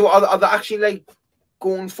 What, so are they actually like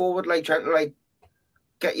going forward, like trying to like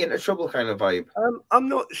get you into trouble kind of vibe? I'm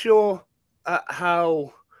not sure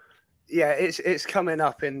how. Yeah, it's coming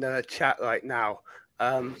up in the chat right now.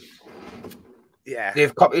 Yeah,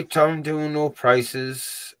 they've copied Tom doing no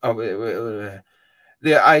prices. Oh, wait.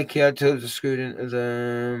 The IKEA tools are screwed into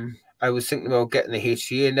them. I was thinking about getting the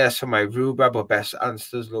HCA in there for my Rhubarb, but best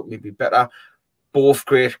answers look maybe better. Both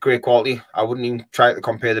great quality. I wouldn't even try to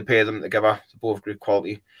compare the pair of them together. They're both great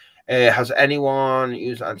quality. Has anyone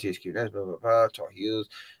used anti-SQS? Blah, blah, blah. Talk use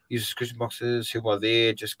subscription boxes. Who are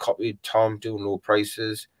they? Just copied Tom doing low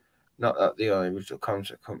prices. Not that the original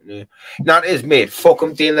concept company. That is, mate. Fuck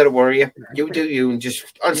them. They ain't let it worry you. You do you, and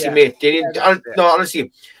just honestly, mate. They didn't. No,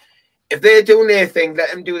 honestly. If they're doing their thing,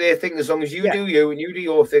 let them do their thing. As long as you do you and you do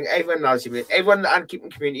your thing, everyone knows you, mate. Everyone at Keeping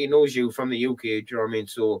Community knows you from the UK. Do you know what I mean?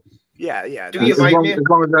 So yeah. Do you as long as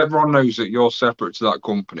everyone knows that you're separate to that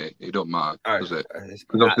company, it don't matter, does it?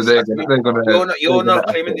 You're not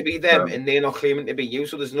claiming to be them, and they're not claiming to be you.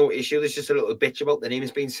 So there's no issue. There's just a little bitch about the name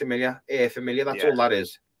is being familiar. Familiar. That's all that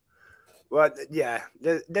is. Well, yeah.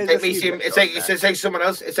 It's like someone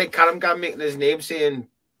else. It's like Callum Gann making his name saying,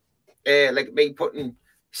 like me putting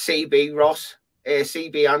CB Ross,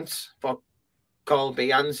 CB Ants for Carl B.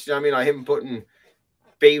 Hans. You know what I mean? Like him putting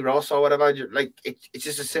B. Ross or whatever. Like it's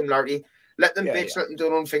just a similarity. Let them bitch, let them do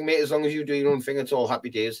their own thing, mate. As long as you do your own thing, it's all happy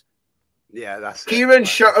days. Yeah, that's Kieran,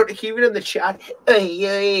 shout out to Kieran in the chat.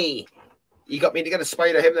 Hey. You got me to get a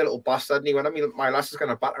spider, him, the little bastard. And he went, I mean, my lass is going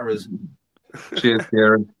to batter us. Cheers,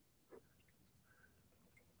 Kieran.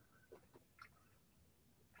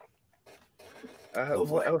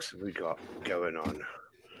 What else have we got going on?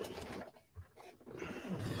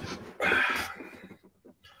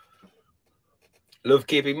 Love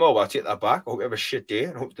KB Moore. I'll take that back. I hope you have a shit day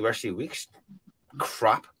and hope the rest of your week's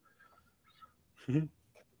crap.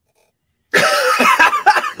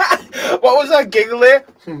 What was that giggle there?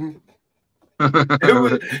 who did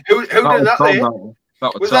that there?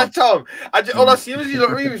 Was that Tom? All I see was you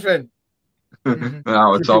look at me, my friend. That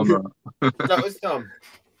was Tom. That was Tom.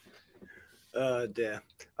 Oh dear.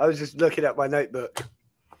 I was just looking at my notebook.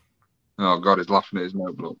 Oh God, he's laughing at his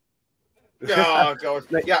notebook. Oh God.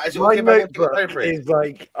 Yeah, it's my okay, notebook is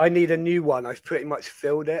like, I need a new one. I've pretty much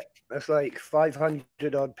filled it. That's like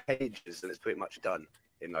 500 odd pages, and it's pretty much done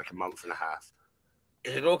in like a month and a half.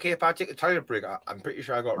 Is it okay if I take a toilet break? I'm pretty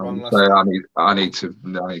sure I got it wrong last time. I need to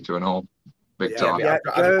know big time. Yeah,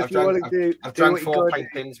 I've drank 4 pint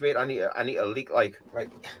thins, mate. I need a leak, like, right.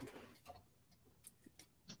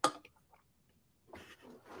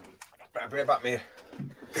 Bring it back, mate.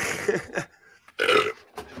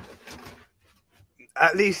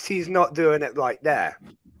 At least he's not doing it right there.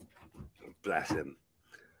 Bless him.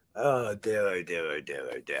 Oh dear, oh dear, oh dear,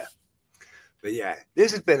 oh dear. But yeah,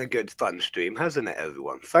 this has been a good fun stream, hasn't it,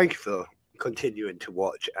 everyone? Thank you for continuing to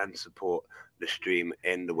watch and support the stream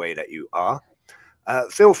in the way that you are.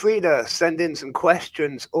 Feel free to send in some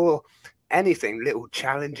questions or anything, little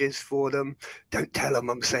challenges for them. Don't tell them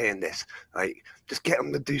I'm saying this. Like, just get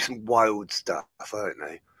them to do some wild stuff. I don't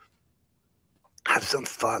know. Have some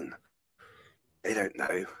fun. They don't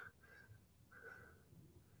know.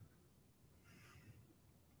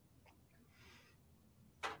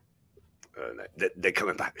 Oh, no. They're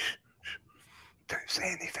coming back. Shh, shh. Don't say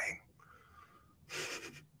anything.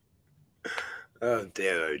 Oh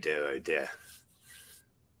dear, oh dear, oh dear.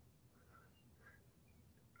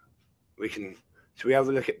 Should we have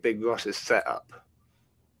a look at Big Ross's setup?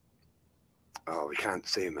 Oh, we can't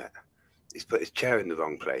zoom it. He's put his chair in the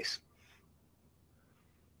wrong place.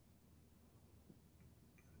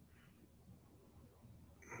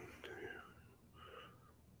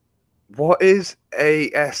 What is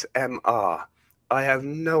ASMR? I have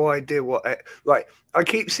no idea what. Like, I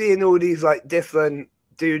keep seeing all these like different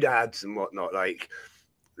doodads and whatnot, like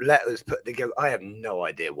letters put together. I have no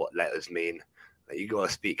idea what letters mean. Like, you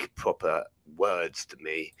gotta speak proper words to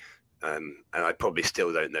me, and I probably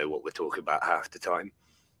still don't know what we're talking about half the time.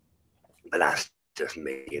 But that's just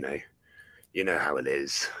me, you know. You know how it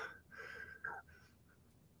is.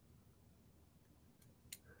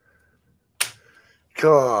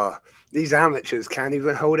 God, these amateurs can't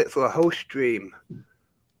even hold it for a whole stream.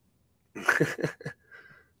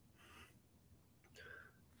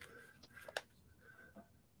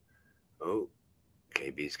 Oh,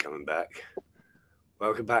 KB's coming back.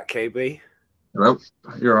 Welcome back, KB. Hello,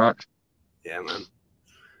 you're right. Yeah, man.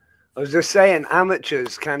 I was just saying,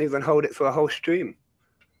 amateurs can't even hold it for a whole stream.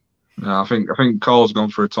 No, I think Carl's gone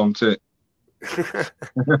for a Tom tit.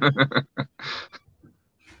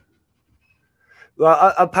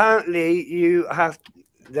 Well, apparently you have.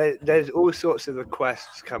 There's all sorts of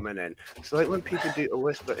requests coming in. It's like when people do a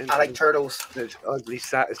whisper. I like turtles. It's oddly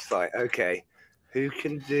satisfied. Okay, who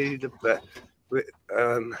can do the best?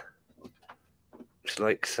 It's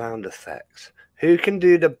like sound effects. Who can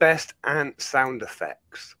do the best ant sound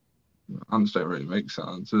effects? Ants don't really make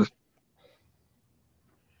sounds.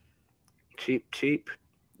 Cheap.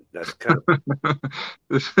 That's kind of...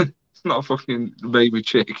 It's not a fucking baby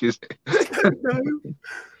chick, is it? No.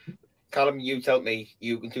 Callum, you tell me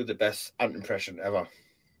you can do the best ant impression ever.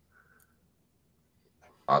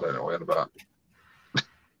 I don't know what you're about.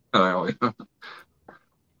 I don't know.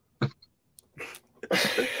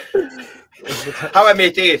 How I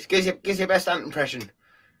made Dave? Gives your best ant impression.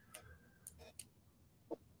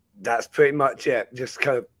 That's pretty much it. Just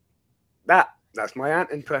kind of that's my ant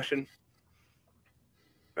impression.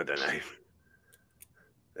 I don't know.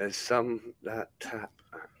 There's some that tap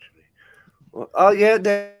actually. Oh yeah,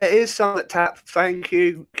 there is some that tap. Thank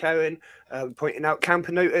you, Karen, pointing out.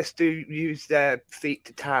 Campanotus do use their feet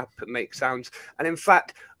to tap and make sounds, and in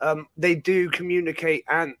fact, they do communicate.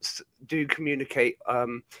 Ants do communicate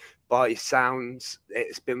by sounds.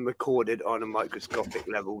 It's been recorded on a microscopic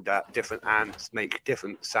level that different ants make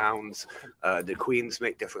different sounds. The queens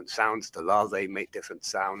make different sounds. The larvae make different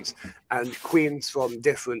sounds, and queens from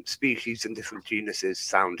different species and different genuses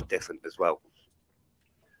sound different as well.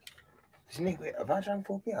 Isn't he? Wait, have I drank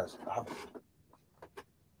 4 beers?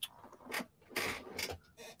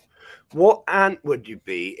 What ant would you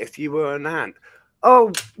be if you were an ant?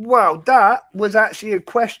 Oh, wow, that was actually a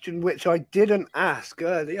question which I didn't ask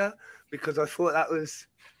earlier because I thought that was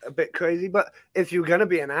a bit crazy. But if you're going to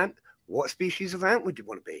be an ant, what species of ant would you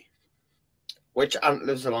want to be? Which ant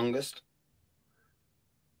lives the longest?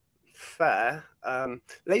 Fair.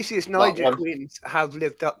 Lasius niger queens have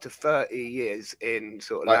lived up to 30 years in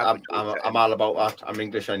sort of I'm all about that. I'm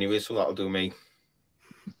English anyway, so that'll do me.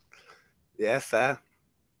 Yeah, fair.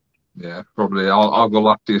 Yeah, probably. I'll go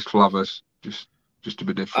Lacteus flavus, just to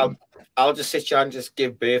be different. I'll just sit here and just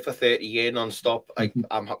give birth for 30 years non-stop.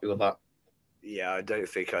 I'm happy with that. Yeah, I don't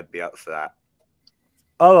think I'd be up for that.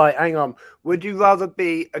 All right, hang on. Would you rather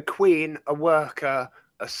be a queen, a worker,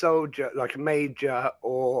 a soldier, like a major,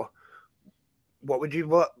 or what would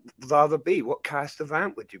you rather be? What caste of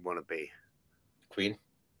ant would you want to be? Queen.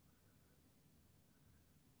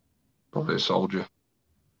 Probably a soldier.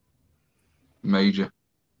 Major.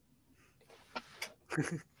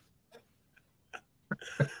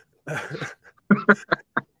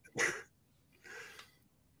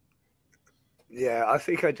 Yeah, I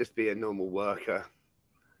think I'd just be a normal worker.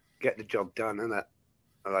 Get the job done, innit?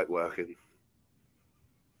 I like working.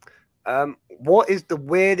 What is the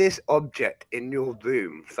weirdest object in your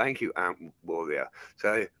room? Thank you, Ant Warrior.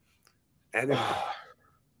 So,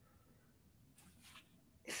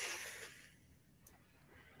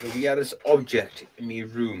 The weirdest object in my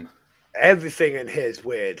room. Everything in here is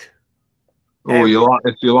weird. Oh, you like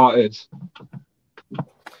it?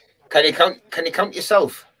 Can you count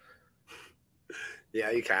yourself?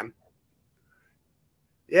 Yeah, you can.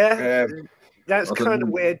 Yeah, that's kind of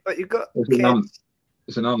weird, but you've got kids.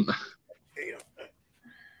 It's an ant.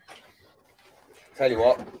 Tell you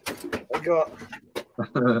what. I got.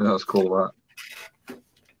 That's cool, that.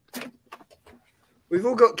 We've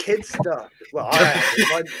all got kids stuff. Well,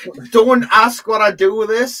 Don't ask what I do with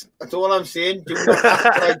this. That's all I'm saying. Do not ask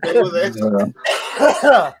what I do with this.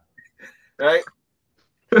 Right?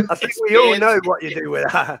 I think we all know what you do with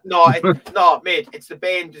that. No, mate, it's the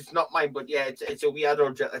band. It's not mine, but yeah, it's a weird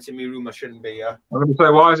object that's in my room. I shouldn't be. Yeah. I'm going to say,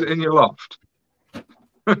 why is it in your loft?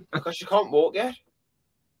 Because you can't walk yet.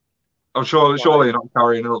 I'm sure. Surely you're not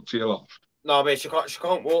carrying her up to your loft. No, mate, she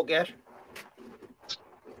can't walk yet.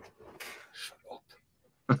 Shut up.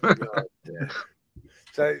 God, yeah.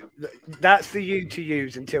 So that's for you to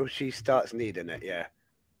use until she starts needing it. Yeah.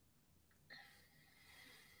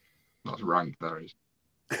 That's rank. There is.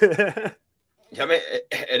 Yeah, mate,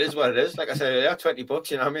 it is what it is. Like I said, yeah,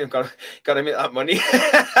 $20. You know what I mean? Got to make that money.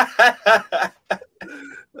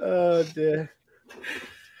 Oh dear.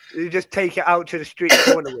 You just take it out to the street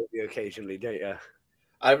corner with you occasionally, don't you?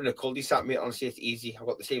 I live in a cul-de-sac, mate. Honestly, it's easy. I've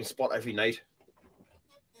got the same spot every night.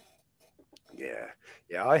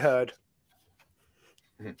 Yeah, I heard.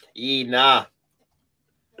 Nah.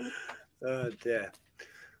 Oh dear.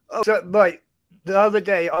 Oh, so right. The other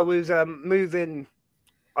day I was moving.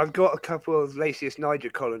 I've got a couple of Lasius niger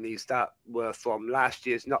colonies that were from last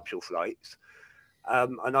year's nuptial flights,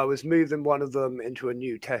 and I was moving one of them into a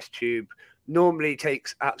new test tube. Normally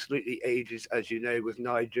takes absolutely ages, as you know, with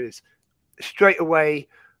nigers. Straight away,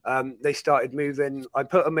 they started moving. I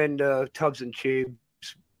put them in the tubs and tubes,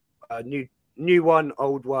 new one,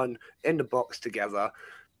 old one, in the box together.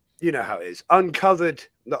 You know how it is. Uncovered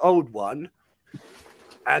the old one,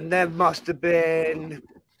 and there must have been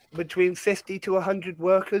between 50 to 100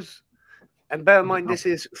 workers. And bear in mind, this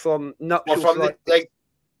is from nuptial flight.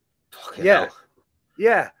 Yeah.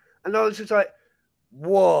 And I was just like,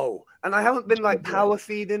 whoa. And I haven't been like power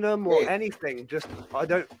feeding them or anything. Just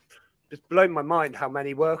blown my mind how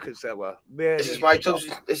many workers there were. Really. This is my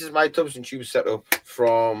tubs and tubes setup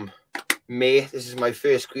from May. This is my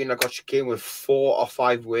first queen. She came with 4 or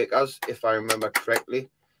 5 workers, if I remember correctly.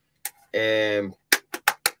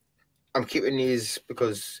 I'm keeping these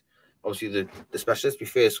because obviously the specialists be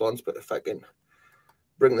first ones, but if I can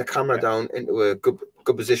bring the camera down into a good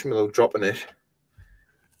position without dropping it,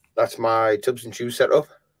 that's my tubs and tubes setup.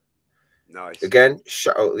 Nice. Again,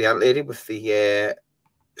 shout out the ant lady with the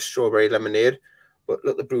strawberry lemonade. But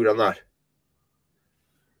look the brood on that.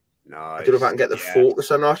 Nice. I don't know if I can get the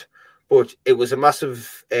focus or not, But it was a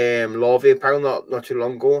massive larvae pile not too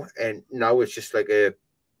long ago, and now it's just like a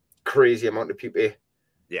crazy amount of people.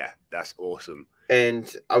 Yeah, that's awesome.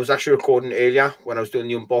 And I was actually recording earlier when I was doing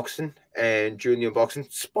the unboxing, and during the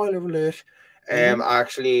unboxing, spoiler alert, I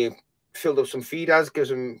actually filled up some feeders, gives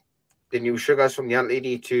them the new sugars from the ant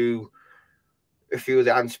lady to a few of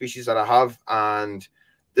the ant species that I have, and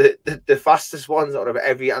the fastest ones out of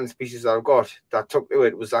every ant species that I've got that took to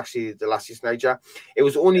it was actually the Lasius niger. It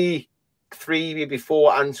was only 3, maybe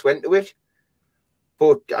 4 ants went to it.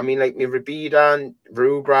 But I mean, like my Rabida,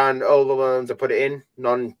 Rubran, all the ones I put it in,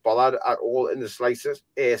 none bothered at all in the slightest,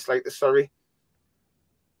 sorry.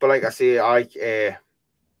 But like I say, I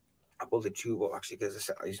pulled the tube up actually because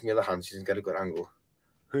I used my other hand so you can get a good angle.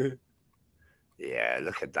 Yeah,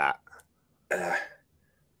 look at that.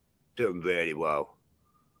 Doing really well.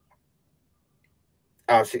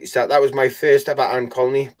 Absolutely. So that was my first ever ant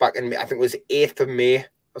colony back in, I think it was 8th of May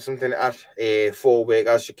or something like that. 4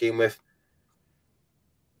 workers she came with.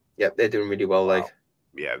 Yep, they're doing really well. Like,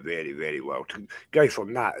 yeah, really, really well. To go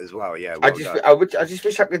from that as well. Yeah, I just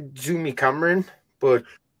wish I could zoom my camera in, but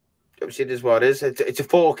obviously it is what it is. It's a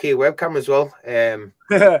 4K webcam as well.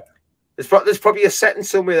 There's probably a setting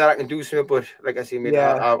somewhere that I can do something, but like I say, mate,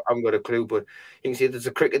 I haven't got a clue. But you can see there's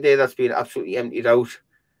a cricket there that's been absolutely emptied out.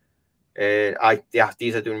 And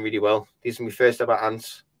these are doing really well. These are my first ever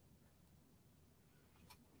ants.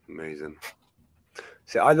 Amazing.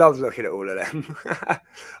 So I love looking at all of them.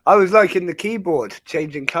 I was liking the keyboard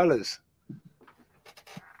changing colours.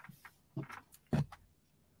 I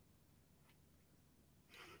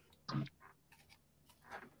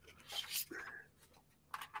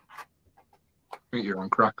think you're on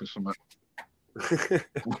crack or something.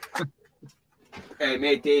 Hey,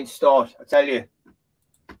 mate, Dean, start. I tell you.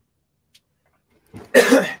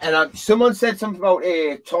 And someone said something about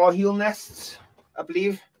tar heel nests, I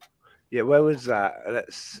believe. Yeah, where was that?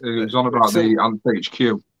 It was on about the Ant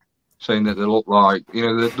HQ, saying that they look like, you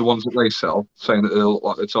know, the ones that they sell, saying that they look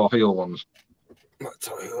like the tar heel ones.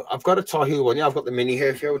 I've got a tar heel one. Yeah, I've got the mini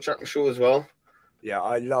here, which I can show as well. Yeah,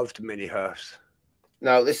 I loved mini hearse.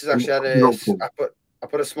 Now this is actually I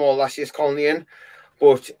put a small Lasius colony in,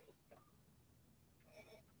 but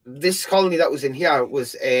this colony that was in here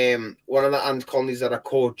was one of the ant colonies that I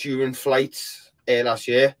caught during flights last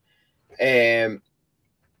year.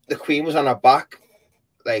 The queen was on her back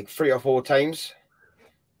like 3 or 4 times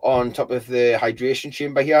on top of the hydration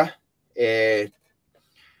chamber here.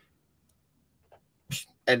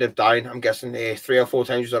 Ended up dying, I'm guessing. 3 or 4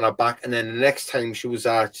 times she was on her back, and then the next time she was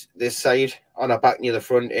at this side on her back near the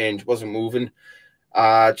front and wasn't moving.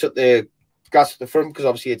 Took the gas at the front because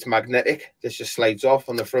obviously it's magnetic. This just slides off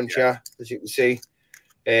on the front here, as you can see.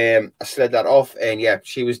 I slid that off, and yeah,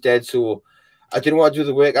 she was dead. So I didn't want to do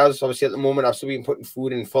the workers. Obviously, at the moment, I've still been putting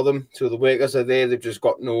food in for them. So the workers are there. They've just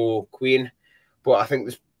got no queen. But I think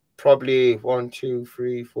there's probably 1, 2,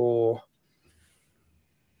 3, 4,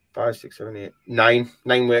 5, 6, 7, 8, 9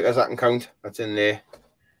 workers I can count. That's in there.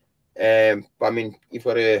 But I mean, you've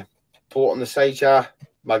got a port on the side here,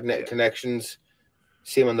 magnetic connections.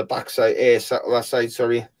 Same on the back side, last side,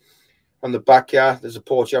 sorry. On the back here, there's a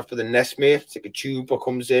port you have for the nest mate. It's like a tube that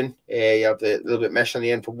comes in. You have the little bit mesh on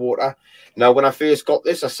the end for water. Now, when I first got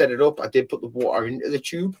this, I set it up. I did put the water into the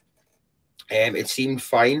tube. It seemed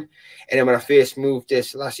fine. And then when I first moved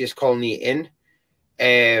this Lasius colony in,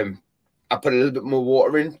 I put a little bit more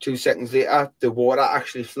water in. 2 seconds later, the water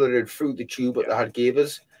actually flooded through the tube that they had gave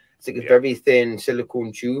us. It's like a very thin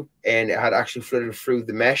silicone tube, and it had actually flooded through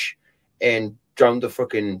the mesh and drowned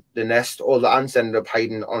the nest. All the ants ended up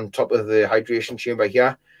hiding on top of the hydration chamber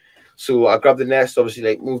here. So I grabbed the nest, obviously,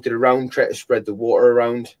 like moved it around, tried to spread the water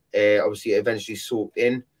around. Obviously, it eventually soaked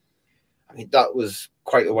in. I mean, that was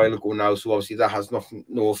quite a while ago now, so obviously that has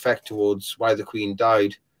no effect towards why the queen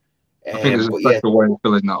died. I think there's a special way of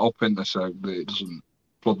filling that up, isn't there, so that it doesn't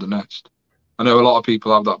flood the nest. I know a lot of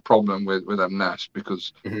people have that problem with them nests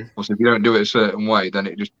because obviously if you don't do it a certain way, then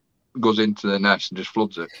it just goes into the nest and just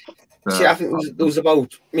floods it. See, I think there was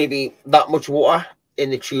about maybe that much water in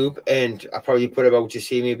the tube, and I probably put about, you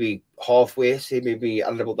see, maybe halfway, say maybe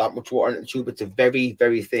added about that much water in the tube. It's a very,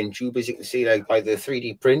 very thin tube, as you can see, like by the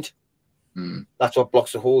 3D print. That's what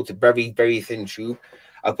blocks the hole. It's a very, very thin tube.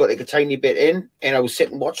 I put like a tiny bit in, and I was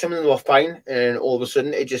sitting watching them, and they were fine, and all of a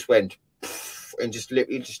sudden it just went and just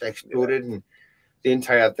literally just exploded, and the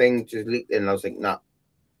entire thing just leaked in. And I was like, nah,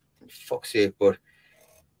 fuck's sake. But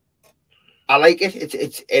I like it.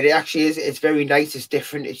 It actually is. It's very nice. It's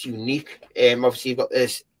different. It's unique. Obviously you've got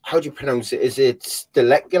this. How do you pronounce it? Is it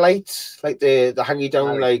stalactites? Like the hanging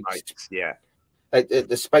down, like like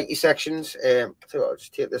the spiky sections. So I'll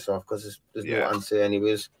just take this off because there's no answer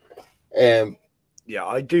anyways. Yeah,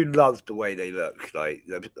 I do love the way they look. Like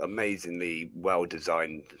they're amazingly well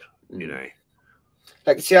designed. You know,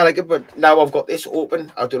 like see, I like it, but now I've got this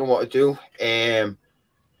open. I don't know what to do.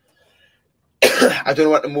 I don't know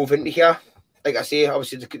what to move into here. Like I say,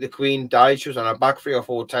 obviously the queen died. She was on her back 3 or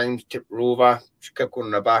 4 times, tipped her over. She kept going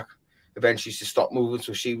on her back. Eventually, she stopped moving,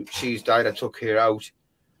 so she's died. I took her out.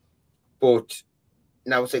 But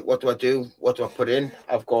now it's like, what do I do? What do I put in?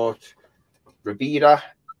 I've got Rabida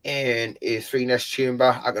and a 3-nest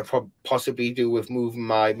chamber. I could possibly do with moving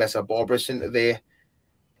my Mesoborborus into there.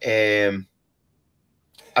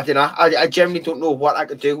 I don't know. I generally don't know what I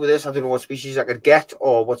could do with this. I don't know what species I could get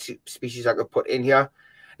or what species I could put in here.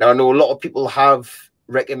 Now, I know a lot of people have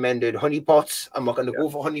recommended honeypots. I'm not going to go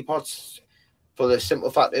for honeypots for the simple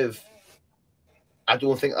fact of I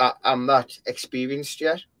don't think I'm that experienced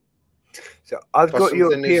yet. So I've got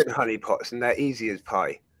European honeypots, and they're easy as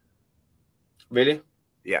pie. Really?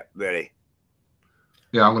 Yeah, really.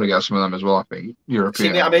 Yeah, I'm going to get some of them as well, I think.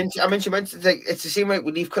 European. See, I mentioned it's the same way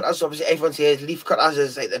with leaf cutters. Obviously, everyone says leaf cutters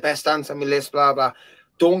is like the best answer on my list, blah, blah.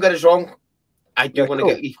 Don't get us wrong. I do want to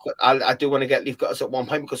get leaf cut. I do want to get leaf cutters at one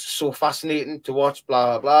point because it's so fascinating to watch,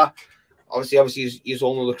 blah, blah. Obviously, you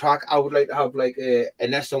all know the crack. I would like to have like a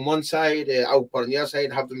nest on one side, output on the other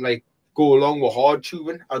side, have them like go along with hard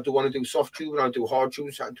tubing. I do want to do soft tubing. I'll do hard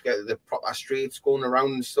tubing so I to get the proper straights going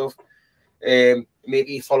around and stuff.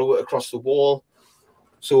 Maybe follow it across the wall.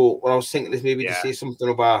 So what I was thinking is maybe to say something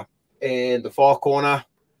about in the far corner,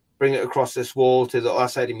 bring it across this wall to the other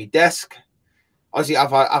side of my desk. Obviously,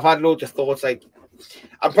 I've had loads of thoughts. Like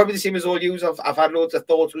I'm probably the same as all you. I've had loads of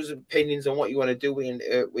thoughts, loads of opinions on what you want to do with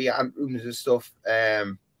your ant rooms and stuff.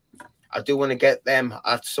 I do want to get them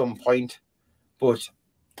at some point, but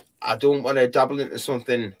I don't want to dabble into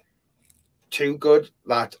something too good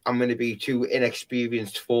that I'm going to be too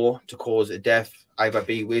inexperienced for to cause a death, either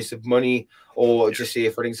be waste of money or just say,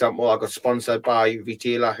 for example, I got sponsored by a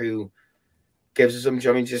retailer who gives us some. Do you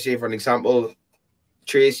know what I mean? Just say, for an example,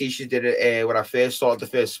 Tracy, she did it when I first started. The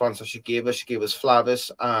first sponsor she gave us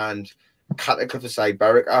Flavus and Cataclysm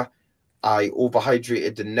Iberica. I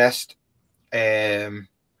overhydrated the nest.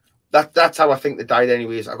 That's how I think they died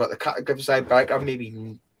anyways. I got the Cataclysm Iberica,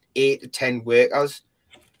 maybe 8 to 10 workers.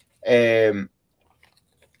 They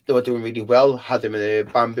were doing really well. Had them in a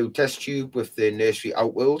bamboo test tube with the nursery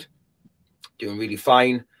Outworld, doing really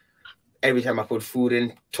fine. Every time I put food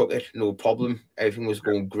in, took it, no problem. Everything was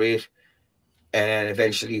going great. And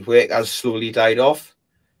eventually workers slowly died off.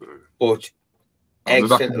 But eggs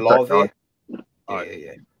tend to larvae.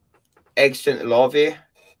 Eggs tend to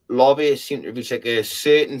larvae seem to reach like a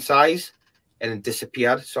certain size and then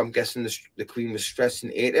disappeared. So I'm guessing the queen was stressed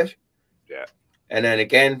and ate it. Yeah. And then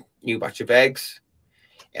again, new batch of eggs.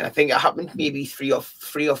 And I think it happened maybe three or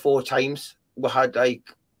 4 times. We had like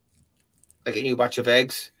a new batch of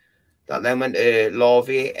eggs that then went to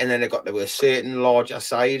larvae, and then it got to a certain larger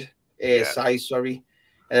size, sorry.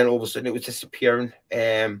 And then all of a sudden it was disappearing.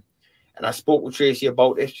 And I spoke with Tracy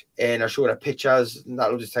about it, and I showed her pictures and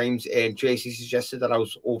that loads of times. And Tracy suggested that I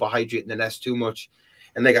was overhydrating the nest too much.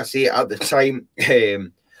 And like I say, at the time,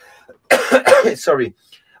 sorry.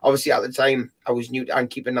 Obviously, at the time, I was new to ant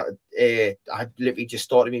keeping. I had literally just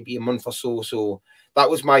started maybe a month or so. So that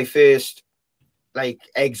was my first, like,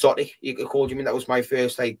 exotic, you could call it. I mean, that was my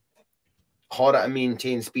first, like, harder to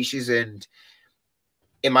maintain species. And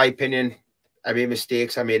in my opinion, I made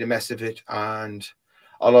mistakes. I made a mess of it. And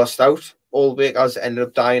I lost out. All workers ended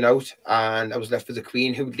up dying out. And I was left with the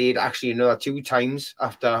queen, who laid actually another 2 times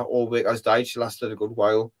after all workers died. She lasted a good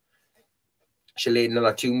while. She laid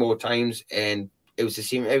another 2 more times. And it was the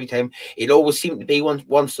same every time. It always seemed to be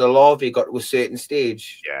once the larvae got to a certain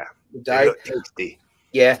stage. Yeah. It died. Tasty.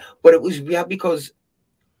 Yeah. But it was weird because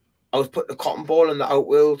I was putting a cotton ball in the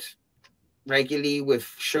Outworld regularly with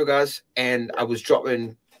sugars, and I was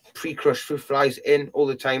dropping pre-crushed fruit flies in all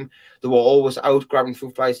the time. They were always out grabbing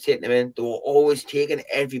fruit flies, taking them in. They were always taking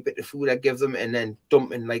every bit of food I give them and then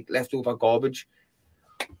dumping like leftover garbage.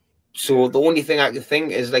 So the only thing I can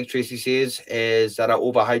think is, like Tracy says, is that I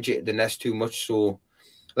overhydrated the nest too much. So,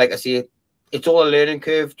 like I say, it's all a learning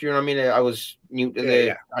curve. Do you know what I mean? I was new to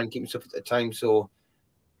the ant keeping stuff at the time, so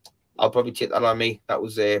I'll probably take that on me. That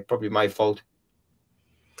was probably my fault.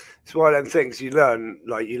 It's one of them things you learn,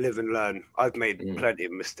 like you live and learn. I've made plenty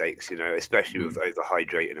of mistakes, you know, especially with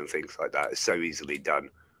overhydrating and things like that. It's so easily done.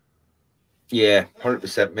 Yeah,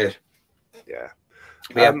 100%, mate. Yeah.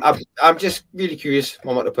 Yeah, I'm just really curious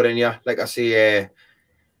on what to put in here. Like I say,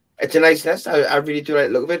 it's a nice nest. I really do like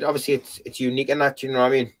the look of it. Obviously, it's unique in that. You know what I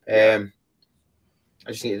mean?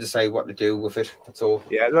 I just need to decide what to do with it. That's all.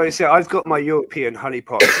 Yeah, like I said, I've got my European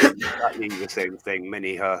honeypot, exactly the same thing,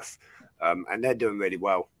 mini hearth. and they're doing really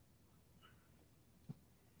well.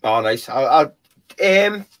 Oh, nice. I'll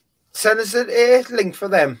send us a link for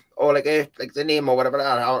them, or like the name or whatever.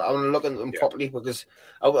 I want to look at them properly, because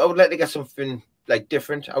I would like to get something like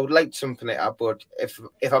different. I would like something like that, but if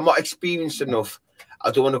I'm not experienced enough,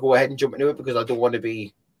 I don't want to go ahead and jump into it, because I don't want to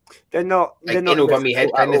be. They're not in over my head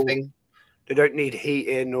kind of thing. They don't need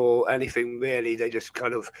heating or anything really. They just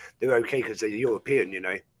they're okay because they're European, you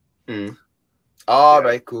know. Oh,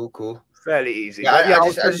 right, cool. Fairly easy. Yeah,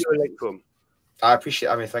 I'll send you a link for them. I appreciate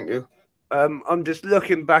it. I mean, thank you. I'm just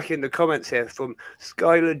looking back in the comments here from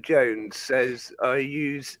Skylar Jones says, I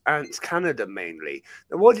use Ants Canada mainly.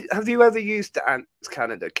 Now, have you ever used the Ants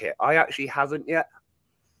Canada kit? I actually haven't yet.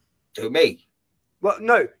 Who, me? Well,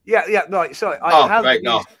 no. Yeah, right. Sorry. I haven't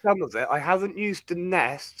used some of it. I haven't used the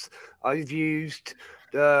nests. I've used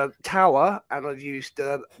the tower and I've used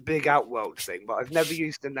the big outworld thing, but I've never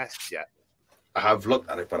used the nests yet. I have looked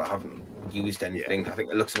at it, but I haven't used anything. I think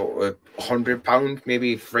it looks about £100,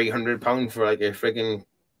 maybe £300 for like a frigging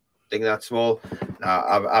thing that small.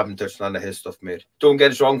 I haven't touched none of his stuff, mate. Don't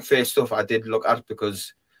get us wrong, face stuff I did look at,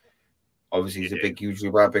 because obviously he's a big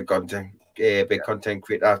YouTuber, big content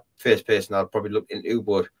creator, first person I'll probably look into,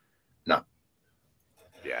 but no.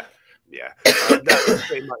 Yeah. That was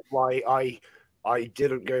pretty much why I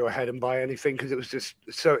didn't go ahead and buy anything, because it was just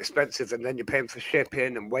so expensive, and then you're paying for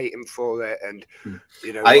shipping and waiting for it, and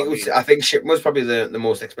you know. I think shipping was probably the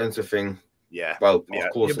most expensive thing. Yeah. Well, yeah.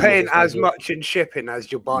 Of course, you're paying as much in shipping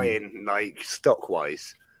as you're buying, like stock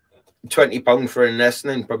wise. £20 for a nest,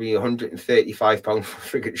 and then probably £135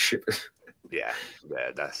 for friggin' shipping. Yeah,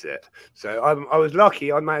 that's it. So I was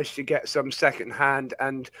lucky. I managed to get some second hand,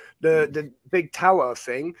 and the big tower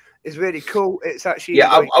thing is really cool. It's actually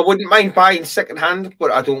I wouldn't mind buying second hand,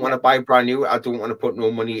 but I don't want to buy brand new. I don't want to put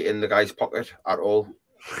no money in the guy's pocket at all.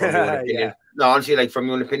 No, honestly, like from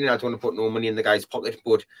your own opinion, I don't want to put no money in the guy's pocket.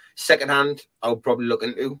 But second hand, I'll probably look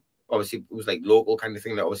into. Obviously, it was like local kind of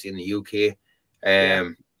thing, like obviously in the UK.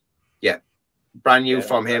 Brand new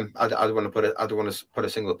from him. I don't want to put a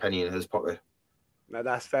single penny in his pocket. No,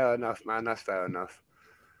 that's fair enough, man. That's fair enough.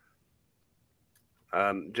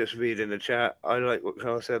 Just reading the chat. I like what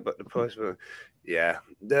Carl said, but the price of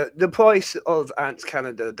the price of Ants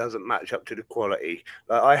Canada doesn't match up to the quality.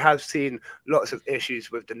 Like, I have seen lots of issues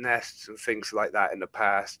with the nests and things like that in the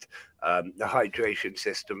past. The hydration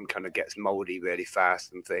system kind of gets moldy really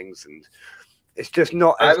fast and things, and it's just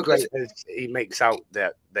not as great as he makes out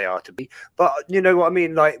that they are to be. But you know what I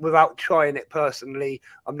mean? Like, without trying it personally,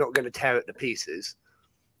 I'm not going to tear it to pieces.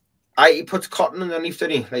 He puts cotton underneath,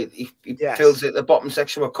 doesn't he? Like he fills it the bottom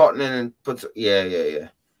section with cotton in and puts Yeah.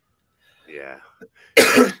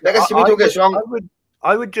 Like don't get wrong.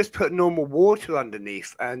 I would just put normal water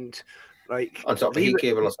underneath and like on top of a heat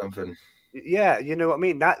cable or something. Yeah, you know what I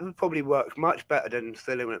mean? That would probably work much better than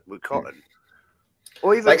filling it with cotton.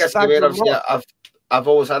 Or even like I've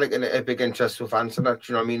always had a big interest with ants, you know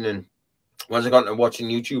what I mean? And once I got into watching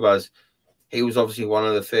YouTubers, he was obviously one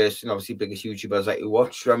of the first and obviously biggest YouTubers that you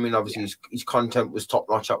watched. I mean, obviously his content was top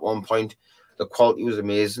notch at one point. The quality was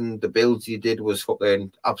amazing. The builds he did was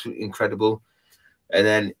fucking absolutely incredible. And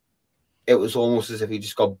then it was almost as if he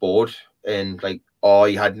just got bored and like,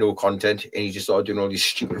 he had no content, and he just started doing all these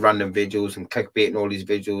stupid random videos and clickbaiting all these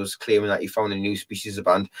videos, claiming that he found a new species of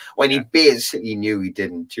ant when he basically knew he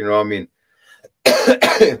didn't. You know what I mean?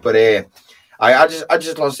 But I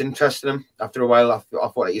just lost interest in him after a while. I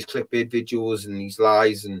thought like his clickbait videos and these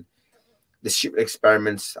lies and the stupid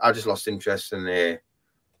experiments. I just lost interest, and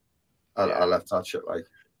I left that shit. Like,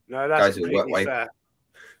 no, that's completely fair.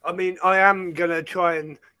 I mean, I am gonna try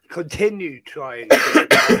and continue trying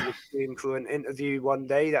to stream for an interview one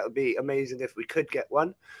day. That would be amazing if we could get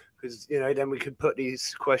one, because you know, then we could put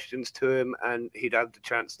these questions to him and he'd have the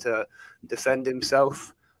chance to defend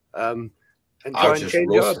himself and try and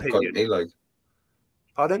change your opinion.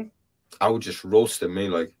 Pardon? I would just roast him,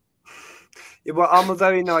 like. Yeah, well, I'm a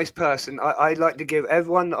very nice person. I like to give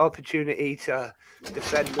everyone the opportunity to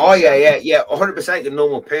defend themselves. Oh yeah, 100% a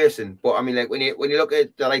normal person. But I mean, like when you look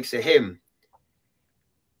at the likes of him,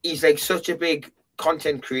 he's like such a big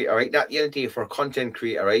content creator, right? At the end of the day, for a content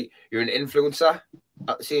creator, right, you're an influencer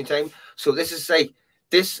at the same time. So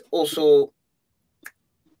this also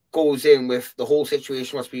goes in with the whole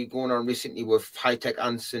situation what's been going on recently with high-tech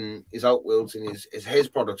ants and his outworlds and his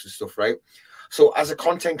products and stuff, right? So as a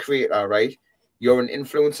content creator, right, you're an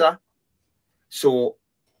influencer. So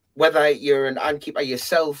whether you're an ant keeper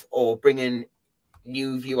yourself or bringing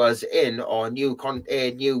new viewers in or new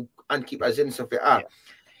ant keepers in, stuff like that,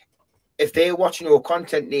 if they're watching your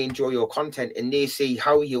content, they enjoy your content and they see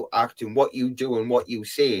how you act and what you do and what you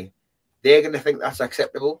say, they're going to think that's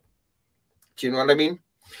acceptable. Do you know what I mean?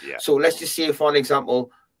 Yeah. So let's just say, for an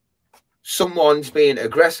example, someone's being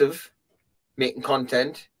aggressive, making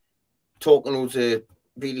content, talking loads of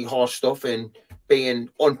really harsh stuff and being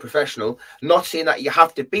unprofessional. Not saying that you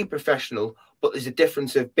have to be professional, but there's a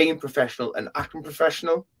difference of being professional and acting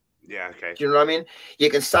professional. Yeah, okay. Do you know what I mean? You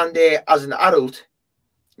can stand there as an adult,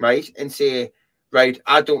 right, and say, right,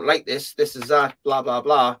 I don't like this, this is that, blah, blah,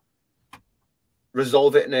 blah.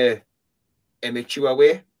 Resolve it in a mature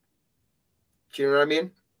way. Do you know what I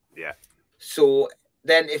mean? Yeah. So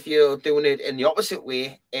then if you're doing it in the opposite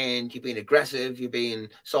way and you're being aggressive, you're being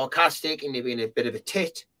sarcastic, and you're being a bit of a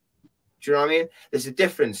tit, do you know what I mean? There's a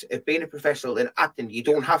difference of being a professional and acting. You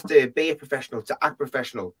don't have to be a professional to act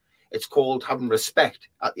professional. It's called having respect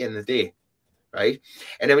at the end of the day, right?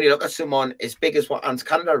 And then when you look at someone as big as what Ants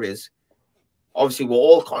Canada is, obviously we're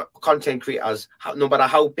all content creators. No matter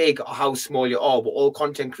how big or how small you are, we're all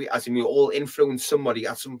content creators, and we all influence somebody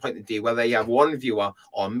at some point in the day. Whether you have 1 viewer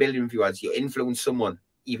or 1 million viewers, you influence someone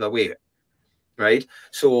either way, right?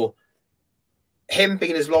 So him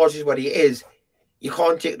being as large as what he is, you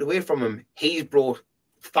can't take it away from him. He's brought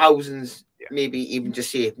thousands, maybe even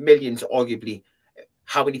just say millions, arguably,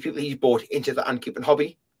 how many people he's brought into the ant keeping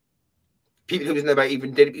hobby. People who's never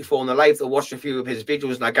even did it before in their life, they'll watch a few of his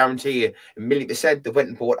videos, and I guarantee you, 1,000,000% they went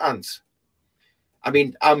and bought ants. I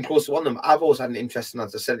mean, I'm close to one of them. I've always had an interest in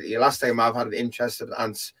ants. I said it to you last time, I've had an interest in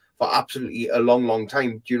ants for absolutely a long, long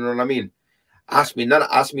time. Do you know what I mean? Ask me Nana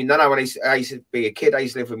when I used to be a kid, I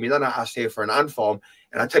used to live with me Nana, asked her for an ant farm,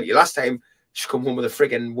 and I tell you last time, she come home with a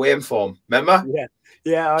frigging worm farm. Remember? Yeah.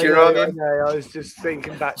 Yeah. Do you know what I mean? I was just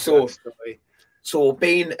thinking back to that story. So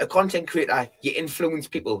being a content creator, you influence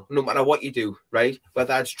people no matter what you do, right?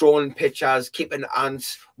 Whether it's drawing pictures, keeping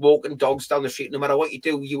ants, walking dogs down the street, no matter what you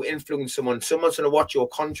do, you influence someone. Someone's going to watch your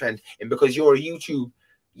content, and because you're a YouTube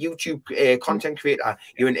content creator,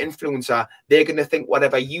 you're an influencer, they're going to think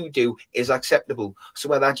whatever you do is acceptable. So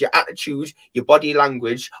whether that's your attitude, your body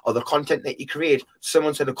language, or the content that you create,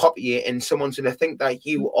 someone's going to copy it, and someone's going to think that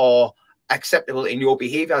you are acceptable and your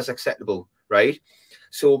behavior is acceptable, right?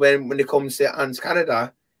 So when it comes to Ants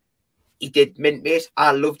Canada, he did Mint Mate.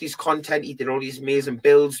 I loved his content. He did all these amazing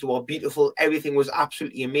builds. They were beautiful. Everything was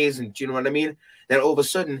absolutely amazing. Do you know what I mean? Then all of a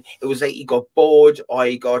sudden, it was like he got bored, or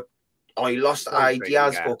he lost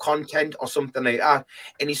ideas for content or something like that.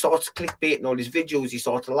 And he starts clickbaiting all his videos. He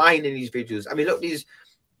starts lying in his videos. I mean, look, these,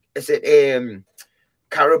 is it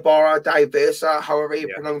Carabara Diversa, however you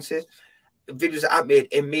pronounce it? Videos that I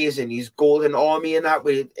made amazing. His Golden Army and that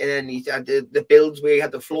way, and then he had the builds where he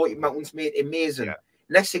had the floating mountains made amazing. Yeah.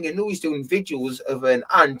 Next thing you know, he's doing videos of an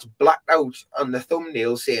ant blacked out on the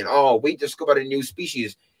thumbnail saying, "Oh, we discovered a new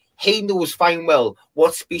species." He knows fine well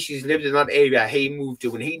what species lived in that area he moved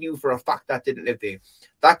to, and he knew for a fact that didn't live there.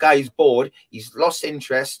 That guy's bored, he's lost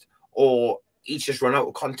interest, or he's just run out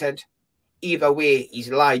of content. Either way, he's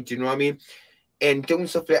lied. Do you know what I mean? And doing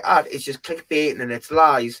stuff like that, it's just clickbaiting and it's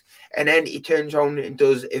lies. And then he turns around and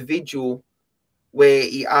does a video where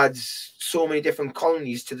he adds so many different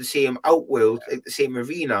colonies to the same outworld, like the same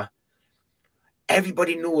arena.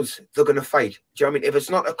 Everybody knows they're going to fight. Do you know what I mean?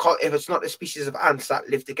 If it's not a species of ants that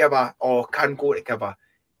live together or can go together,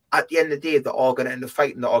 at the end of the day, they're all going to end up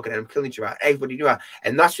fighting. They're all going to end up killing each other. Everybody knew that,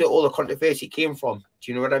 and that's where all the controversy came from.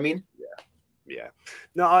 Do you know what I mean? Yeah.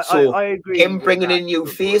 No, I agree. Him bringing in new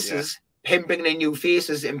faces. Him bringing in new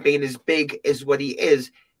faces and being as big as what he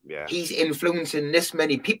is, he's influencing this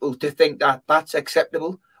many people to think that that's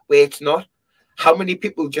acceptable, where it's not. How many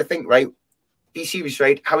people do you think, right? Be serious,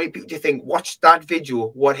 right? How many people do you think watched that video,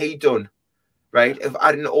 what he done, right? Of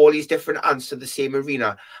adding all these different ants to the same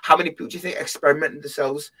arena. How many people do you think experimented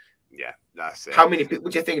themselves? Yeah, that's it. How many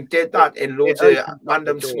people do you think did that and loads of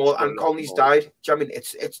random small ant colonies died? Do you know what I mean?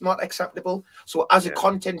 It's not acceptable. So as a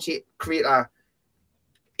content creator,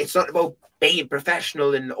 it's not about being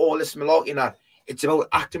professional and all this malarkey and that. It's about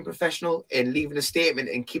acting professional and leaving a statement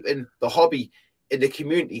and keeping the hobby in the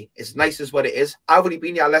community as nice as what it is. I've only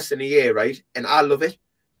been here less than a year, right? And I love it.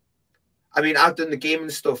 I mean, I've done the gaming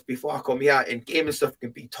stuff before I come here, and gaming stuff can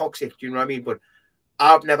be toxic, do you know what I mean? But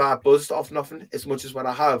I've never buzzed off nothing as much as what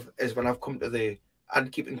I have is when I've come to the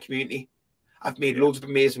ant keeping community. I've made loads of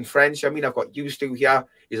amazing friends. I mean, I've got used to here.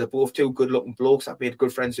 These are both two good-looking blokes. I've made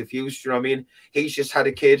good friends with you. Do you know what I mean? He's just had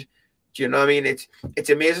a kid. Do you know what I mean? It's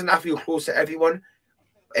amazing. I feel close to everyone,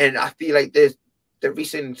 and I feel like the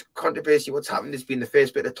recent controversy, what's happened, has been the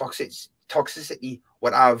first bit of toxicity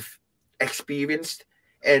what I've experienced,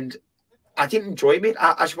 and I didn't enjoy it.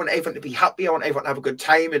 I just want everyone to be happy. I want everyone to have a good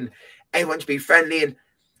time, and everyone to be friendly, and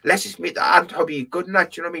let's just make the ant hobby good and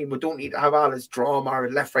that. Do you know what I mean? We don't need to have all this drama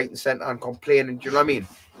and left, right, and centre and complaining. Do you know what I mean?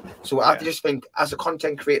 So I just think, as a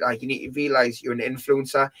content creator, you need to realize you're an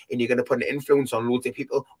influencer, and you're going to put an influence on loads of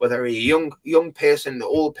people, whether you're a young person, an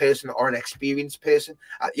old person, or an experienced person.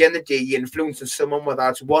 At the end of the day, you're influencing someone, whether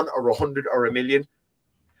it's 1 or 100 or 1,000,000.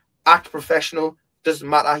 Act professional. Doesn't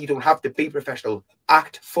matter. You don't have to be professional.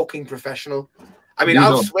 Act fucking professional. I mean,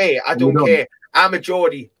 I'll swear. I don't care. I'm a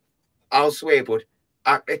Geordie. I'll swear, but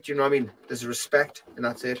act it. You know what I mean? There's respect, and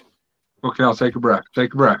that's it. Okay, I'll take a breath.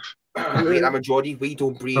 Take a breath. Mate, I'm a Geordie. We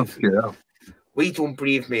don't breathe. Yeah. We don't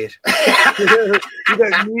breathe, mate. You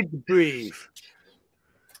don't need to breathe.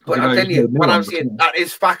 But I'm telling you, what I'm saying, that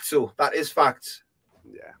is facts, so that is facts.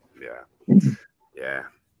 Yeah.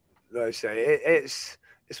 Like I say, it's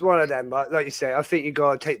one of them. Like you say, I think you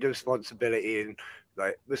got to take the responsibility and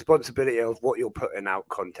responsibility of what you're putting out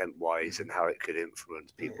content wise and how it could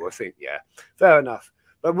influence people. I think, fair enough.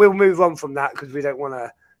 But we'll move on from that because we don't want to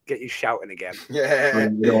get you shouting again. Yeah.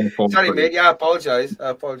 Sorry, mate. Yeah, I apologise.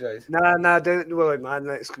 No, don't worry, man.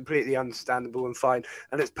 It's completely understandable and fine.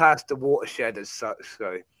 And it's past the watershed as such.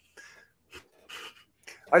 So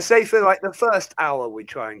I say for like the first hour, we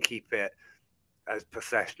try and keep it as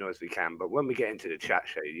professional as we can. But when we get into the chat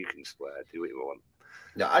show, you can swear, do what you want.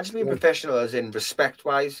 No, I just mean professional as in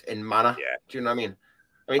respect-wise, in manner. Yeah. Do you know what I mean?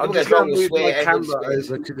 I mean, I'm just going to move my camera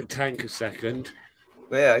over to the tank a second.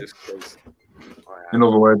 Yeah. In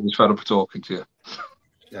other words, he's fed up of talking to you.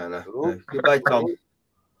 No. Goodbye, Tom.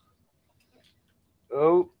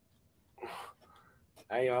 Oh.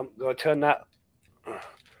 Hang on. Got to turn that.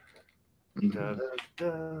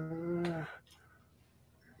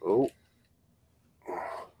 Oh.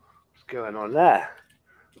 What's going on there?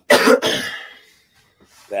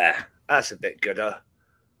 There. That's a bit gooder.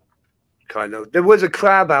 Kind of. There was a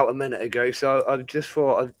crab out a minute ago, so I just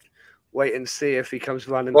thought I'd wait and see if he comes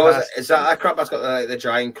running past. Is that a crab that's got the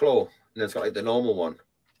giant claw? And it's got like the normal one.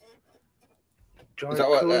 Is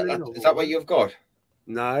that what you've got?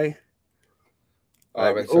 No.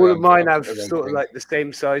 Oh, right, all of mine have sort of like the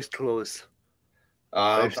same size claws.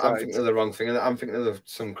 I'm thinking of the wrong thing. I'm thinking of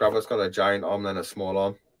some crab that's got a giant arm and a small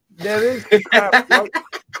arm. There is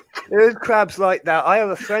crabs like that. I have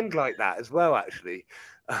a friend like that as well, actually.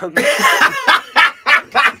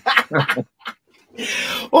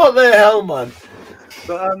 What the hell, man?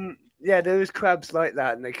 But yeah, there is crabs like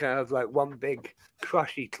that, and they kind of have like one big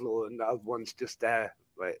crushy claw, and the other one's just there,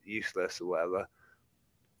 like useless or whatever.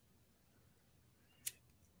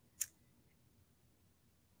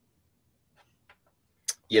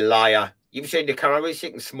 You liar! You've seen the camera so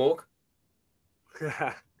you can smoke.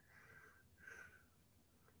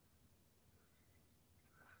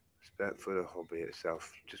 Respect for the hobby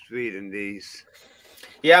itself. Just reading these.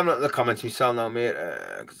 Yeah, I'm not in the comments myself now, mate.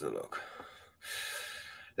 Because look,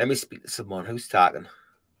 let me speak to someone who's talking.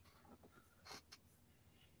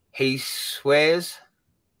 He swears,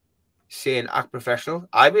 saying act professional.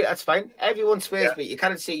 I mean, that's fine. Everyone swears, but you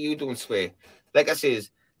can't say you don't swear. Like I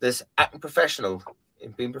says, there's acting professional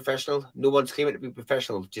and being professional. No one's claiming to be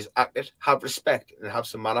professional. Just act it, have respect, and have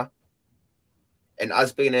some manner. And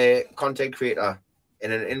as being a content creator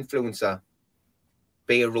and an influencer,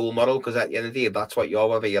 be a role model, because at the end of the day, that's what you are,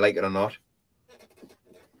 whether you like it or not.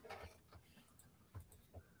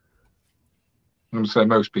 I'm going to say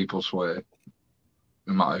most people swear,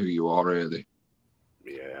 no matter who you are, really.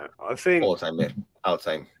 Yeah, I think all the time, mate. All the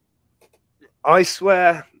time. I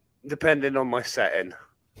swear, depending on my setting.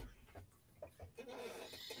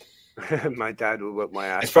 My dad will whip my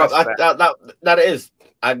ass. It's probably, that is.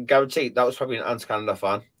 I guarantee that was probably an Ants Canada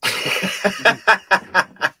fan.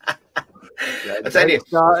 I'm telling you.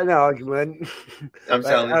 Start an argument. I'm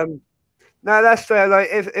telling you. No, that's fair. Like,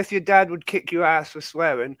 if your dad would kick your ass for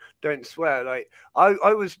swearing, don't swear. Like,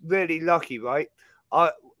 I was really lucky, right?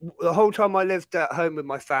 The whole time I lived at home with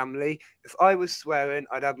my family, if I was swearing,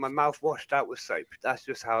 I'd have my mouth washed out with soap. That's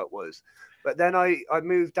just how it was. But then I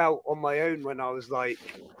moved out on my own when I was like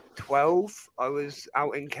 12. I was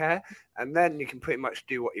out in care, and then you can pretty much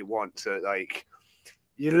do what you want. So like,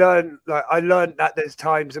 you learn. Like, I learned that there's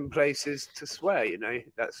times and places to swear. You know,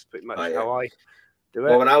 that's pretty much how I do it.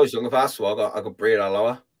 Well, when I was younger, if I swore, I got braid all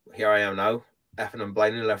over. Here I am now, effing and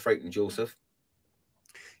blinding left, right, and Joseph.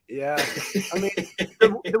 Yeah, I mean,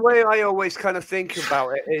 the way I always kind of think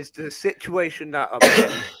about it is the situation that I'm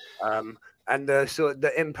in, and the sort of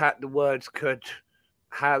the impact the words could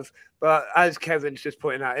have. But as Kevin's just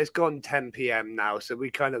pointing out, it's gone 10 p.m. now, so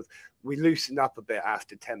we loosen up a bit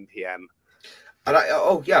after 10 p.m. And I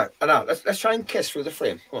know. Let's try and kiss through the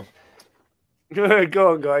frame. Come on.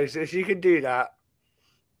 Go on, guys. If you can do that.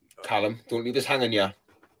 Callum, don't leave us hanging, yeah.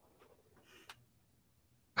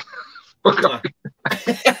 Okay.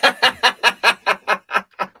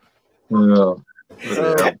 Yeah.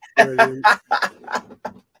 Oh, brilliant.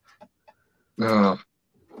 Oh,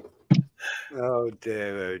 Oh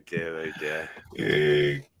dear, oh dear, oh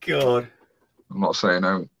dear. God. I'm not saying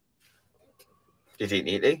no. You didn't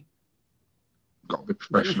need to. Got to be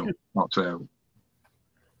professional. Not say no.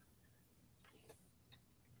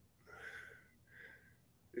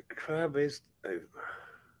 The crab is. Oh.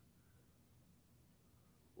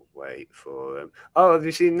 Wait for him. Oh, have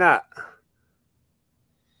you seen that?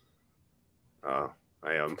 Oh,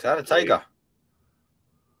 hang on. Is that a tiger?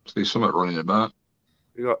 See something running about.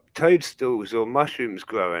 We got toadstools or mushrooms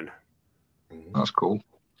growing. That's cool.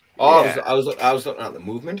 Oh, Yeah. I was looking at the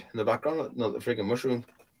movement in the background, not the freaking mushroom.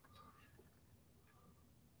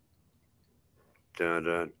 Dun,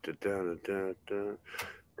 dun, dun, dun, dun, dun.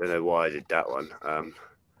 Don't know why I did that one.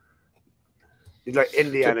 It's like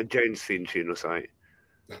Indiana Jones theme tune or something.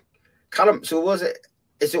 Callum, so is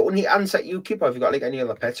it only ants that you keep, or have you got like any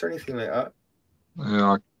other pets or anything like that?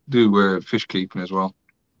 Yeah, I do fish keeping as well.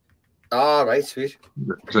 Ah, right, sweet.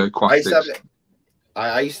 So aquatics.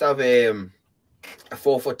 I used to have a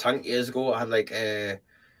 4-foot tank years ago. I had like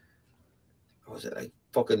what was it, like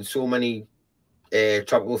fucking so many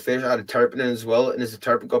tropical fish. I had a terrapin in as well, and as the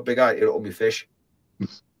terrapin got bigger, it would be fish.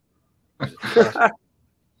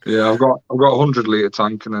 Yeah, I've got a 100-litre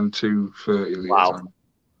tank and then 2 30-litre Wow. tanks.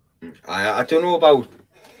 I don't know about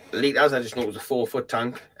litres. I just know it was a 4-foot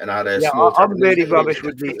tank, and I had a Yeah, small. I'm terrapin. really It was rubbish like a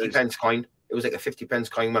with 50 litres. pence coin. It was like a 50 pence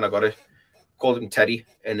coin when I got it. Called him Teddy,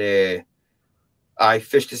 and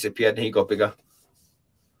fish disappeared, and he got bigger.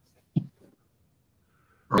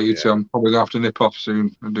 Right, you two, I'm probably going to have to nip off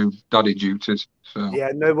soon and do daddy duties. So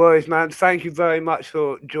Yeah, no worries, man. Thank you very much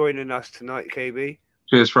for joining us tonight, KB.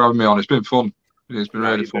 cheers for having me on. It's been fun. It's been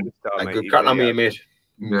really you've fun. been a star, mate. Good You crack on really me, have. mate.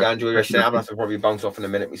 Yeah. Go enjoy your rest. I'm gonna have to probably bounce off in a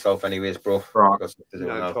minute myself, anyways, bro. Right.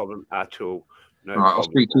 No problem at all. No Right, I'll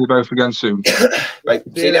problem. speak to you both again soon. Right,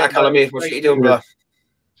 see you later, Callum, mate. What's you doing, brother?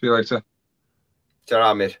 See you later.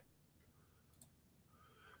 Ta-ra, mate.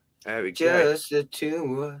 There we go. Just the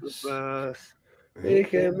two of us. We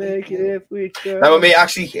can make it if we try. Now, mate,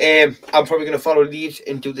 actually, I'm probably going to follow Leeds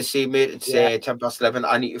and do the same, mate. It's Yeah. 11:10.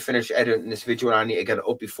 I need to finish editing this video, and I need to get it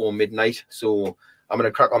up before midnight. So I'm going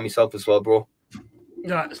to crack on myself as well, bro.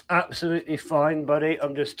 That's absolutely fine, buddy.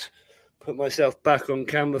 I'm just put myself back on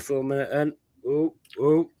camera for a minute and Oh,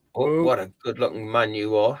 Oh. what a good-looking man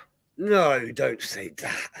you are. no, don't say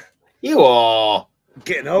that. You are. I'm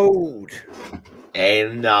getting old. Hey,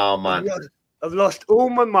 no, man. I've lost all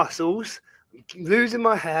my muscles. I'm losing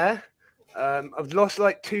my hair. I've lost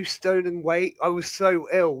like 2 stone in weight. I was so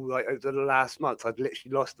ill like over the last month. I've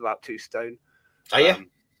literally lost about 2 stone. Are you?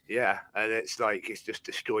 Yeah, and it's like it's just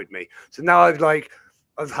destroyed me. So now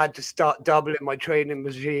I've had to start doubling my training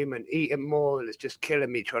regime and eating more, and it's just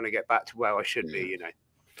killing me trying to get back to where I should be. You know.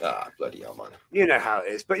 Ah, bloody hell, man. You know how it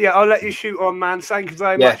is. But yeah, I'll let you shoot on, man. Thank you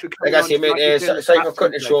very much for coming like I say, on mate, tonight. You've been sorry for absolute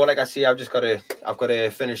cutting it pleasure. short. Like I say, I've got to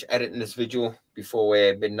finish editing this video before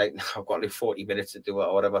midnight. I've got like 40 minutes to do it,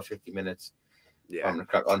 or whatever, 50 minutes. Yeah. I'm gonna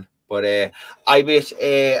crack on. But I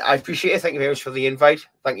appreciate it. Thank you very much for the invite.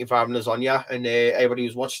 Thank you for having us on, yeah. And everybody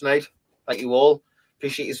who's watched tonight, thank you all.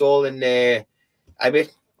 Appreciate you all. And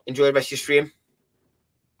enjoy the rest of your stream.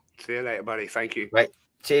 See you later, buddy. Thank you. Right.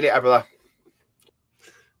 See you later, brother.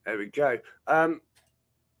 There we go.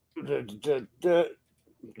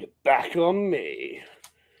 Back on me,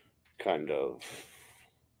 kind of.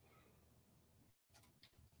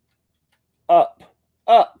 Up.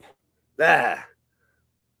 There.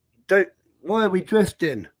 Don't. Why are we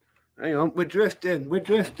drifting? Hang on, we're drifting.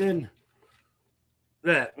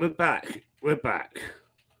 There, we're back.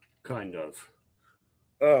 Kind of.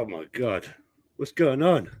 Oh my God. What's going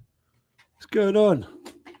on?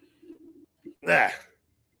 There.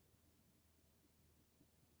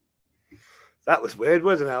 That was weird,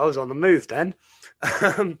 wasn't it? I was on the move then.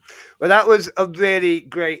 Well, that was a really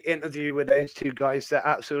great interview with those 2 guys. They're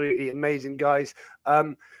absolutely amazing guys.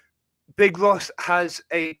 Big Ross has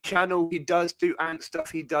a channel. He does do ant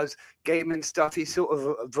stuff. He does gaming stuff. He's sort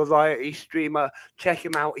of a variety streamer. Check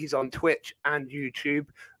him out. He's on Twitch and YouTube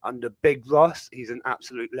under Big Ross. He's an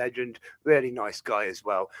absolute legend. Really nice guy as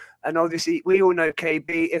well. And obviously, we all know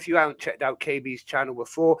KB. If you haven't checked out KB's channel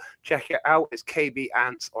before, check it out. It's KB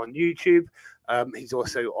Ants on YouTube. He's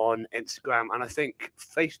also on Instagram, and I think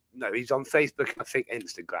he's on Facebook and I think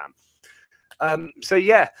Instagram. So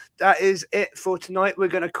yeah, that is it for tonight. We're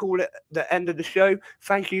going to call it the end of the show.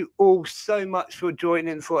 Thank you all so much for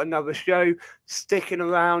joining for another show, sticking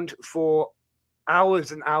around for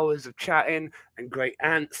hours and hours of chatting and great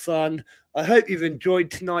ant fun. I hope you've enjoyed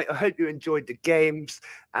tonight. I hope you enjoyed the games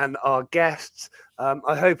and our guests.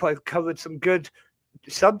 I hope I've covered some good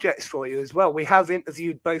subjects for you as well. We have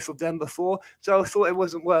interviewed both of them before, so I thought it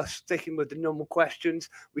wasn't worth sticking with the normal questions.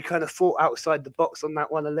 We kind of thought outside the box on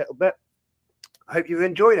that one a little bit. I hope you've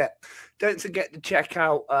enjoyed it. Don't forget to check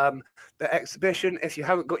out the exhibition. If you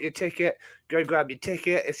haven't got your ticket, go grab your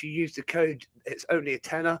ticket. If you use the code, it's only a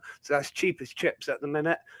tenner, so that's cheap as chips at the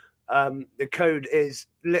minute. The code is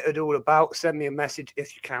littered all about. Send me a message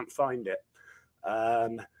if you can't find it.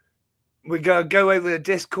 We're going to go over the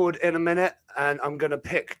Discord in a minute, and I'm going to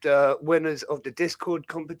pick the winners of the Discord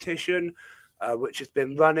competition, which has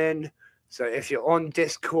been running. So if you're on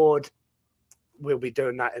Discord, we'll be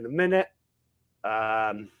doing that in a minute.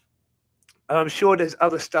 I'm sure there's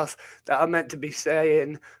other stuff that I meant to be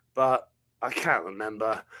saying, but I can't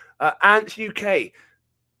remember. Ants UK,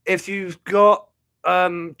 if you've got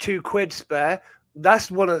 £2 spare,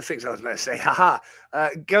 that's one of the things I was going to say. Haha.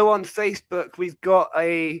 Go on Facebook. We've got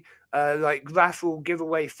a like raffle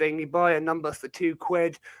giveaway thing. You buy a number for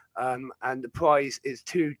 £2, and the prize is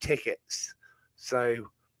 2 tickets. So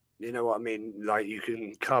you know what I mean. Like you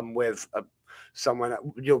can come with someone,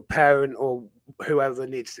 your parent or whoever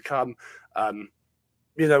needs to come.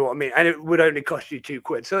 You know what I mean? And it would only cost you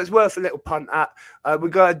 £2. So it's worth a little punt at. We're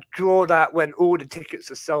going to draw that when all the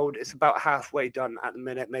tickets are sold. It's about halfway done at the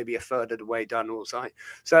minute, maybe a third of the way done also.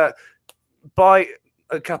 So buy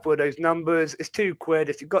a couple of those numbers. It's £2.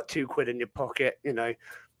 If you've got £2 in your pocket, you know,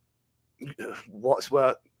 it's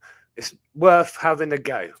worth having a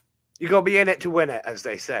go. You got to be in it to win it, as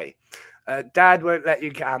they say. Dad won't let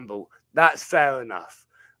you gamble. That's fair enough.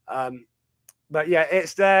 But yeah,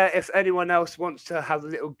 it's there. If anyone else wants to have a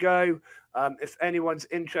little go, if anyone's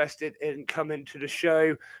interested in coming to the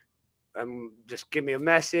show, just give me a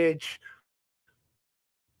message.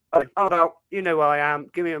 You know where I am.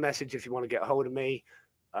 Give me a message if you want to get a hold of me.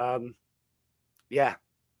 Yeah.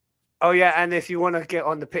 Oh, yeah. And if you want to get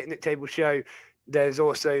on the Picnic Table Show, there's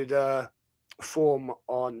also the form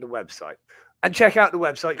on the website. And check out the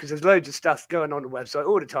website because there's loads of stuff going on the website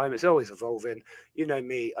all the time. It's always evolving. You know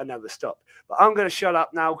me, I never stop. But I'm going to shut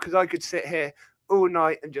up now because I could sit here all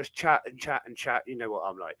night and just chat and chat and chat. You know what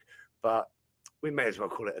I'm like. But we may as well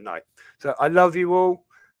call it a night. So I love you all.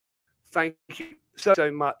 Thank you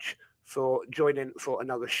so much for joining for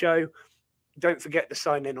another show. Don't forget to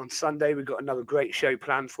sign in on Sunday. We've got another great show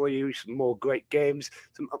planned for you. Some more great games,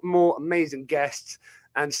 some more amazing guests,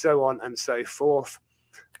 and so on and so forth.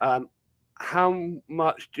 How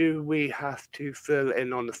much do we have to fill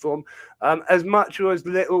in on the form? As much or as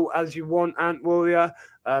little as you want, Ant Warrior.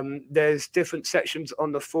 There's different sections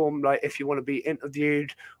on the form, like if you want to be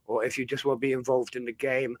interviewed or if you just want to be involved in the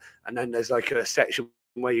game. And then there's like a section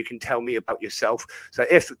where you can tell me about yourself. So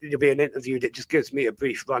if you're being interviewed, it just gives me a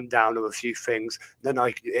brief rundown of a few things. Then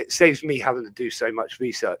it saves me having to do so much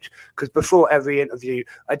research, because before every interview,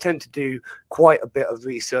 I tend to do quite a bit of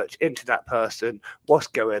research into that person, what's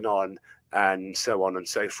going on, and so on and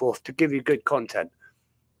so forth to give you good content.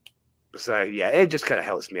 So yeah, it just kind of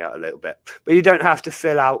helps me out a little bit. But you don't have to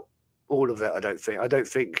fill out all of it, I don't think. I don't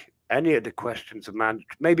think any of the questions are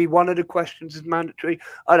mandatory. Maybe one of the questions is mandatory.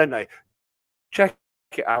 I don't know. Check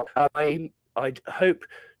it out. I'd hope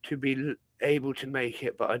to be able to make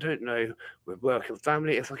it, but I don't know with work and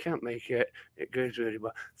family. If I can't make it, it goes really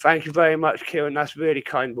well. Thank you very much, Kieran. That's really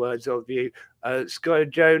kind words of you. Skylar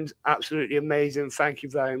Jones, absolutely amazing. Thank you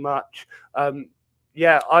very much.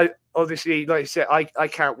 Yeah, I obviously, like I said, I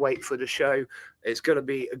can't wait for the show. It's going to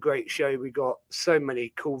be a great show. We got so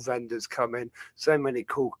many cool vendors coming, so many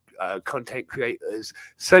cool content creators,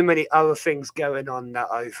 so many other things going on that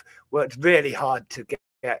I've worked really hard to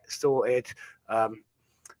get sorted.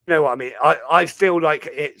 You know what I mean? I feel like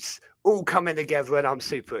it's all coming together and I'm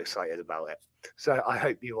super excited about it. So I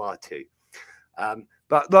hope you are too.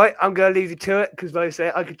 But right, I'm going to leave you to it because, like I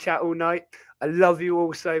say, I could chat all night. I love you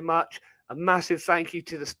all so much. A massive thank you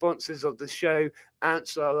to the sponsors of the show,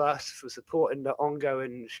 Answer Us, for supporting the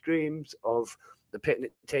ongoing streams of the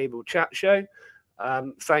Picnic Table Chat Show.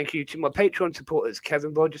 Thank you to my Patreon supporters,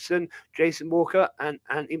 Kevin Rogerson, Jason Walker, and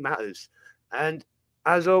Andy Matters. And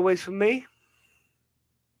as always from me,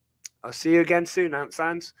 I'll see you again soon, Ant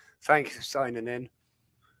fans. Thank you for signing in.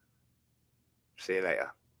 See you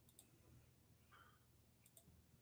later.